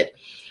said,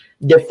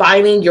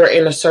 defining your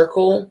inner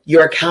circle,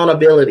 your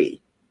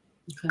accountability.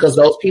 Because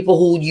those people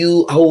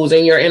who's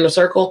in your inner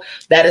circle,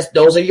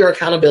 those are your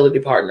accountability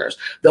partners.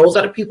 Those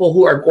are the people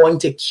who are going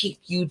to keep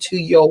you to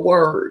your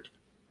word.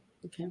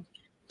 Okay.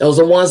 Those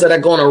are ones that are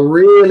going to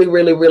really,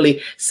 really,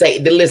 really say,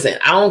 listen,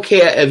 I don't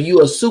care if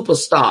you're a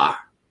superstar.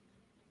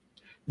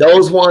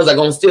 Those ones are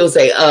going to still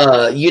say,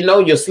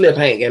 you're slip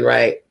hanging,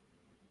 right?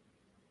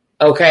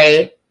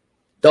 Okay.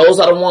 Those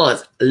are the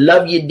ones.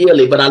 Love you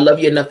dearly, but I love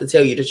you enough to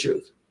tell you the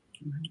truth.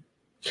 Mm-hmm.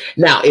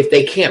 Now, if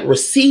they can't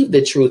receive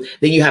the truth,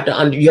 then you have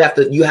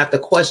to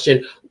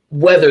question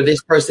whether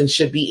this person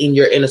should be in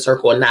your inner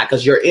circle or not,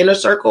 because your inner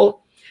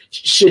circle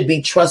should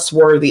be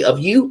trustworthy of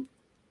you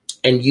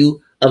and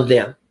you of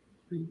them.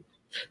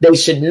 They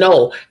should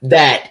know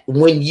that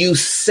when you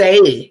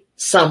say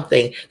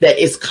something, that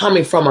it's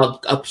coming from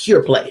a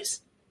pure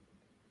place.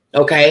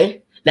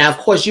 Okay. Now, of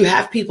course, you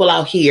have people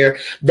out here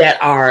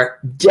that are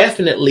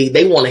definitely,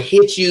 they want to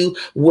hit you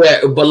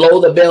where below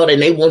the belt,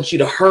 and they want you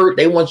to hurt.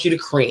 They want you to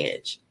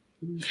cringe.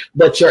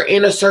 But your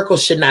inner circle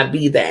should not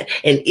be that.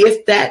 And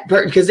if that,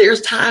 because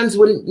there's times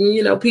when,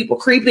 people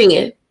creep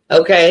in,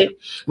 okay,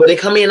 where they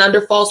come in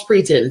under false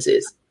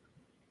pretenses,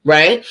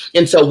 right?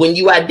 And so when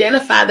you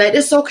identify that,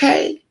 it's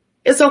okay.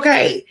 It's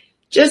okay.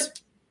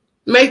 Just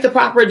make the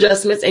proper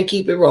adjustments and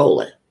keep it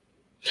rolling.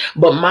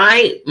 But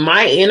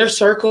my inner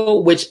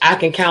circle, which I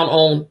can count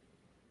on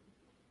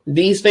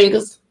these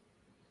fingers,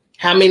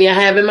 how many I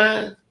have in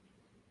mind,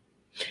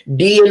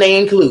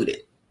 DNA included,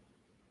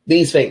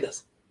 these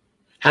fingers,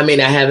 how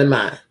many I have in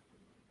mind,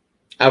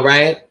 all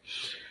right,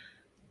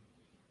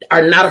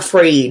 are not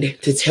afraid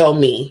to tell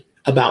me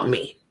about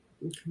me.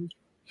 Mm-hmm.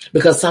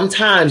 Because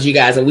sometimes, you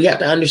guys, and we have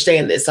to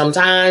understand this,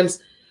 sometimes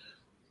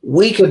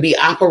we could be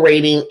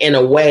operating in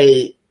a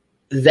way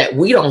that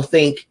we don't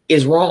think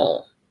is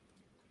wrong.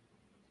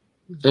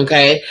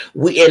 Okay.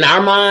 We, in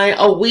our mind,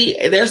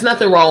 there's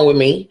nothing wrong with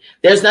me.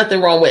 There's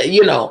nothing wrong with,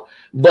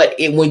 but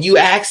when you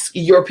ask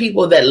your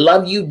people that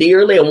love you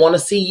dearly and want to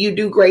see you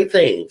do great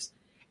things,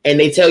 and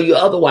they tell you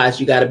otherwise,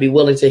 you got to be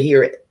willing to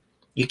hear it.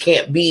 You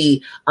can't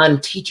be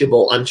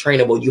unteachable,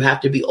 untrainable. You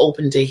have to be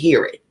open to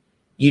hear it.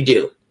 You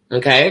do.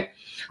 Okay.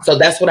 So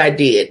that's what I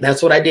did.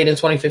 That's what I did in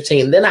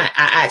 2015. Then I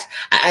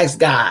asked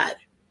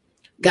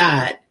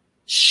God,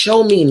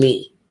 show me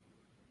me.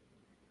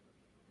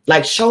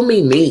 Like, show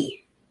me me.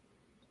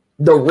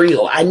 The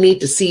real. I need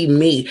to see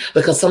me,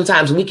 because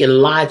sometimes we can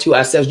lie to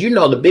ourselves.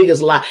 The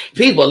biggest lie.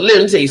 People,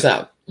 let me tell you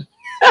something.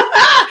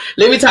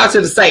 Let me talk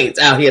to the saints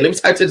out here. Let me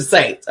talk to the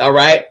saints. All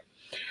right.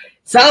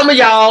 Some of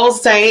y'all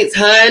saints,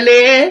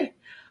 honey,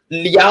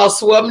 y'all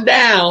swim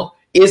down.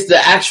 It's the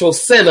actual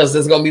sinners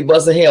that's going to be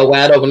busting hell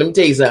wide open. Let me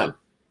tell you something.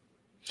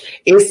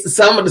 It's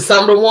some of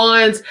the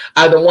ones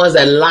are the ones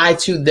that lie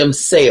to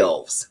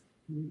themselves.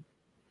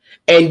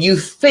 And you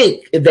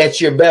think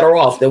that you're better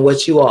off than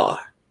what you are.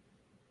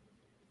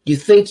 You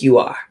think you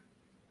are.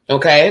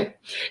 Okay.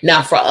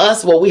 Now, for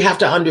us, what we have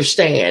to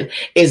understand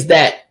is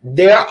that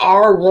there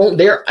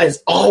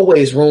is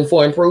always room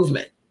for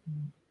improvement.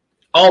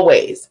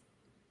 Always.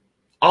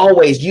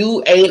 Always.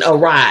 You ain't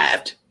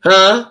arrived.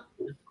 Huh?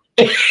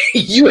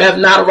 You have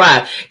not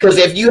arrived. Because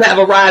if you have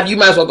arrived, you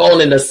might as well go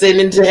on and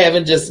ascend into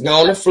heaven. Just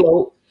go on and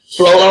float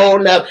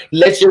on up.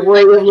 Let your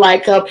ray of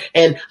light come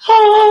and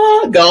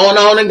go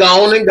on and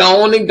go on and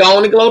go on and go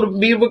on and go to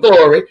beautiful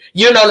glory.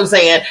 You know what I'm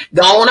saying?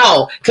 Going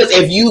on. Because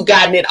if you've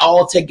gotten it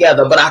all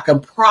together, but I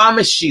can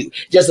promise you,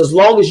 just as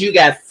long as you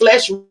got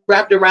flesh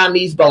wrapped around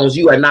these bones,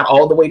 you are not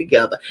all the way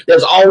together.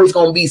 There's always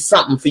going to be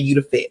something for you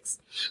to fix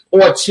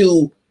or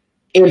to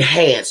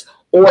enhance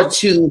or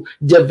to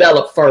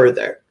develop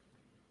further.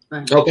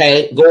 Right.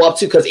 Okay, go up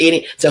to, because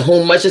to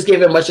whom much is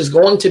given, much is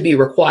going to be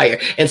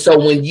required. And so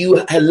when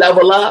you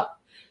level up,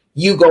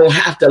 you gonna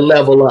have to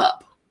level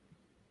up.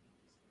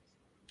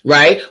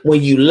 Right?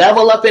 When you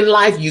level up in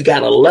life, you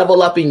gotta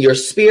level up in your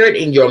spirit,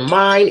 in your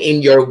mind,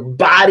 in your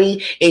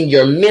body, in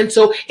your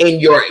mental,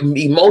 in your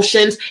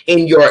emotions,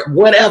 in your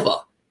whatever.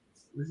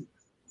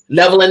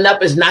 Leveling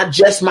up is not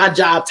just my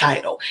job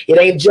title. It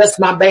ain't just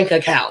my bank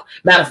account.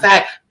 Matter of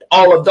fact,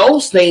 all of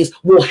those things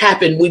will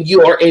happen when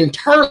your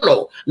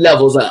internal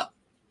levels up.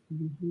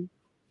 Mm-hmm.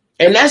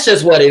 And that's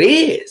just what it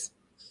is.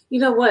 You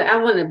know what? I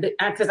want to,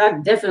 because I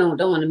definitely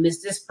don't want to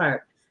miss this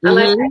part. Mm-hmm. I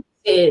like how you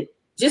said,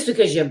 just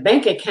because your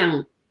bank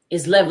account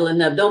is leveling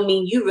up, don't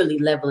mean you really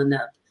leveling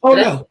up. Oh,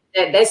 no.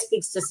 That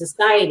speaks to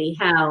society,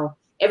 how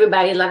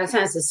everybody a lot of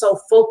times is so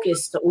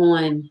focused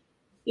on,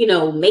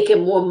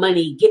 making more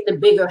money, getting a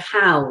bigger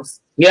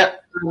house.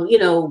 Yep.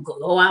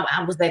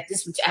 I was at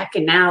this, which I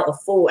can now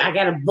afford. I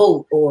got a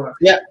boat, or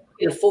yep. I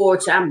can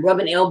afford to. I'm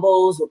rubbing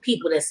elbows with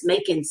people that's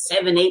making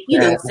 7, 8,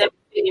 7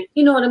 figures.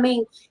 You know what I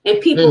mean? And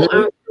people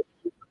aren't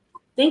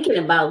thinking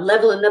about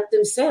leveling up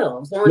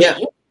themselves on the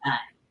inside.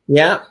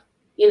 Yeah.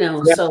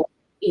 So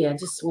I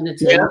just wanted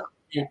to.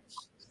 Yeah.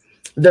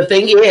 The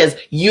thing is,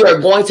 you are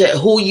going to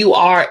who you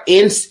are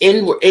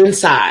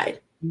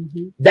inside.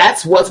 Mm-hmm.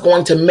 That's what's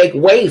going to make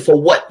way for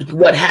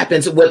what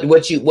happens,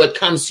 what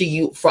comes to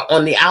you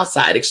on the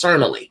outside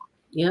externally.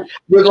 Yeah.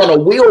 We're going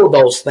to will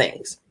those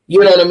things. You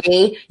know what I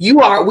mean?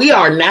 We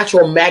are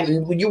natural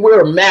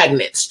we're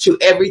magnets to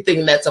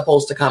everything that's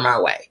supposed to come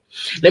our way.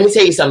 Let me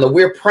tell you something.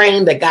 We're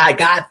praying that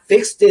God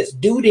fix this,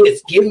 do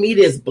this, give me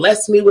this,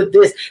 bless me with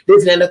this,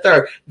 and the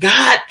third.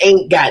 God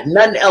ain't got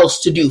nothing else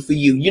to do for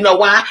you. You know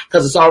why?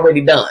 Because it's already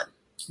done.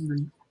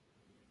 Mm-hmm.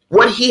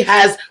 What he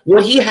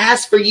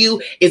has for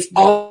you is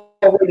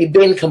already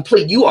been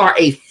complete. You are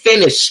a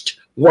finished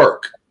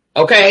work.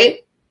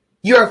 Okay?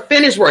 You're a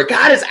finished work.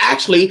 God is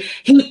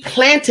he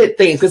planted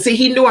things. Because see,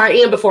 he knew our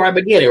end before our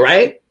beginning,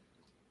 right?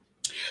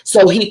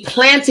 So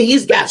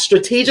he's got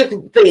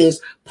strategic things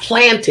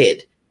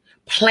planted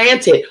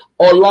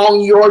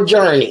along your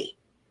journey.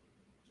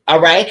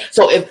 All right.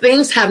 So if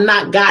things have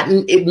not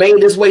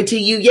made its way to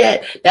you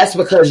yet, that's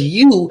because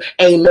you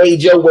ain't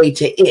made your way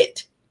to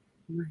it.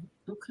 Right.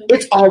 Okay.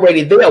 It's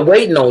already there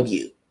waiting on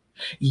you.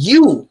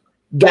 You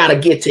got to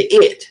get to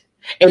it.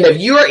 And if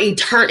you're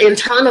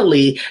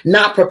internally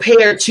not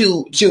prepared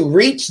to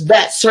reach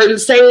that certain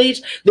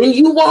stage, then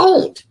you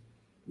won't.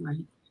 Right.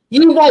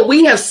 You won't.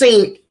 We have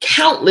seen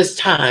countless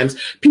times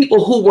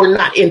people who were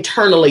not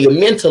internally,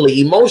 mentally,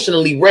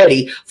 emotionally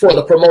ready for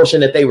the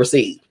promotion that they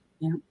received.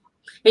 Yeah.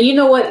 And you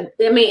know what?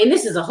 I mean, and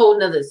this is a whole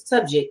nother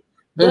subject,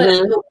 but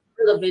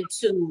relevant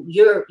to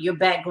your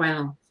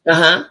background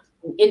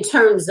in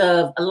terms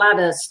of a lot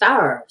of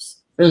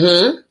stars,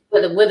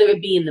 whether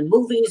it be in the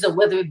movies or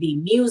whether it be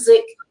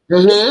music.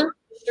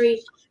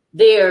 Industry,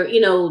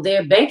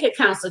 their bank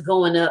accounts are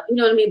going up, you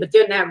know what I mean, but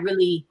they're not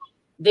really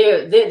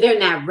they're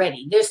not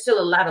ready. There's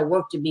still a lot of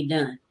work to be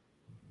done,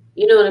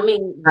 you know what I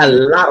mean. A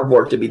lot of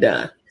work to be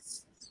done.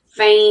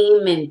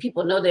 Fame and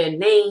people know their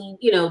name,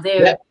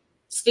 they're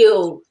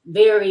still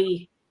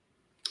very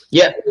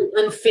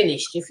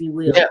unfinished, if you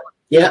will.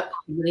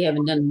 Really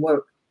haven't done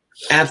work.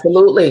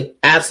 Absolutely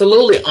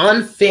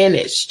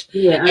unfinished.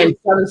 And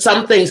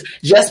some things,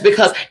 just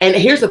because, and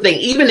here's the thing,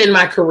 even in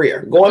my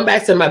career, going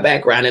back to my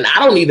background, and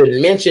I don't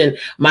even mention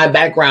my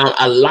background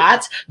a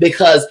lot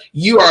because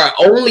you are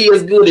only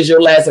as good as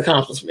your last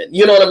accomplishment.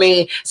 You know what I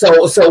mean?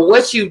 So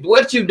what you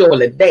doing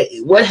today?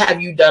 What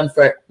have you done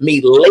for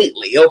me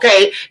lately?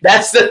 Okay,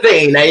 that's the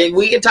thing. Now,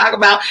 we can talk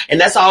about, and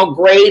that's all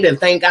great, and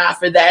thank God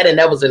for that, and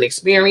that was an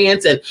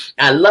experience, and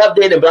I loved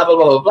it, and blah blah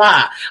blah blah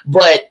blah.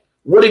 But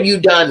what have you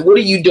done? What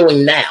are you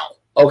doing now?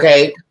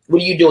 Okay.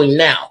 What are you doing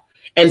now?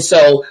 And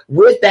so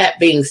with that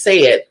being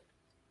said,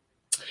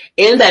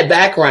 in that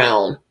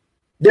background,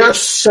 there are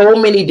so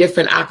many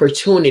different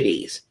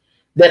opportunities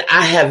that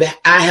I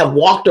have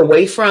walked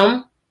away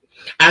from.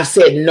 I've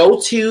said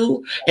no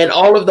to, and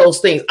all of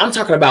those things. I'm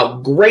talking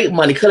about great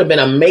money, could have been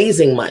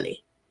amazing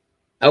money.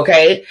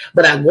 Okay.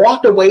 But I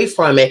walked away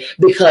from it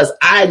because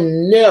I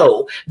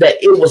know that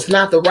it was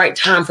not the right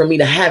time for me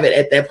to have it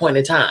at that point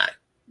in time.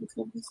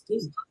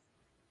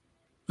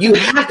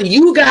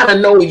 You gotta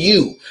know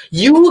you.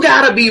 You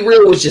gotta be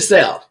real with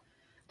yourself.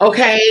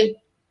 Okay.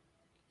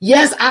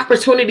 Yes,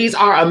 opportunities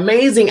are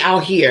amazing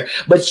out here,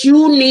 but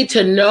you need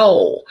to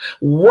know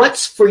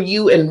what's for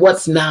you and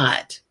what's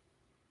not.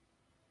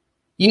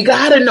 You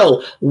gotta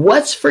know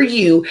what's for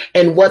you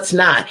and what's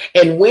not.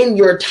 And when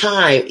your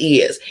time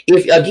is.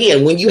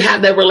 When you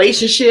have that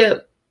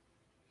relationship,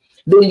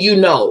 then you'll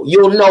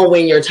know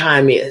when your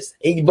time is.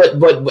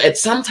 But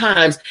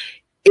sometimes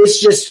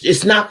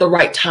it's not the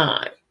right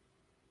time.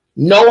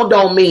 No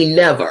don't mean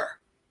never.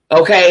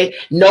 Okay.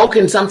 No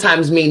can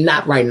sometimes mean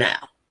not right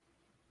now.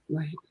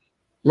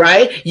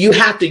 Right. You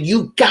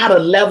gotta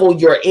level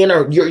your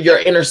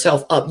inner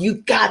self up.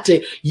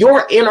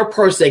 Your inner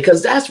person,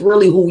 because that's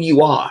really who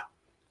you are.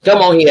 Come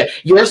on here.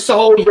 Your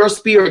soul, your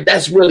spirit,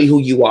 that's really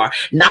who you are.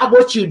 Not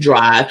what you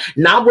drive,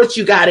 not what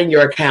you got in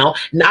your account,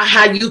 not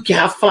how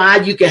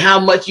how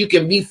much you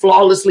can be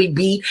flawlessly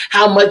beat,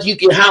 how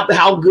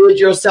good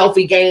your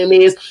selfie game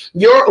is.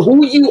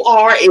 Who you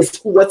are is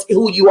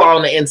who you are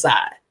on the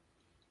inside.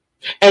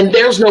 And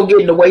there's no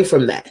getting away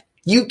from that.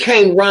 You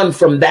can't run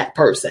from that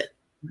person.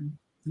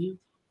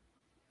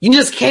 You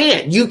just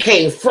can't. You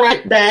can't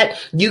front that.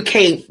 You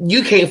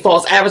can't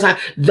false advertise.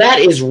 That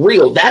is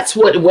real. That's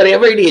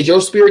whatever it is,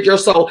 your spirit, your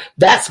soul,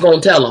 that's going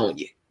to tell on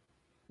you.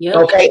 Yep.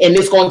 Okay. And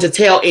it's going to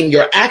tell in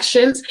your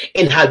actions,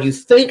 in how you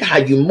think, how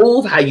you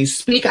move, how you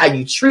speak, how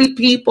you treat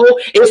people.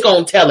 It's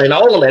going to tell in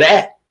all of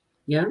that.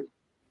 Yeah.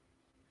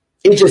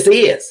 It just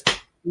is.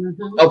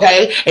 Mm-hmm.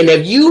 Okay. And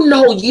if you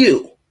know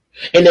you,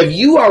 and if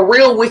you are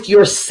real with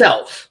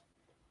yourself,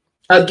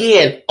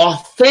 again,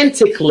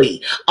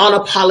 authentically,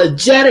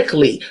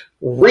 unapologetically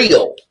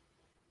real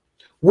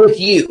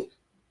with you,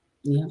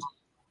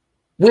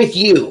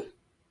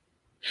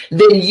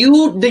 then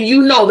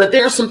you know that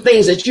there are some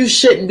things that you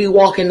shouldn't be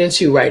walking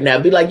into right now.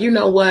 Be like, you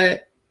know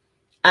what?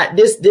 I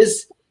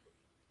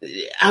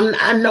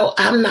know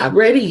I'm not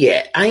ready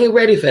yet. I ain't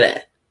ready for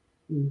that.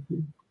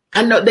 Mm-hmm.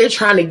 I know they're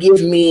trying to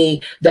give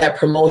me that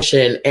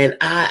promotion, and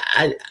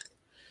I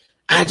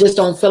just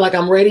don't feel like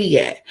I'm ready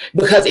yet.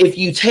 Because if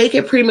you take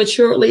it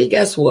prematurely,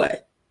 guess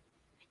what?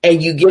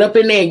 and you get up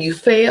in there and you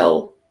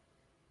fail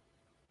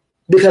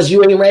because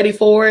you ain't ready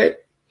for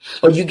it,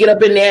 or you get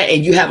up in there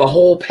and you have a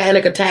whole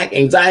panic attack,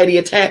 anxiety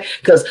attack,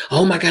 because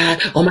oh my God,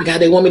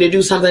 they want me to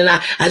do something. And I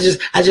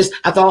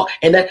thought,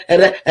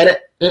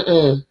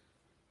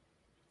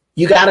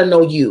 you got to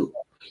know you.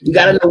 You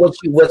got to know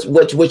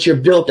what you're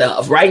built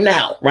of right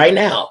now.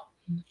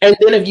 And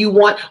then if you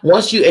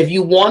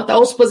want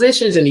those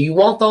positions and you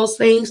want those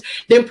things,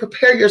 then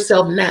prepare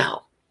yourself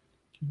now.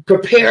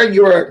 Prepare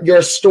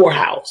your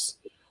storehouse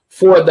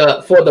for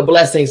the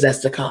blessings that's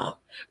to come.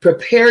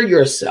 Prepare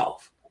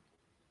yourself,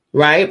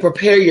 right?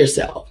 Prepare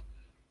yourself.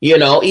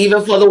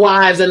 Even for the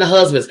wives and the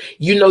husbands,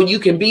 you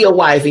can be a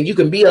wife and you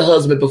can be a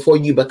husband before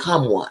you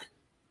become one.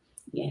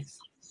 Yes.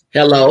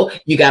 Hello,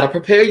 you got to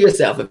prepare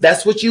yourself if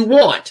that's what you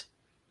want.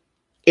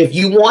 If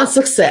you want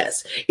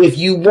success, if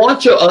you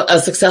want a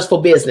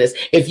successful business,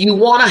 if you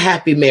want a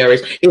happy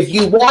marriage, if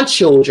you want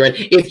children,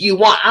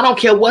 I don't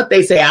care what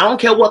they say. I don't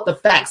care what the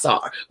facts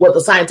are, what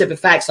the scientific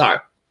facts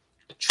are.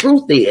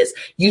 Truth is,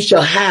 you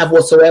shall have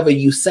whatsoever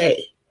you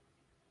say.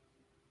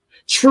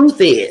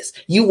 Truth is,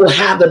 you will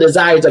have the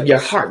desires of your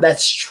heart.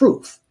 That's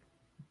truth.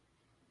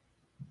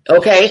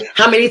 Okay?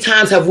 How many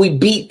times have we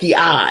beat the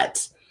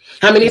odds?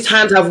 How many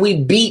times have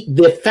we beat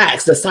the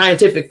facts, the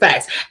scientific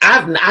facts?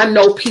 I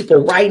know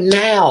people right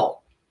now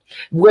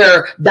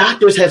where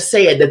doctors have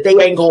said that they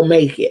ain't gonna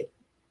make it.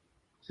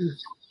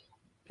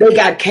 They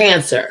got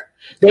cancer.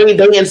 They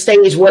in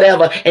stage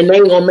whatever, and they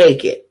ain't gonna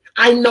make it.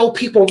 I know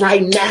people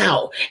right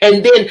now,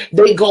 and then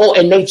they go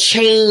and they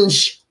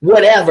change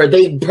whatever.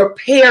 They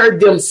prepare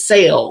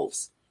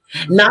themselves,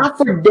 not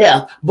for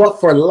death, but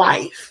for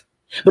life.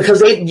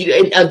 Because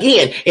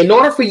again, in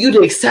order for you to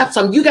accept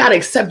something, you got to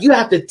accept, you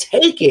have to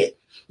take it.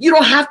 You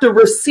don't have to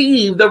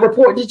receive the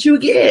report that you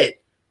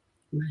get.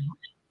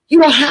 You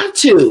don't have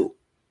to.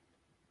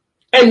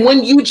 And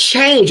when you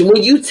change,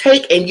 when you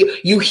take and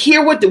you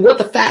hear what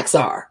the facts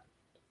are,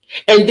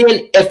 and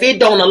then if it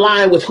don't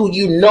align with who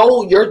you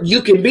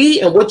can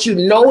be and what you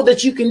know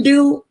that you can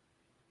do,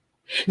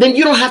 then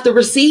you don't have to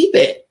receive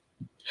it.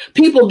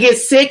 People get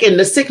sick and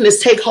the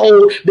sickness take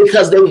hold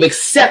because they've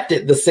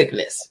accepted the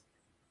sickness.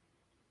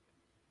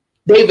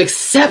 They've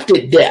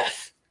accepted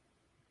death.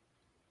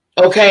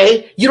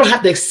 Okay? You don't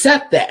have to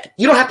accept that.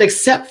 You don't have to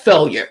accept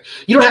failure.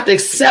 You don't have to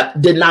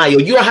accept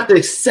denial. You don't have to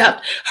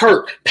accept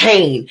hurt,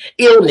 pain,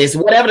 illness,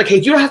 whatever the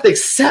case. You don't have to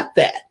accept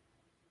that.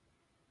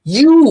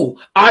 You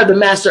are the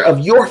master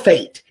of your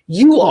fate.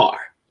 You are.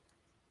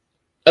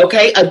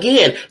 Okay?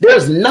 Again,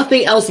 there's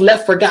nothing else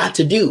left for God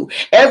to do.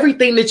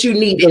 Everything that you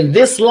need in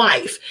this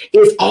life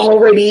is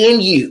already in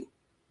you.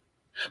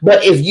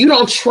 But if you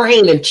don't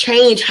train and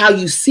change how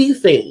you see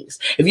things,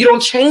 if you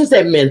don't change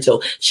that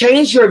mental,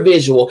 change your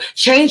visual,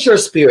 change your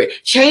spirit,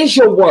 change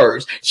your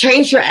words,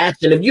 change your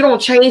action, if you don't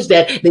change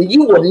that, then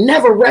you will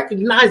never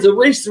recognize the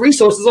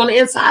resources on the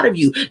inside of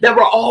you that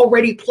were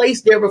already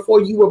placed there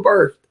before you were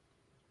birthed.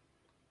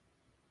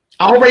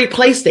 Already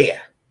placed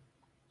there.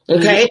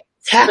 Okay?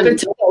 Tap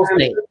into those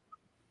things.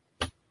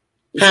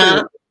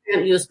 Huh?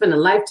 You'll spend a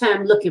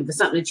lifetime looking for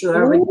something that you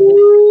already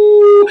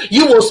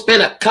You will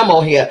spend come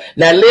on here.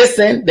 Now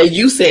listen, that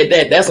you said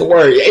that's a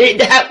word.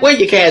 Where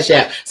your cash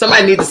at?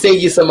 Somebody need to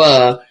send you some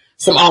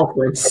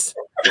offerings.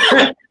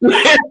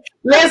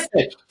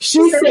 Listen,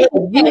 she said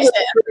you will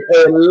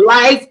spend a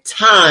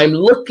lifetime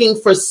looking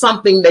for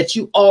something that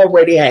you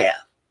already have.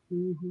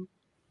 Mm-hmm.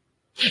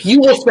 You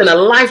will spend a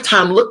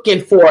lifetime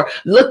looking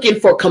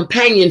for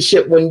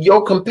companionship when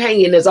your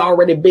companion has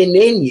already been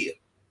in you.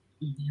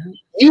 Mm-hmm.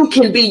 You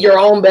can be your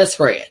own best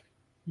friend.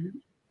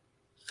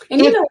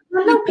 And I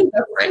know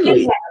people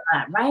friendly. That a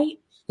lot, right?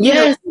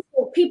 Yes.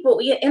 People,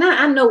 and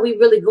I know we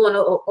really going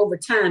over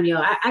time,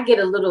 y'all. I get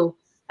a little,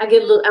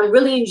 I'm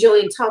really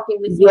enjoying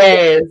talking with you.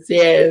 Yes.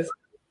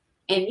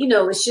 And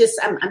it's just,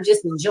 I'm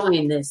just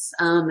enjoying this.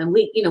 And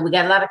we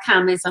got a lot of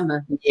comments on some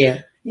of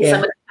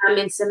the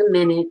comments in a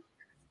minute.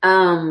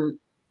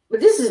 But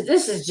this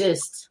is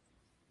just,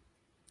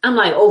 I'm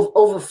like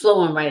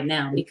overflowing right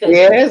now because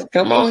yes,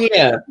 come on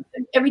here.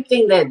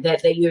 Everything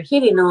that you're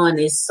hitting on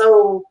is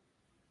so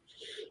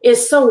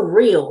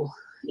real.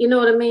 You know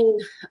what I mean?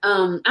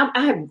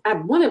 I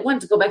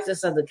wanted to go back to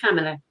this other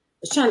comment. I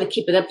was trying to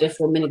keep it up there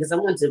for a minute because I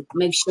wanted to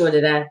make sure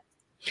that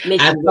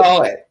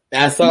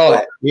I saw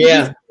it.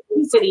 Yeah.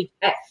 He said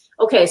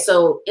okay,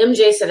 so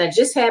MJ said, I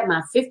just had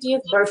my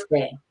 50th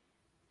birthday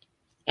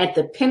at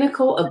the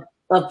pinnacle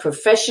of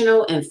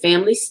professional and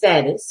family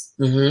status,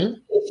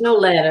 professional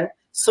ladder,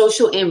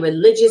 social and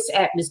religious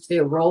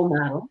atmosphere, role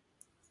model.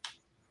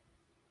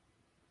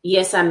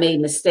 Yes, I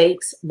made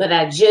mistakes, but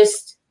I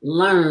just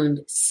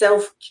learned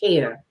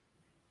self-care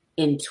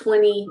in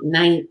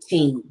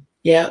 2019.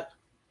 Yeah.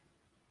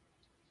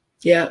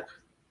 I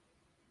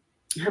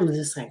was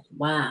just like,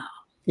 wow.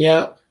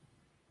 Yeah.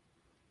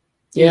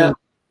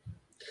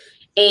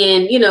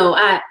 And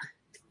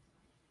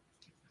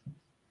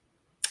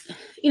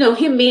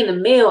him being a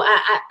male,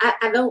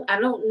 I don't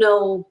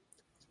know.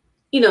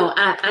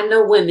 I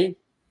know women.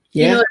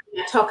 Yeah.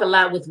 I talk a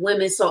lot with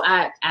women, so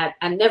I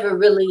never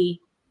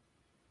really,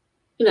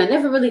 I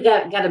never really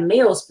got a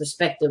male's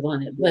perspective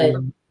on it, but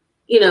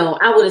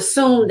I would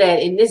assume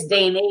that in this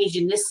day and age,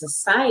 in this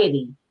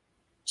society,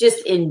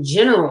 just in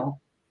general,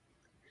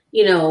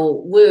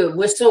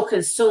 we're so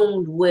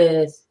consumed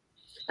with,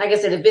 like I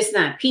said, if it's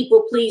not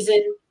people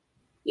pleasing,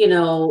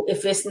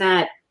 if it's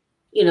not,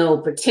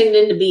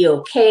 pretending to be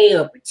okay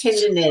or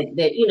pretending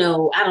that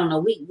I don't know,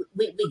 we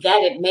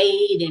got it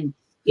made, and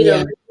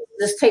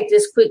let's take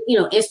this quick,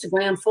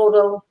 Instagram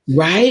photo,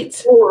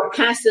 right? Or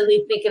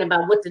constantly thinking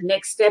about what the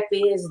next step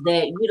is,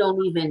 that you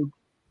don't even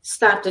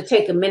stop to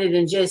take a minute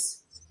and just,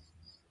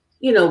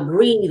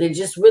 breathe and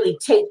just really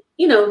take,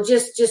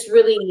 just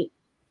really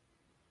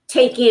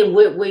take in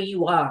where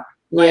you are.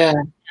 Yeah.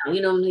 Right now,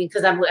 you know what I mean?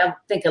 Because I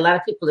think a lot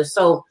of people are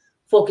so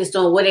focused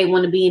on where they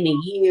want to be in a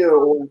year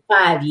or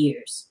 5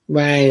 years.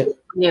 Right.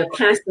 And they're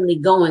constantly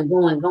going.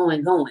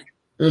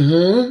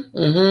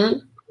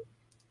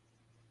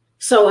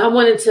 So I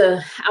wanted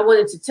to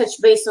touch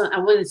base on, I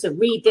wanted to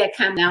read that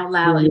kind of out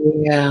loud.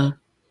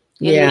 Yeah.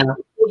 And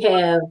we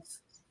have,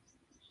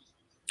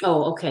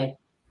 okay.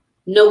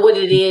 Know what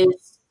it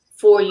is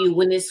for you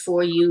when it's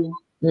for you.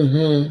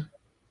 Yeah.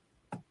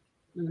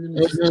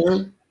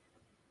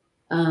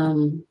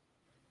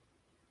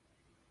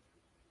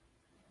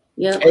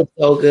 It's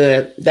so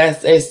good.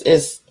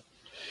 It's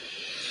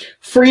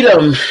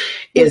freedom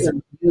is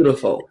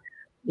beautiful.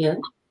 Yeah.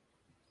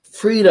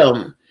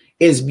 Freedom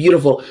is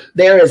beautiful.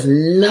 There is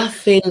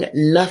nothing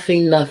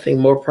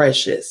more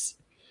precious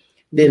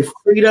than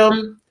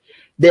freedom,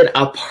 than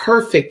a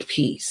perfect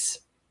peace.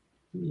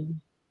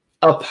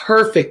 A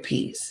perfect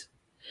peace.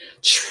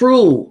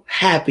 True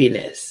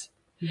happiness.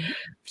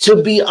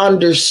 To be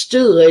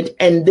understood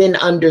and then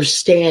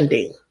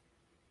understanding.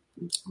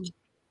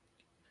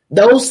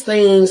 Those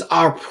things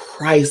are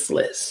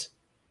priceless.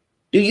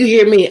 Do you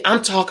hear me?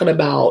 I'm talking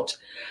about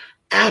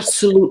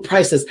absolute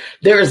priceless.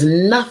 There is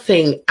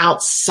nothing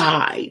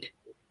outside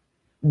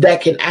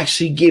that can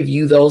actually give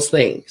you those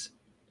things.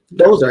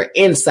 Those are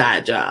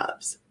inside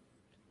jobs.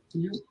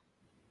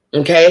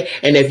 Okay?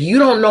 And if you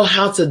don't know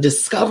how to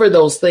discover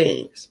those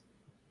things,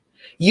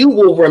 you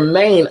will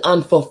remain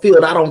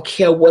unfulfilled. I don't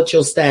care what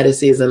your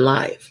status is in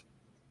life.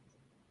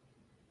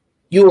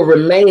 You will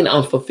remain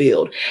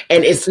unfulfilled.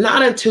 And it's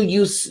not until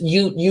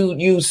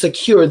you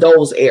secure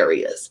those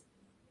areas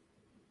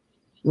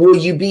will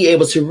you be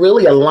able to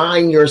really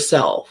align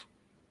yourself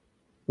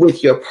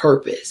with your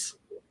purpose.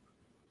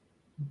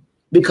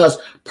 Because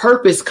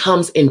purpose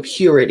comes in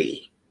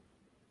purity.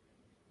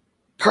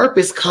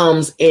 Purpose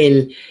comes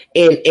in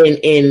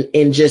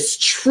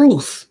just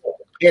truth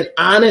and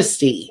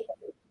honesty.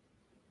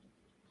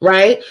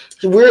 Right?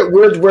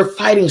 We're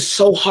fighting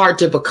so hard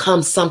to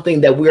become something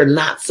that we're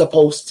not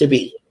supposed to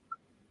be.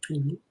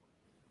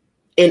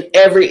 In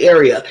every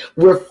area,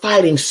 we're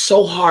fighting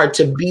so hard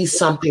to be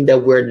something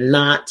that we're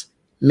not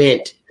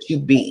meant to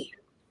be.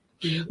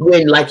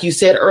 When, like you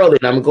said earlier,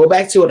 and I'm gonna go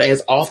back to it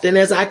as often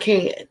as I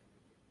can,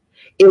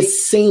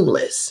 it's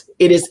seamless.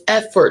 It is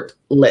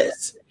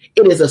effortless.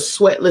 It is a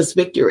sweatless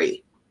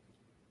victory.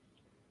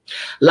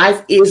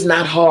 Life is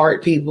not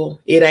hard,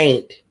 people. It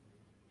ain't.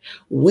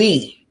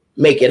 We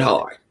make it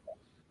hard.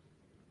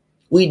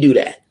 We do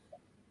that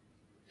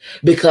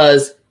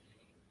because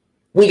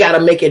we got to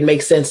make it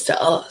make sense to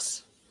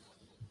us.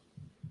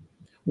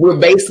 We're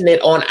basing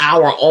it on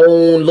our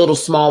own little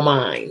small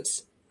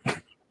minds.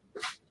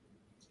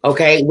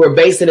 Okay. We're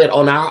basing it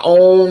on our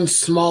own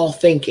small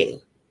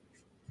thinking.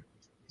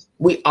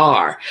 We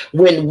are.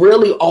 When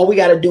really all we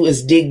got to do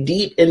is dig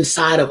deep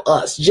inside of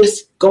us.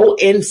 Just go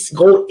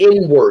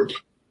inward.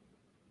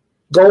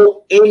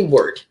 Go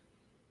inward.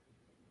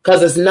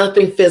 Because it's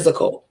nothing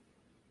physical.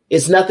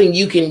 It's nothing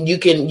you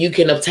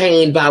can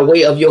obtain by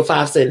way of your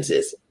five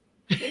senses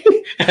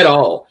at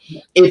all.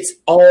 It's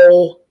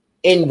all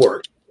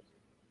inward.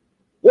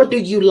 What do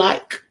you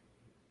like?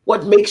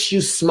 What makes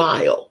you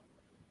smile?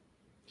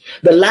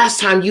 The last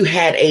time you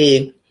had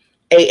and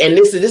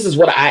this is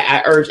what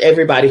I urge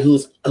everybody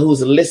who's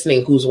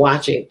listening, who's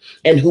watching,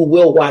 and who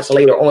will watch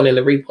later on in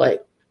the replay.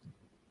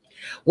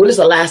 When is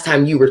the last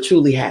time you were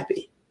truly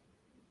happy?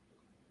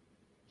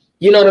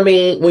 You know what I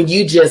mean? When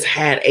you just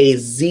had a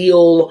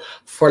zeal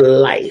for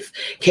life.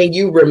 Can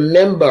you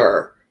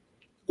remember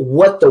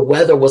what the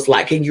weather was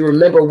like? Can you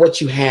remember what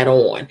you had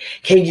on?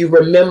 Can you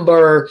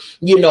remember,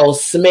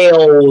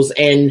 smells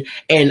and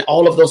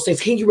all of those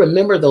things? Can you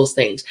remember those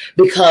things?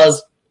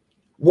 Because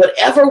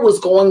whatever was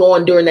going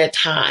on during that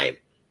time,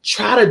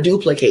 try to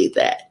duplicate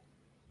that.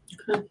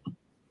 Okay.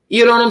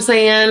 You know what I'm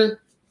saying?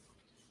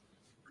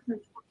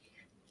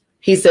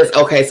 He says,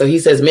 okay, so he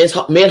says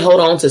men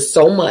hold on to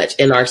so much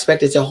and are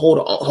expected to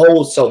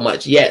hold so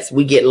much. Yes,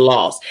 we get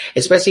lost,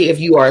 especially if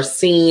you are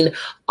seen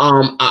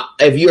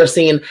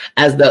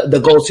as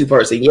the go-to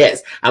person.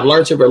 Yes, I've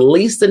learned to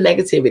release the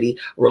negativity,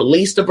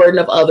 release the burden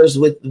of others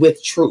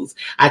with truth.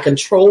 I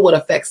control what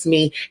affects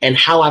me and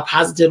how I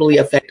positively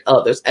affect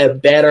others. A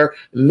better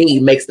me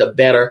makes the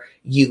better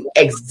you.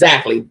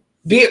 Exactly.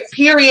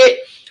 Period.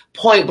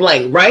 Point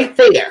blank. Right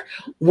there.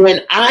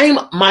 When I'm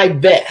my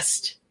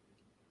best,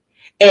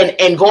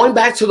 And going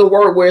back to the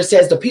word where it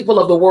says the people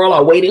of the world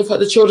are waiting for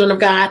the children of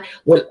God,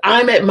 when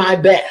I'm at my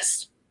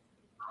best,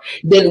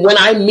 then when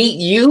I meet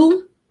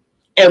you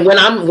and when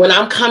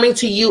I'm coming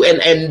to you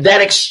and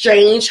that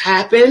exchange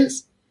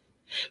happens,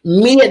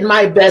 me at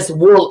my best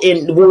will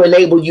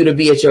enable you to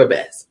be at your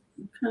best.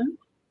 Okay.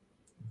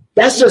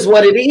 That's just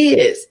what it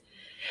is.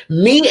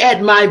 Me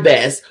at my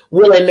best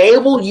will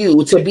enable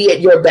you to be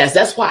at your best.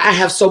 That's why I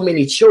have so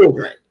many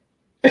children.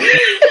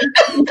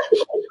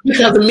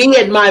 Because me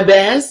at my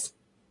best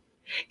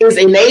is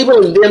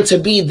enabling them to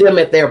be them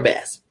at their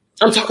best.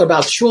 I'm talking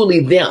about truly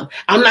them.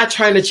 I'm not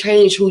trying to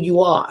change who you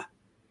are.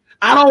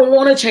 I don't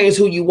want to change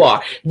who you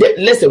are.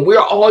 Listen, we're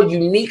all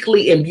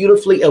uniquely and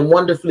beautifully and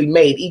wonderfully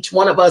made. Each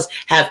one of us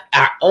have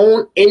our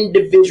own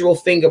individual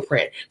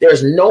fingerprint.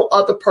 There's no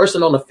other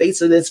person on the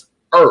face of this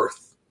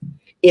earth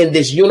in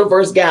this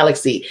universe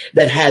galaxy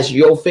that has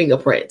your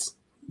fingerprints.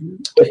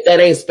 If that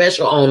ain't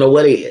special, I don't know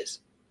what is.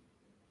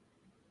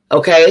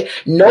 Okay?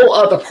 No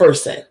other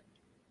person.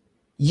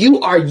 You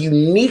are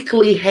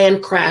uniquely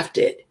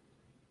handcrafted.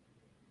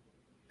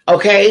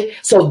 Okay?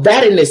 So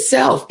that in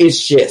itself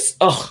is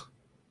just,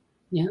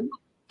 yeah.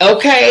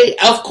 Okay,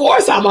 of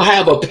course I'm gonna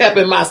have a pep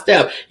in my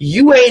step.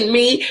 You ain't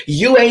me,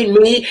 you ain't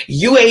me,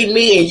 you ain't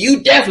me, and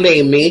you definitely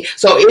ain't me.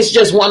 So it's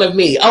just one of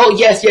me. Oh,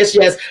 yes, yes,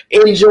 yes.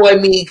 Enjoy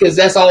me, because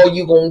that's all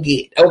you gonna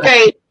get.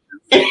 Okay.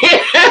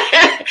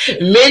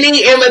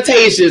 Many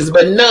imitations,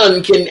 but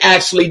none can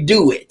actually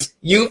do it.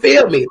 You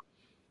feel me?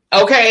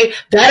 Okay,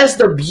 that is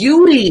the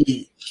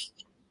beauty.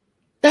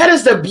 That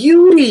is the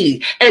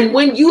beauty. And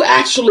when you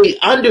actually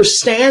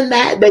understand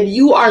that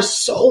you are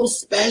so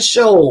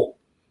special.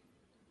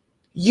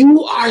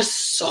 You are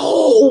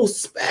so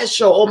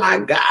special. Oh my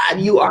God,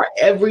 you are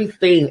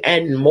everything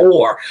and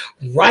more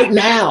right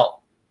now.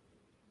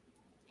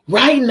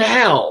 Right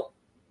now.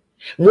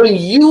 When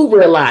you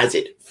realize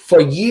it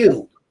for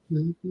you,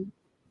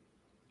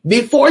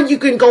 before you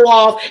can go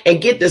off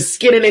and get the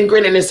skinning and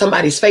grinning in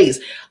somebody's face,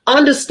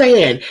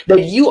 understand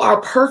that you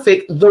are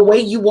perfect the way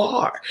you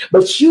are,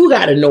 but you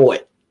got to know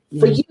it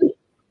for you.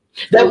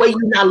 That way you're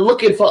not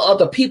looking for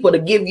other people to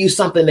give you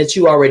something that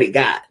you already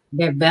got.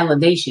 That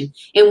validation.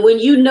 And when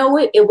you know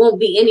it, it won't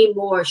be any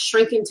more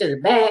shrinking to the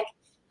back.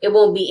 It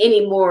won't be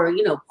any more,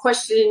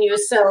 questioning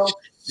yourself,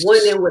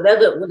 wondering what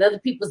other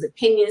people's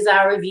opinions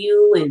are of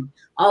you and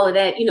all of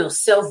that,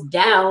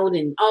 self-doubt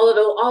and all of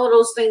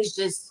those things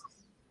just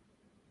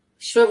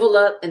shrivel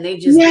up and they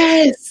just.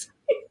 Yes.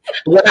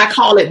 What I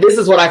call it, this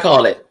is what I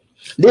call it.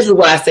 This is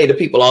what I say to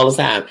people all the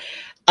time.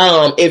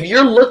 If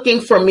you're looking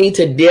for me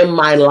to dim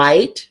my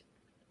light,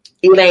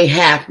 it ain't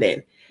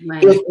happening.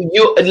 Right.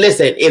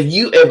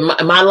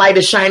 If my light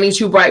is shining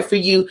too bright for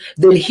you,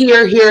 then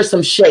here's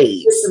some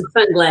shades. Here's some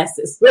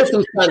sunglasses.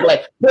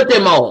 Put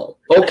them on.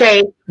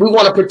 Okay. We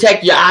want to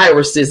protect your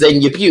irises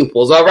and your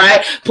pupils. All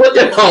right. Put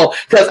them on,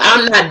 because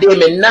I'm not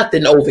dimming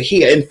nothing over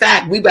here. In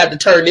fact, we about to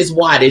turn this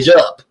wattage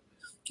up.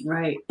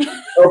 Right.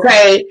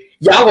 Okay.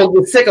 Y'all gonna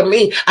get sick of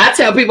me. I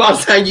tell people all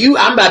the time,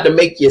 I'm about to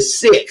make you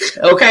sick.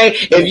 Okay.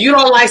 If you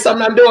don't like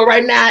something I'm doing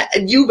right now,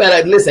 you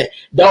better listen.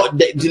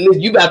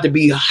 You about to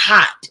be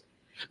hot,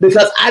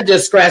 because I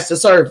just scratched the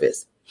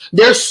surface.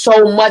 There's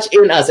so much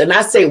in us. And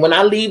I say, when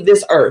I leave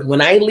this earth, when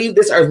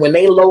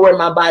they lower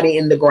my body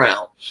in the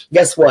ground,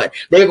 guess what?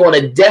 They're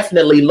going to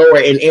definitely lower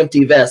an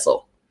empty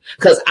vessel.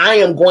 Because I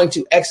am going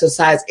to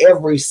exercise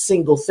every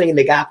single thing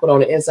that God put on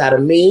the inside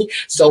of me.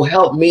 So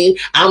help me.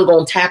 I'm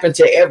going to tap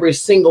into every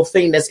single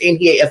thing that's in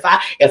here.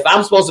 If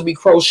I'm supposed to be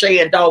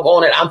crocheting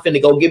doggone it, I'm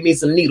finna go give me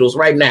some needles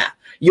right now.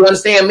 You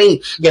understand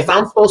me? If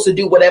I'm supposed to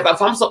do whatever,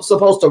 if I'm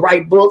supposed to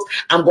write books,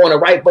 I'm going to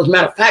write books.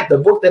 Matter of fact, the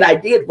book that I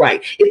did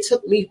write, it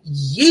took me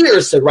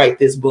years to write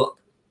this book.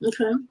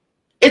 Okay.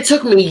 It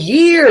took me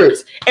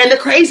years. And the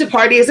crazy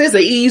part is, it's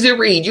an easy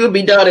read. You'll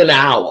be done in an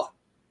hour.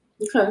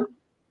 Okay.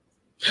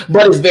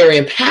 But it's very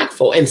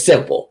impactful and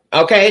simple.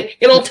 Okay.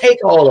 It don't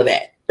take all of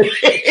that.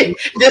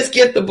 Just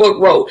get the book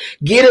wrote.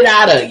 Get it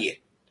out of you.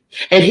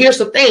 And here's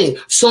the thing.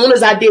 Soon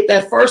as I did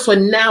that first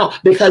one, now,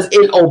 because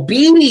in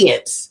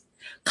obedience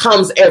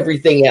comes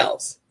everything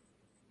else.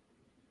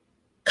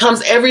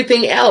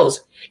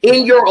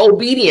 In your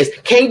obedience.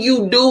 Can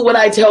you do what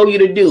I tell you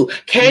to do?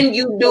 Can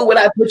you do what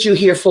I put you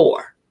here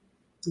for?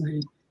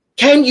 Right.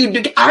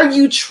 Are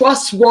you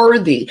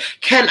trustworthy?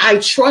 Can I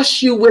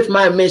trust you with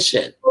my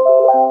mission?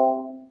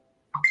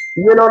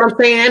 You know what I'm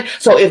saying?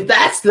 So if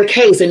that's the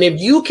case, and if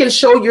you can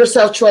show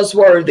yourself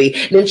trustworthy,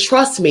 then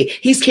trust me,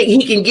 he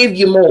can give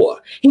you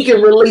more. He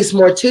can release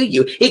more to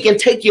you. He can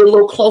take you a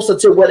little closer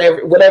to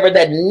whatever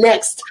that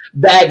next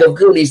bag of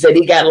goodies that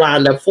he got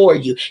lined up for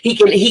you. He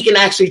can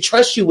actually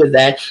trust you with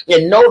that,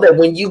 and know that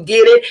when you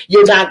get it,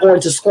 you're not going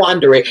to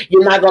squander it.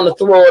 You're not going to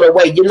throw it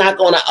away. You're not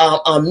going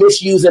to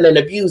misuse it and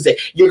abuse it.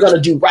 You're going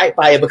to do right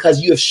by it,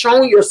 because you have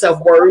shown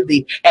yourself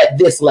worthy at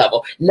this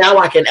level. Now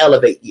I can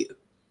elevate you.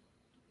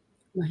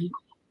 Right.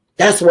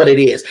 That's what it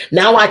is.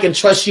 Now I can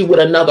trust you with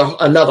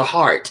another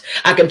heart.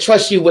 I can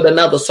trust you with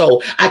another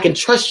soul. I can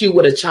trust you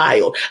with a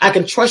child. I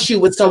can trust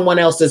you with someone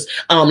else's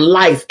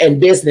life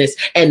and business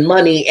and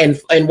money and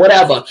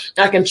whatever.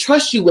 I can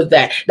trust you with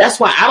that. That's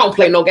why I don't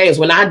play no games.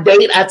 When I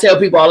date, I tell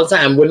people all the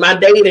time, when my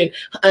dating,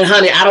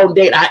 honey, I don't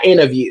date, I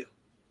interview.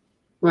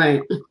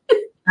 Right.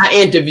 I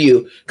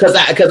interview because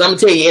I'm gonna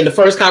tell you in the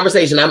first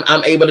conversation,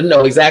 I'm able to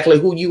know exactly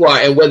who you are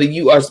and whether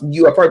you are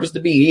purposed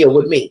to be here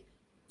with me.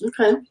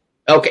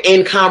 Okay,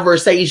 in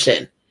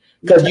conversation.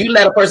 Because you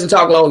let a person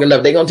talk long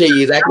enough, they're going to tell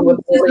you exactly what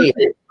they're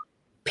saying.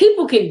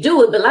 People can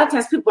do it, but a lot of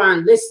times people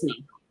aren't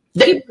listening.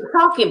 People are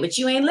talking, but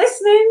you ain't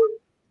listening.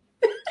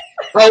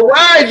 A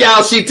word,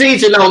 y'all, she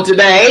teaching on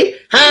today.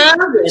 Huh?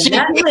 She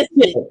not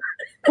listening.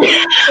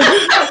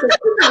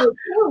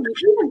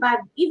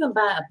 even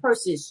by a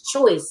person's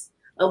choice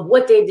of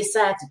what they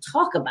decide to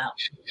talk about,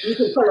 you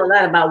can tell a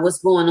lot about what's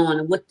going on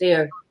and what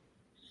they're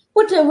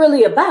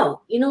really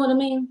about. You know what I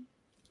mean?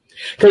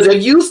 Because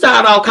if you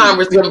start off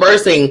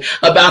conversing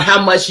about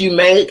how much you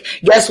make,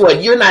 guess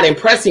what? You're not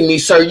impressing me,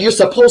 sir. You're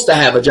supposed to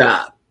have a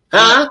job.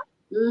 Huh?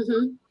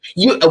 Mm-hmm.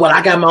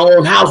 I got my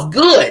own house.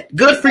 Good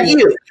for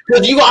you.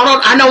 Because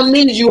I don't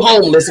need you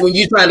homeless when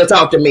you're trying to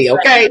talk to me,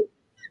 okay?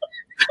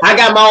 I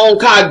got my own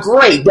car.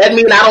 Great. That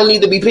means I don't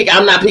need to be picking.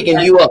 I'm not picking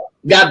you up.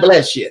 God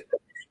bless you.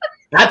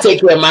 I take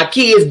care of my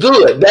kids.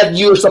 Good. That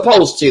you're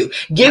supposed to.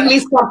 Give me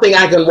something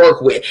I can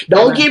work with.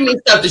 Don't give me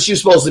stuff that you're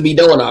supposed to be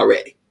doing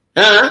already.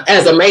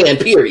 As a man,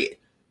 period.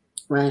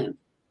 Right.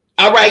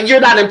 All right.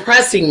 You're not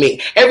impressing me.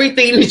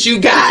 Everything that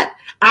you got,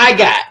 I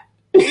got.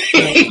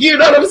 You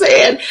know what I'm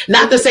saying?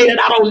 Not to say that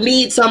I don't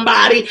need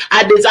somebody.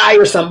 I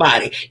desire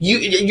somebody.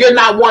 You're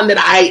not one that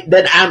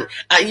I'm,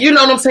 you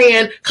know what I'm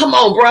saying? Come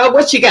on, bro.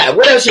 What you got?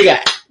 What else you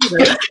got?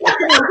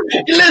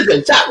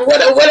 Listen,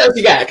 what else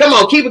you got? Come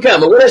on, keep it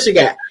coming. What else you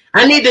got?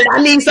 I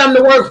need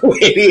something to work with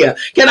here.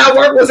 Can I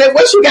work with it?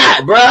 What you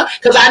got, bruh?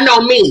 Because I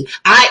know me.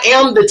 I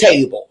am the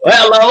table.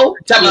 Hello?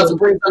 Tell me to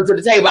bring something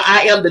to the table.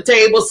 I am the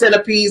table,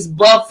 centerpiece,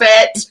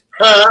 buffet,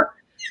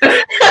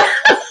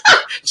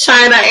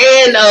 China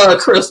and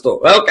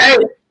crystal. Okay?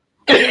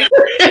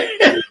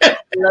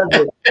 Love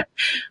it.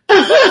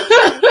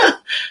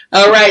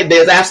 All right.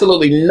 There's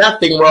absolutely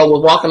nothing wrong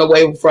with walking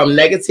away from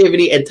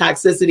negativity and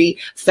toxicity,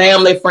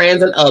 family,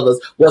 friends, and others.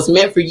 What's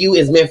meant for you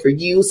is meant for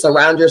you.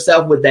 Surround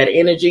yourself with that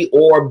energy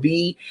or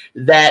be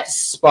that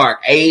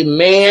spark.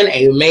 Amen,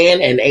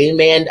 amen, and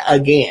amen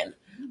again.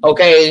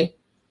 Okay.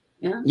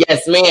 Yeah.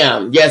 Yes,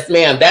 ma'am. Yes,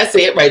 ma'am. That's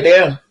it right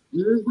there.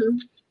 Mm-hmm.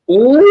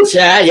 Ooh,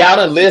 child, y'all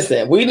done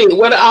listen. We need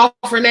what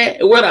offering that?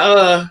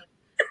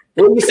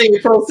 What we send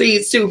your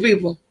proceeds to,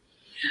 people?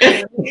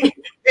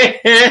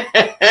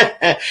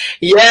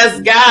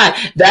 Yes, God.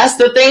 That's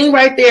the thing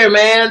right there,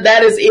 man.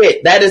 That is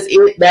it. That is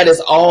it. That is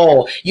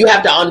all. You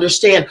have to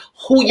understand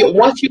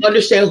once you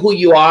understand who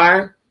you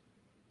are,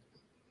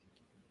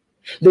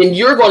 then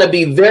you're going to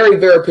be very,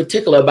 very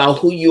particular about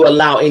who you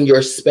allow in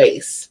your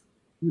space.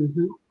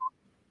 Mm-hmm.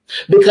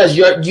 Because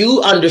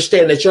you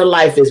understand that your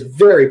life is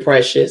very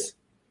precious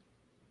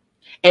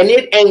and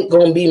it ain't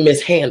going to be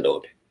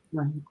mishandled.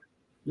 Right.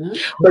 Yeah.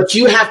 But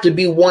you have to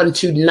be one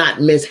to not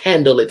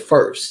mishandle it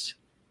first.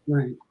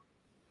 Right.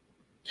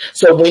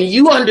 So when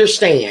you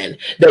understand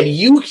that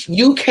you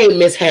can't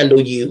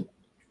mishandle you,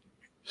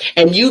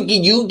 and you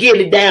get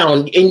it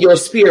down in your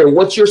spirit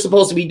what you're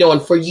supposed to be doing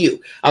for you,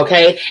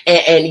 okay,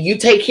 and you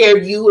take care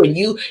of you, and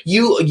you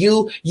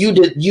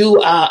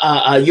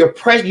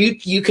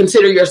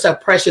consider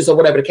yourself precious or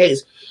whatever the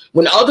case.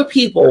 When other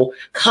people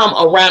come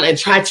around and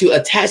try to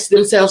attach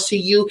themselves to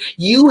you,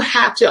 you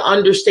have to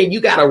understand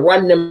you got to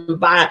run them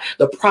by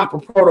the proper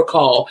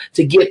protocol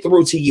to get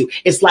through to you.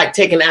 It's like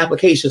taking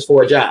applications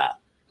for a job.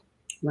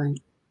 Right.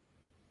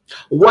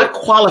 What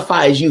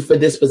qualifies you for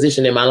this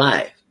position in my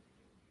life?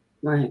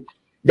 Right.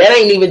 That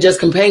ain't even just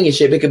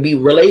companionship. It could be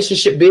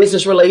relationship,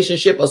 business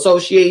relationship,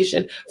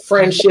 association,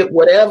 friendship,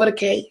 whatever the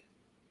case.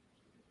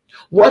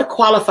 What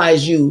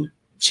qualifies you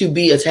to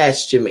be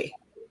attached to me?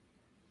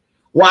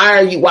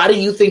 Why do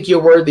you think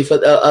you're worthy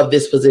of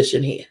this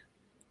position here?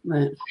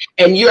 Right.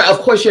 And of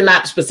course, you're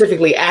not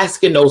specifically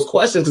asking those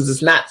questions because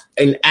it's not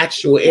an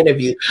actual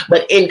interview,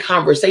 but in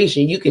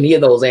conversation, you can hear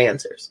those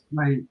answers.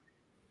 Right.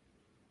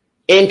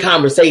 In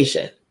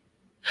conversation.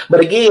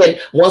 But again,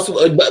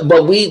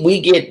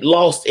 we get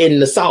lost in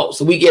the sauce.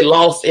 We get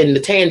lost in the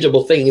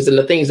tangible things and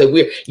the things that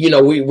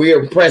we're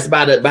impressed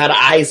by the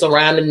ice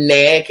around the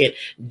neck and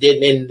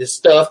the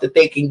stuff that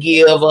they can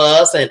give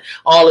us and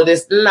all of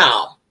this.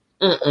 No.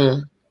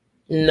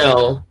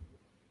 No.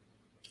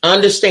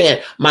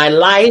 Understand, my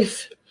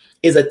life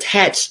is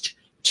attached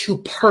to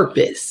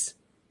purpose.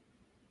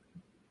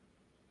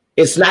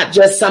 It's not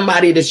just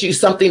something that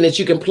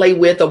you can play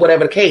with or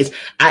whatever the case.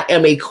 I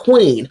am a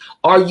queen.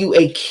 Are you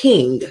a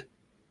king?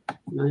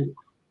 Right.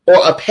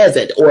 Or a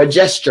peasant or a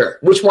jester?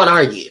 Which one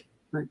are you?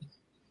 Right.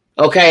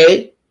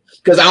 Okay.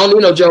 Because I don't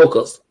need no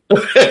jokers.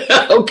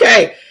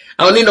 Okay.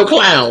 I don't need no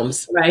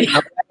clowns. Right.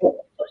 Okay?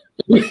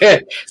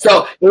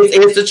 So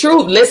it's the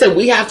truth. Listen,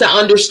 we have to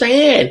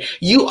understand.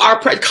 You are,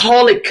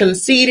 call it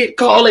conceited,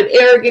 call it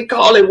arrogant,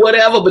 call it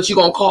whatever, but you're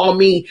going to call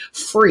me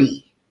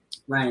free.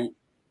 Right.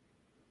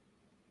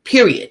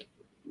 Period.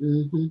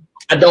 Mm-hmm.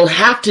 I don't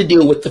have to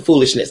deal with the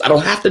foolishness. I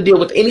don't have to deal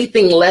with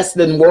anything less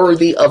than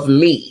worthy of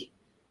me.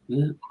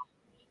 Yeah.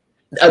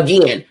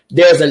 Again,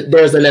 there's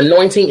an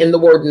anointing in the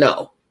word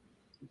no.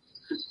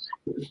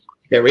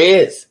 There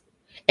is.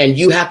 And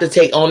you have to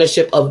take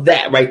ownership of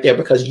that right there,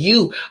 because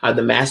you are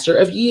the master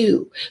of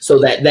you. So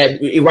that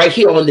right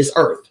here on this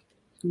earth.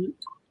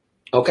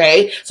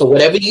 Okay. So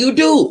whatever you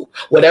do,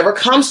 whatever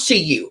comes to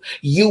you,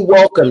 you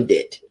welcomed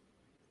it.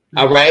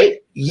 All right.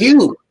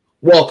 You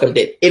welcomed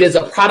it. It is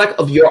a product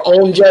of your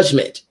own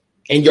judgment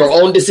and your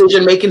own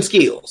decision-making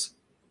skills.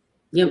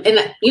 Yeah.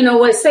 And you know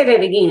what? Say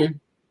that again.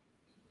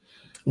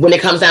 When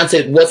it comes down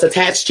to what's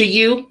attached to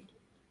you,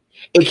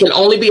 it can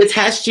only be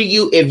attached to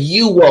you if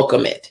you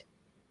welcome it.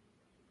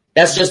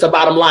 That's just the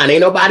bottom line.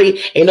 Ain't nobody,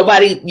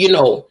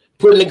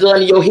 putting the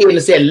gun in your head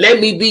and saying, let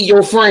me be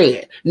your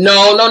friend.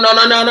 No.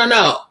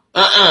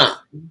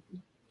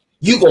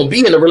 You gonna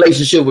be in a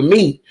relationship with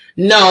me.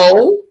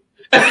 No.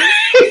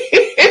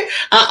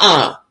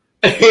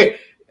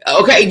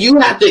 Okay. You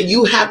have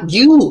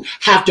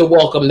to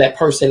welcome that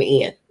person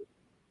in.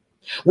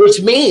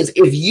 Which means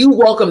if you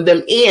welcome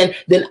them in,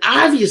 then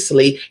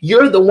obviously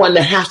you're the one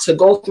that has to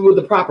go through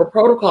the proper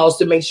protocols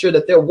to make sure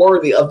that they're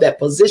worthy of that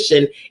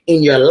position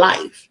in your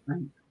life.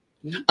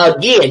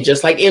 Again,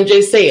 just like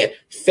MJ said,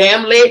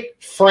 family,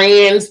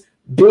 friends,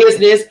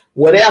 business,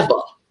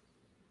 whatever.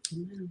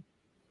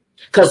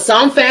 Because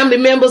some family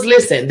members,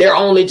 listen, their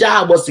only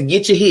job was to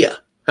get you here.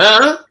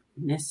 Huh?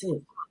 That's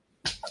it.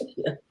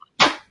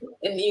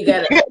 And you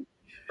got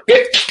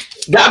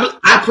God,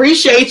 I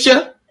appreciate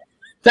you.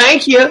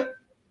 Thank you.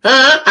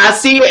 Huh? I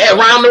see you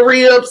around the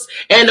ribs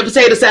and the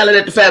potato salad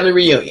at the family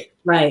reunion.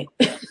 Right.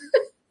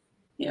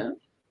 Yeah.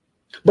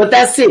 But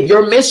that's it.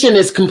 Your mission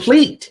is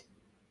complete.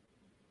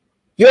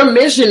 Your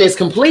mission is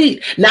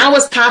complete. Now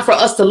it's time for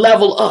us to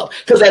level up,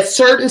 because at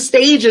certain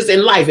stages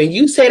in life, and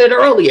you said it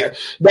earlier,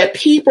 that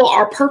people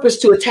are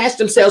purposed to attach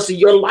themselves to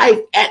your life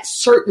at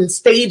certain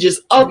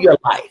stages of your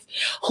life.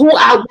 Who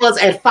I was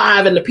at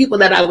 5 and the people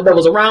that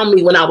was around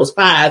me when I was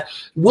 5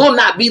 will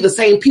not be the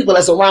same people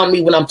that's around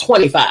me when I'm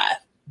 25.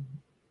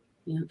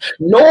 Yeah.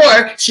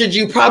 Nor should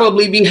you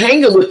probably be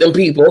hanging with them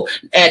people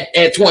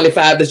at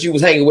 25 that you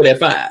was hanging with at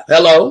 5.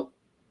 Hello?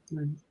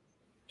 Mm-hmm.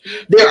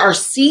 There are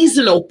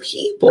seasonal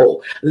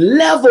people,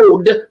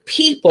 leveled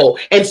people.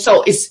 And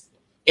so it's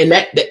in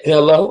that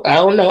hello, I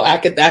don't know.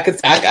 I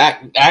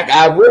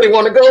really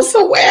want to go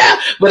somewhere,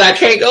 but I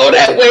can't go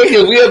that way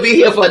because we'll be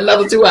here for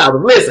another 2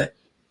 hours.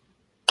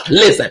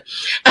 Listen.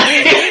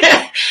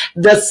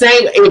 The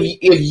same,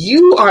 if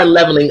you are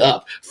leveling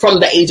up from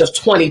the age of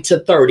 20 to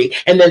 30,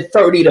 and then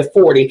 30 to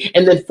 40,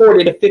 and then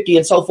 40 to 50,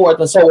 and so forth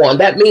and so on,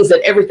 that means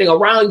that everything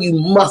around you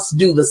must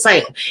do the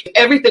same. If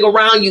everything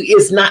around you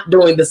is not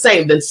doing the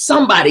same, then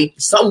somebody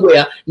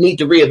somewhere need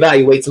to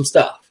reevaluate some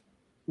stuff.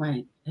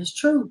 Right. That's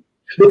true.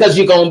 Because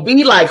you're going to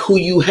be like who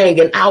you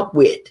hanging out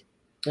with.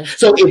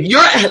 So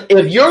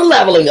if you're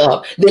leveling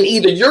up, then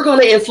either you're going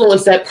to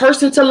influence that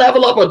person to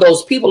level up, or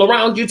those people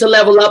around you to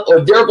level up,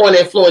 or they're going to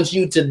influence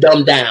you to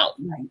dumb down.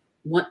 Right.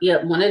 One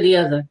or the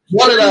other.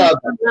 One or the other.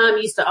 My mom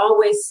used to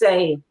always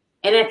say,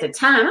 and at the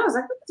time I was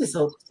like, what's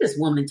this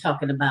woman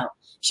talking about?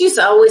 She used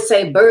to always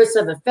say, birds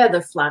of a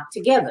feather flock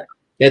together.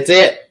 That's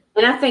it.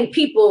 And I think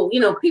people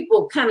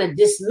kind of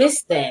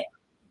dismiss that.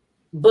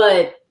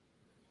 But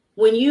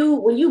when you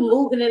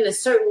moving in a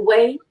certain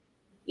way,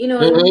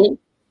 Mm-hmm.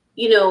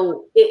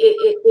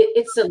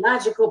 It's a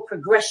logical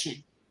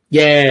progression.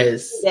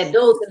 Yes. That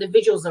those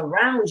individuals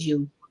around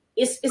you,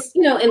 it's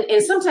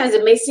and sometimes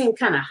it may seem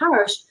kind of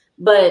harsh,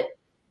 but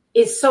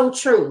it's so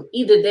true.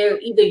 Either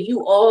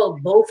you all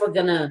both are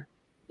gonna,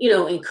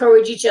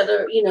 encourage each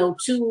other,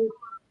 to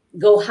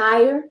go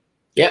higher.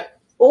 Yep.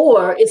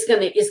 Or it's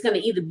gonna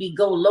either be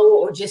go lower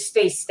or just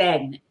stay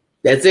stagnant.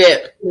 That's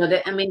it.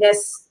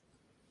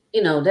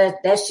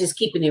 That's just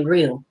keeping it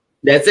real.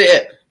 That's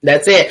it.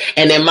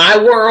 And in my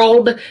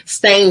world,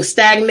 staying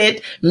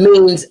stagnant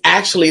means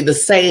actually the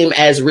same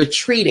as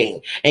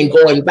retreating and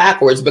going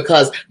backwards,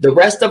 because the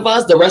rest of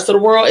the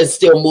world is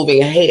still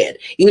moving ahead.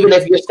 Even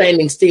if you're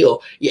standing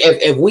still,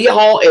 if we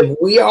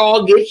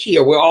all get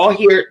here, we're all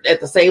here at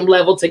the same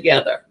level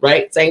together,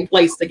 right? Same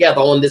place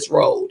together on this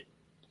road,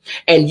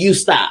 and you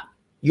stop,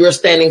 you're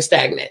standing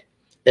stagnant.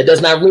 That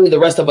does not mean the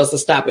rest of us are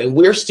stopping.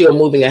 We're still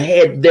moving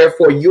ahead.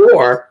 Therefore,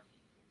 you're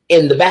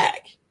in the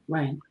back.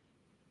 Right.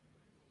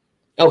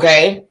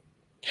 Okay.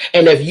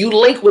 And if you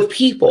link with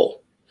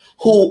people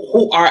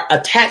who are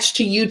attached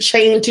to you,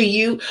 chained to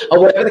you, or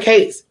whatever the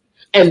case,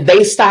 and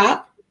they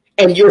stop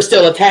and you're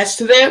still attached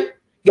to them,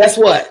 guess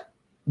what?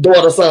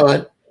 Daughter,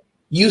 son,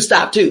 you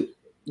stop too.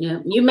 Yeah.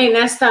 You may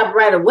not stop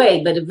right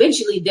away, but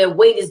eventually their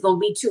weight is going to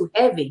be too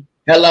heavy.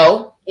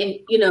 Hello. And,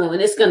 and you're going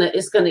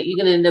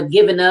to end up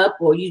giving up,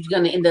 or you're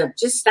going to end up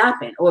just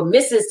stopping or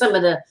missing some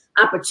of the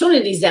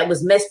opportunities that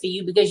was meant for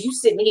you because you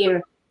sitting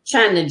here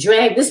trying to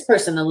drag this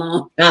person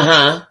along.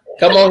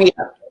 Come on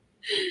here.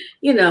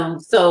 You know,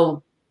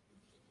 so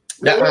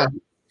I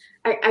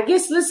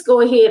guess let's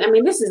go ahead. I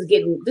mean, this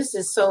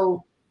is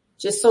so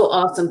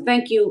awesome.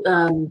 Thank you.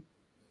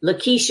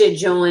 Lakeisha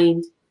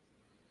joined.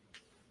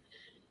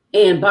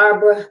 And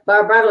Barbara,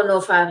 I don't know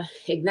if I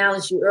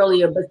acknowledged you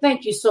earlier, but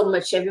thank you so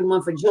much,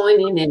 everyone, for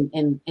joining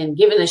and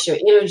giving us your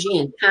energy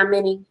and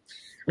commenting.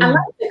 I'd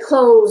like to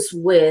close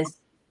with,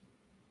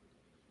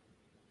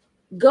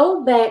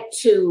 go back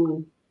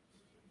to,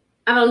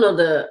 I don't know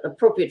the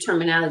appropriate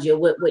terminology or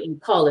what you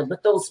call it,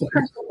 but those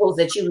principles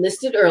that you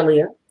listed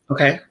earlier.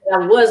 Okay. I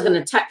was going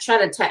to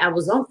try to I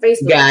was on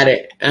Facebook. Got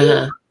it.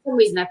 For some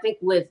reason, I think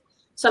with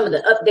some of the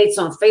updates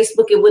on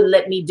Facebook, it wouldn't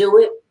let me do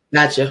it.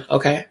 Gotcha.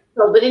 Okay.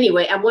 So, but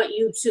anyway, I want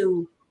you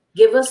to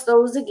give us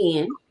those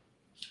again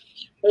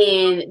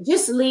and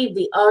just leave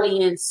the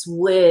audience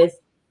with,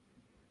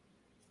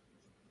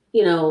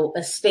 you know,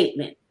 a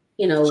statement,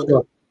 you know,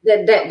 sure.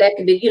 that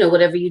could be, you know,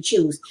 whatever you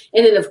choose.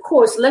 And then, of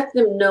course, let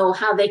them know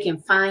how they can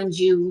find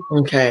you.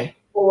 Okay.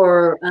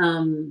 Or,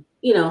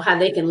 you know, how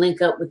they can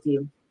link up with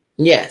you.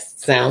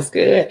 Yes. Sounds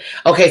good.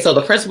 Okay. So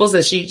the principles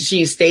that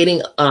she's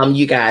stating,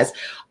 you guys,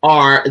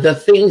 are the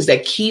things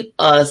that keep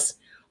us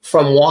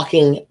from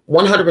walking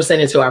 100%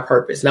 into our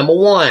purpose. Number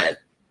one,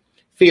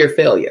 fear of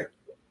failure.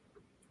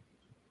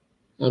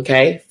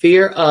 Okay.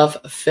 Fear of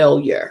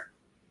failure.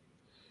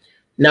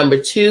 Number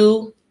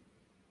two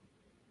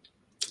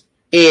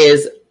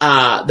is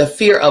the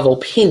fear of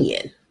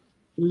opinion.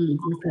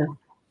 Okay.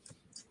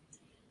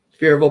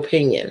 Fear of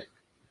opinion.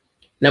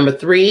 Number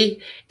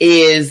three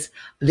is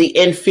the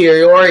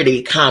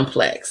inferiority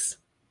complex,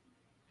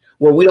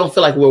 where we don't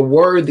feel like we're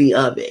worthy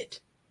of it.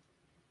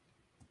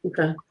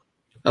 Okay.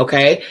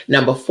 Okay.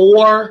 Number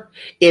four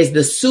is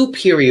the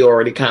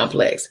superiority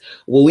complex,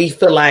 where we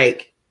feel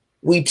like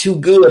we too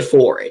good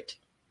for it.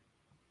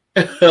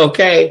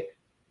 Okay.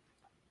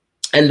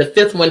 And the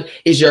fifth one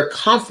is your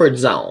comfort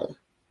zone,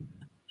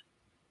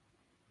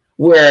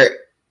 where,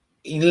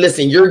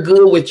 listen, you're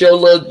good with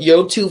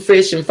your 2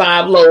 fish and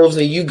 5 loaves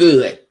and you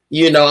good.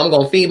 You know, I'm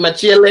going to feed my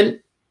children,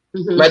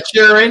 my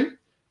children.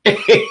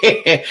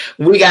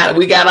 we got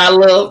our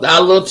little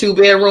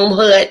 2-bedroom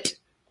hut.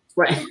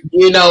 Right.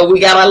 You know,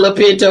 we got our little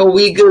pinto.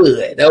 We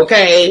good.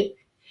 Okay.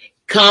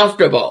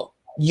 Comfortable.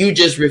 You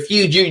just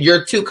refuse.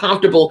 You're too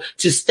comfortable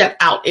to step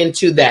out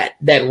into that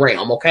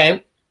realm.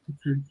 Okay.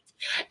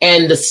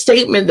 And the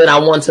statement that I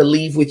want to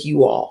leave with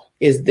you all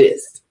is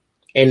this,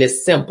 and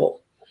it's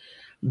simple: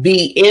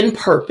 be in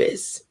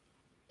purpose,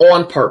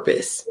 on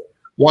purpose,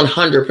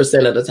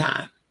 100% of the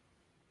time.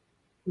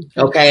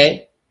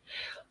 Okay.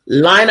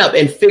 Line up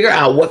and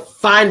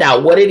find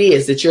out what it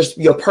is that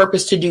your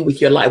purpose to do with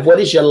your life.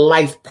 What is your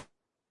life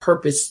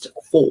purposed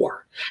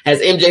for? As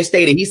MJ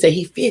stated, he said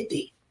he's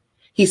 50.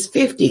 He's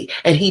 50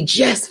 and he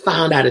just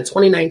found out in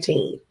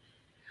 2019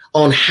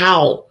 on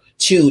how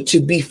to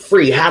be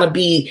free, how to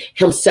be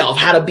himself,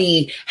 how to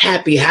be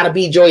happy, how to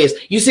be joyous.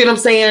 You see what I'm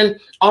saying?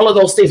 All of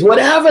those things,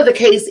 whatever the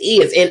case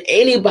is in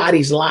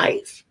anybody's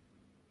life,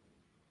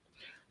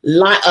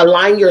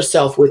 align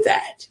yourself with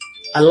that.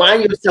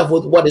 Align yourself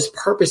with what is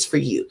purpose for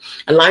you.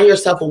 Align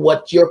yourself with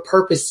what your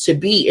purpose to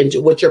be and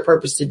what your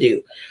purpose to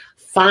do.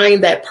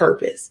 Find that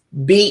purpose.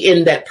 Be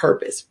in that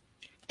purpose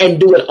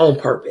and do it on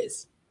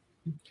purpose.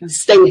 Okay.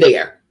 Stay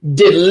there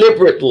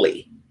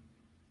deliberately,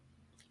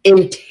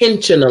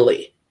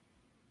 intentionally.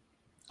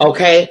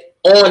 Okay.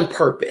 On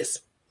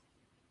purpose.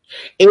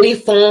 Any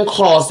phone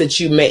calls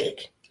that you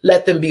make,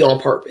 let them be on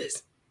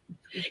purpose.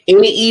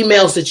 Any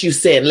emails that you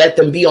send, let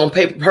them be on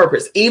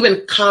purpose.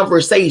 Even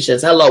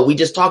conversations. Hello, we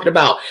just talked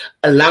about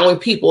allowing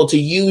people to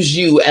use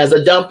you as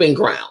a dumping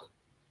ground.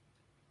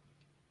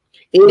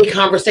 Any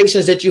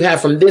conversations that you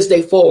have from this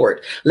day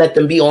forward, let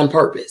them be on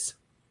purpose.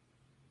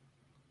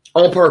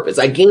 On purpose.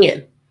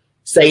 Again,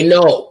 say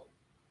no.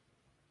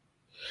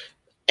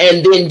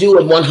 And then do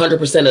it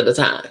 100% of the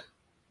time.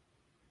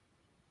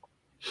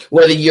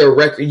 Whether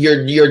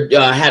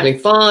you're having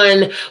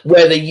fun,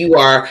 whether you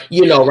are,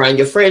 you know, around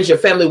your friends, your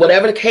family,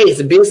 whatever the case,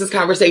 a business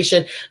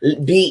conversation,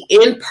 be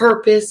in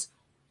purpose,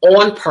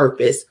 on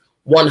purpose,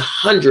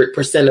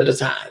 100% of the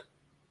time.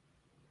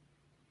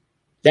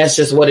 That's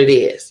just what it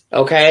is.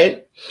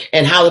 Okay.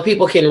 And how the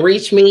people can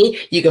reach me,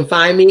 you can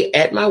find me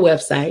at my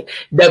website,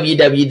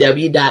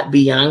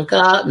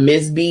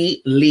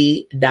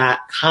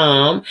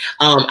 www.biancamisblee.com.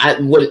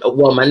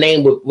 My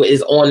name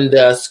is on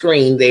the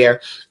screen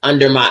there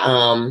under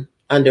my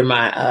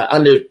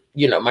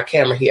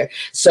camera here.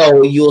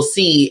 So you'll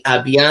see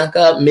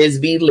Bianca Ms.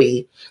 B.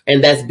 Lee,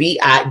 and that's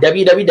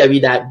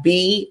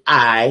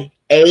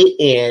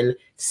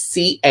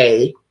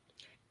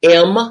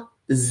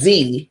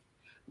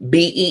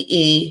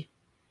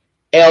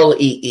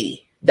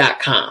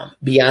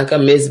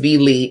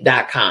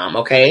BiancaMissBlee.com.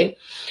 Okay.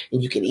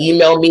 And you can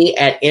email me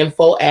at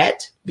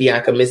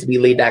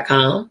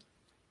info@BiancaMissBlee.com.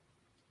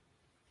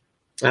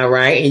 All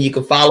right. And you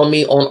can follow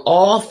me on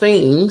all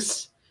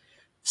things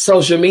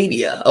social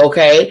media.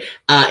 Okay.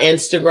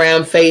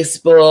 Instagram,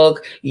 Facebook,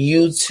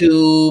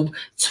 YouTube,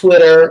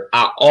 Twitter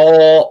are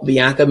all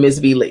Bianca Miss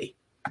B. Lee.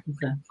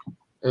 Okay.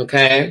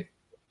 Okay.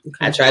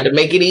 Okay. I tried to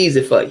make it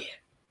easy for you.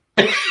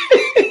 I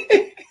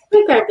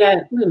think I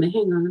got, wait a minute,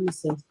 hang on, let me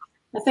see.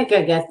 I think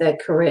I got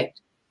that correct.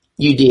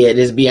 You did.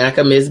 It's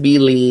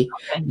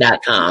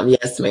BiancaMissBlee.com.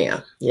 Yes,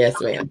 ma'am.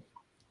 Yes, ma'am.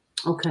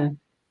 Okay.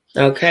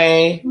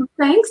 Okay. Well,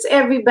 thanks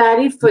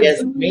everybody for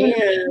ma'am.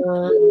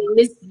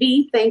 Miss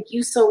B. Thank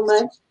you so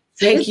much.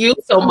 Thank you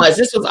so much.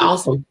 This was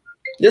awesome.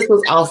 This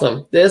was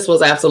awesome. This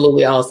was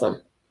absolutely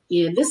awesome.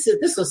 Yeah, this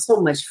was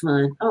so much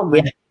fun. Oh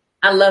my,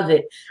 I love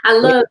it. I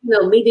love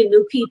meeting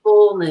new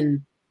people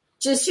and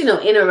just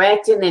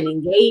interacting and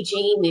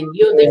engaging. And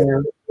you're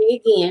there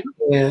again.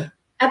 Yeah.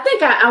 I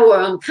think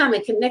our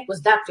common connect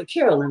was Dr.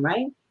 Carolyn,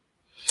 right?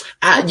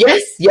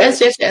 Yes.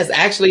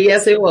 Actually,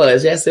 yes, it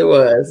was.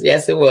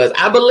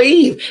 I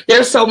believe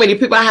there's so many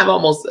people. I have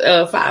almost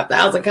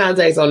 5,000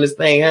 contacts on this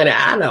thing, honey.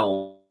 I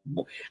know.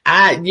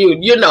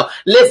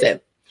 Listen.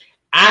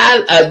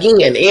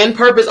 Again, in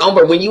purpose on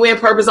purpose. When you in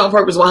purpose on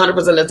purpose 100%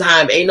 of the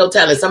time, ain't no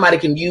telling. Somebody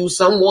can use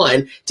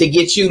someone to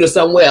get you to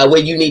somewhere where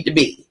you need to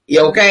be.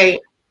 You okay?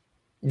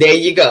 There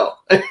you go.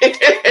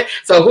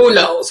 So who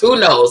knows?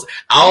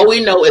 All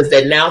we know is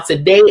that now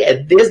today,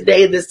 at this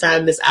day, this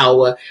time, this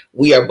hour,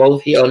 we are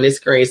both here on this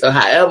screen. So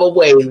however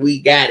way we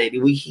got it,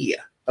 we here.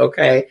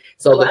 Okay.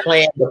 So the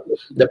plan,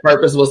 the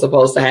purpose was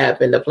supposed to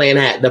happen. The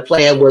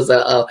plan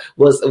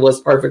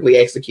was perfectly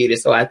executed.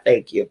 So I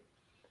thank you.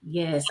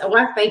 Yes. Oh,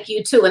 I thank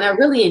you too. And I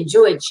really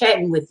enjoyed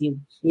chatting with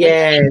you.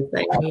 Yes.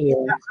 Same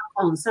here.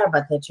 Oh, sorry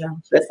about that, y'all.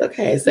 That's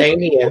okay. Same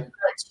here.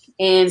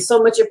 And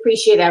so much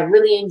appreciated. I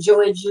really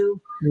enjoyed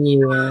you.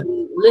 Yeah.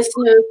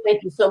 Listeners,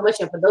 thank you so much.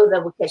 And for those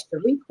that will catch the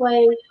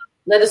replay,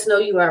 let us know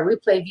you are a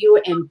replay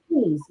viewer. And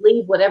please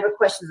leave whatever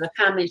questions or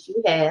comments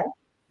you have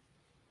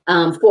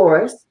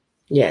for us.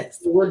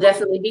 Yes. We'll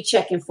definitely be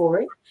checking for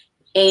it.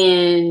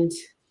 And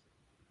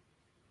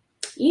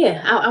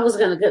yeah, I was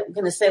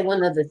gonna say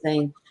one other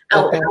thing.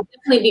 Okay. I'll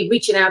definitely be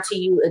reaching out to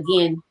you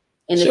again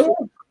in the future.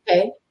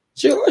 Okay.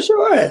 Sure.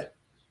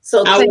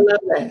 So I would love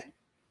that.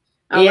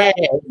 Yeah.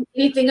 Right.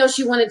 Anything else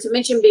you wanted to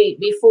mention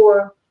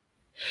before?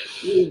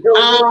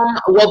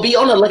 Well, be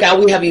on the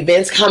lookout. We have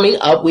events coming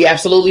up. We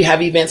absolutely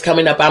have events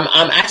coming up.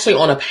 I'm actually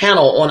on a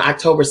panel on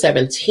October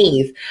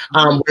 17th,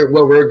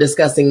 where we're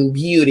discussing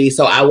beauty.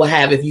 So I will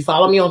have, if you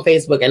follow me on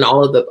Facebook and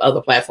all of the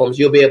other platforms,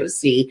 you'll be able to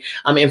see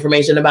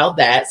information about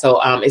that. So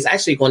it's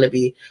actually going to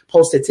be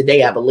posted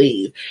today, I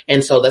believe.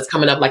 And so that's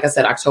coming up, like I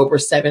said, October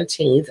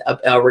 17th,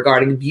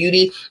 regarding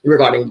beauty,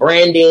 regarding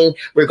branding,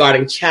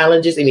 regarding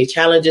challenges, any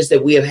challenges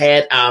that we have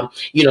had,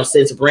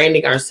 since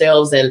branding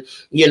ourselves and,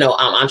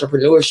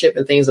 entrepreneurship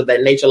and things of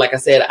that nature. Like I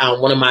said,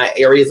 one of my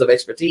areas of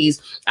expertise,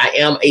 I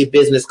am a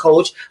business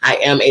coach. I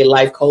am a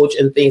life coach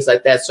and things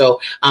like that. So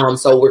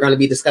we're going to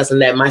be discussing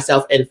that,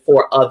 myself and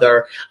 4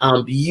 other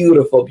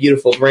beautiful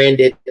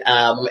branded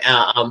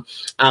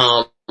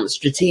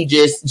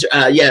strategists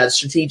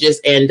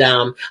and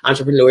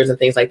entrepreneurs and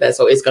things like that.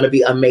 So it's going to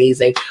be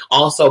amazing.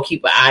 Also,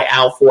 keep an eye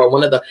out for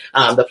one of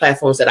the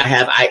platforms that I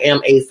have. I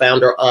am a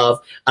founder of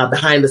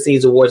Behind the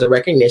Scenes Awards and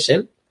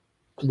Recognition,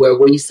 where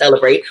we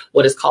celebrate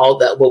what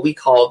we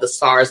call the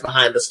stars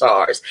behind the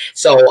stars.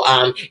 So,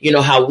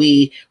 how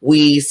we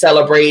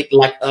celebrate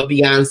like a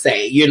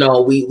Beyonce,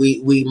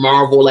 we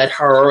marvel at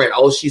her and,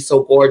 oh, she's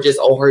so gorgeous.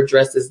 Oh, her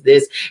dress is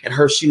this and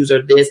her shoes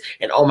are this.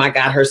 And oh my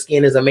God, her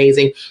skin is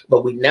amazing.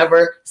 But we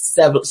never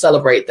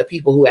celebrate the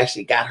people who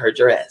actually got her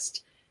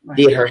dressed, right,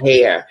 did her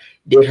hair,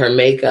 did her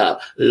makeup,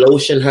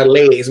 lotioned her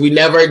legs. We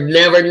never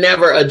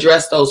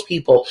address those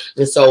people.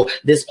 And so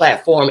this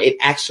platform, it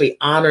actually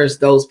honors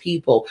those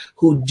people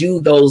who do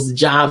those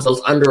jobs,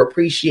 those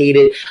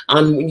underappreciated,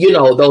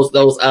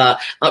 those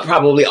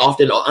probably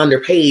often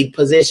underpaid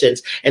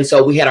positions. And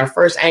so we had our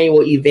first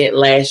annual event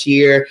last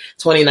year,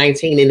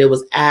 2019, and it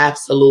was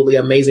absolutely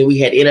amazing. We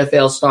had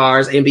NFL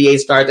stars, NBA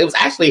stars. It was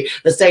actually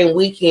the same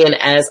weekend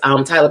as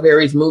Tyler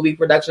Perry's movie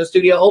production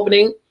studio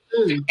opening.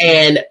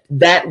 And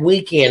that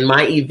weekend,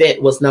 my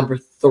event was number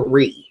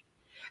 3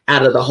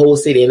 out of the whole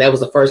city. And that was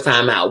the first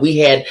time out. We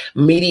had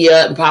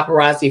media and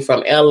paparazzi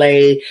from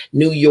LA,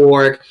 New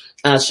York,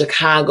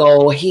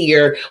 Chicago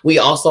here. We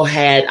also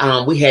had,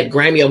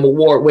 Grammy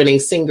Award winning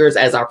singers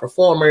as our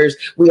performers.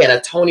 We had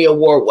a Tony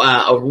Award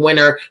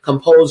winner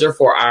composer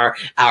for our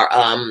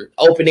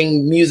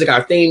opening music,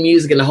 our theme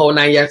music, and the whole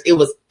 9 yards. It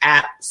was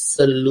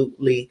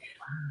absolutely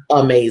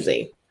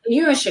amazing.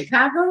 You're in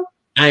Chicago?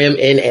 I am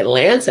in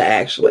Atlanta,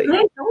 actually.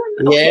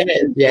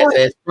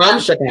 Yes,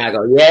 from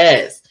Chicago.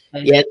 Yes.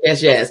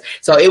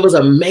 So it was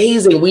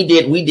amazing. We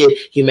did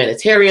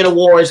humanitarian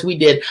awards. We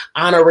did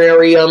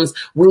honorariums.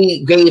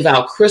 We gave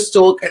out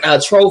crystal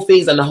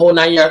trophies and the whole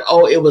 9 yards.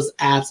 Oh, it was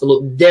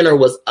absolute. Dinner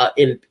was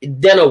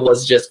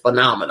just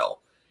phenomenal.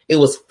 It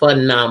was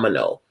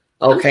phenomenal.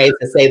 Okay,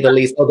 to say the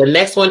least. So the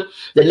next one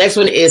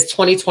is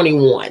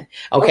 2021.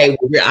 Okay,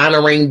 we're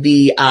honoring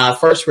the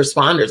first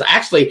responders.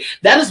 Actually,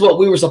 that is what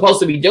we were supposed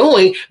to be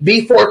doing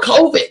before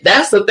COVID.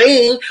 That's the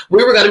thing.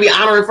 We were going to be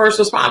honoring first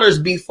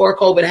responders before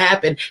COVID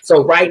happened.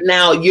 So right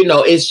now,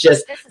 it's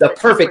just the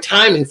perfect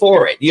timing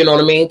for it. You know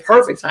what I mean?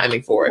 Perfect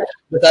timing for it.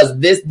 Because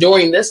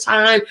during this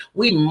time,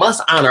 we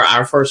must honor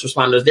our first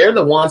responders. They're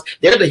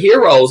the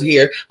heroes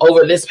here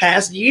over this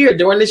past year,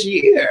 during this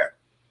year.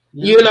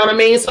 You know what I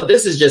mean? So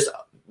this is just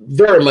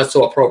very much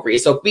so appropriate.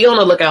 So be on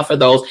the lookout for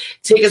those.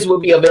 Tickets will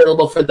be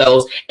available for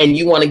those, and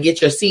you want to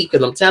get your seat,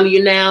 because I'm telling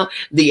you now,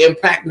 the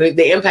impact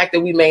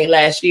that we made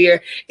last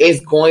year is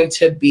going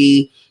to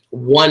be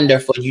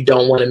wonderful. You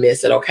don't want to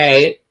miss it.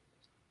 Okay.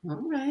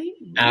 All right.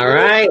 All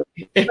right.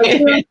 So be on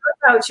the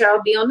lookout,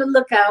 y'all. Be on the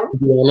lookout.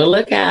 Be on the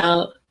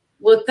lookout.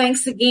 Well,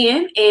 thanks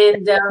again,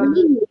 and I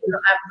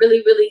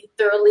really, really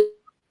thoroughly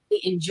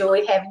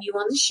enjoyed having you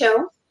on the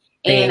show.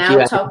 And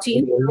I'll talk to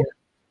you.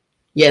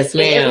 Yes,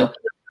 ma'am.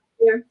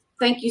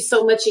 Thank you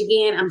so much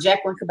again. I'm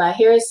Jacqueline Kabah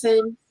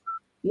Harrison.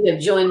 You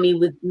have joined me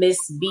with Miss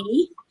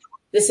B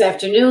this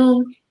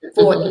afternoon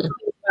for a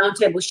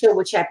roundtable show,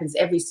 which happens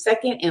every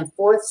second and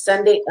fourth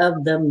Sunday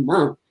of the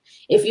month.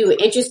 If you are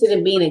interested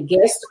in being a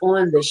guest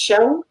on the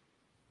show,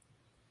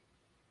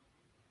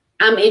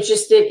 I'm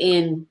interested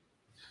in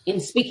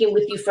speaking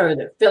with you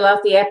further. Fill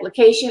out the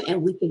application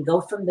and we can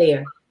go from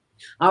there.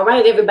 All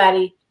right,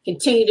 everybody,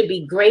 continue to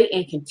be great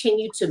and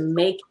continue to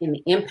make an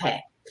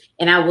impact.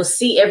 And I will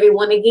see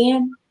everyone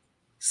again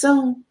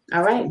soon.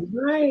 All right.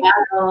 Right.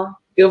 Bye.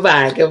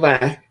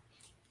 Goodbye.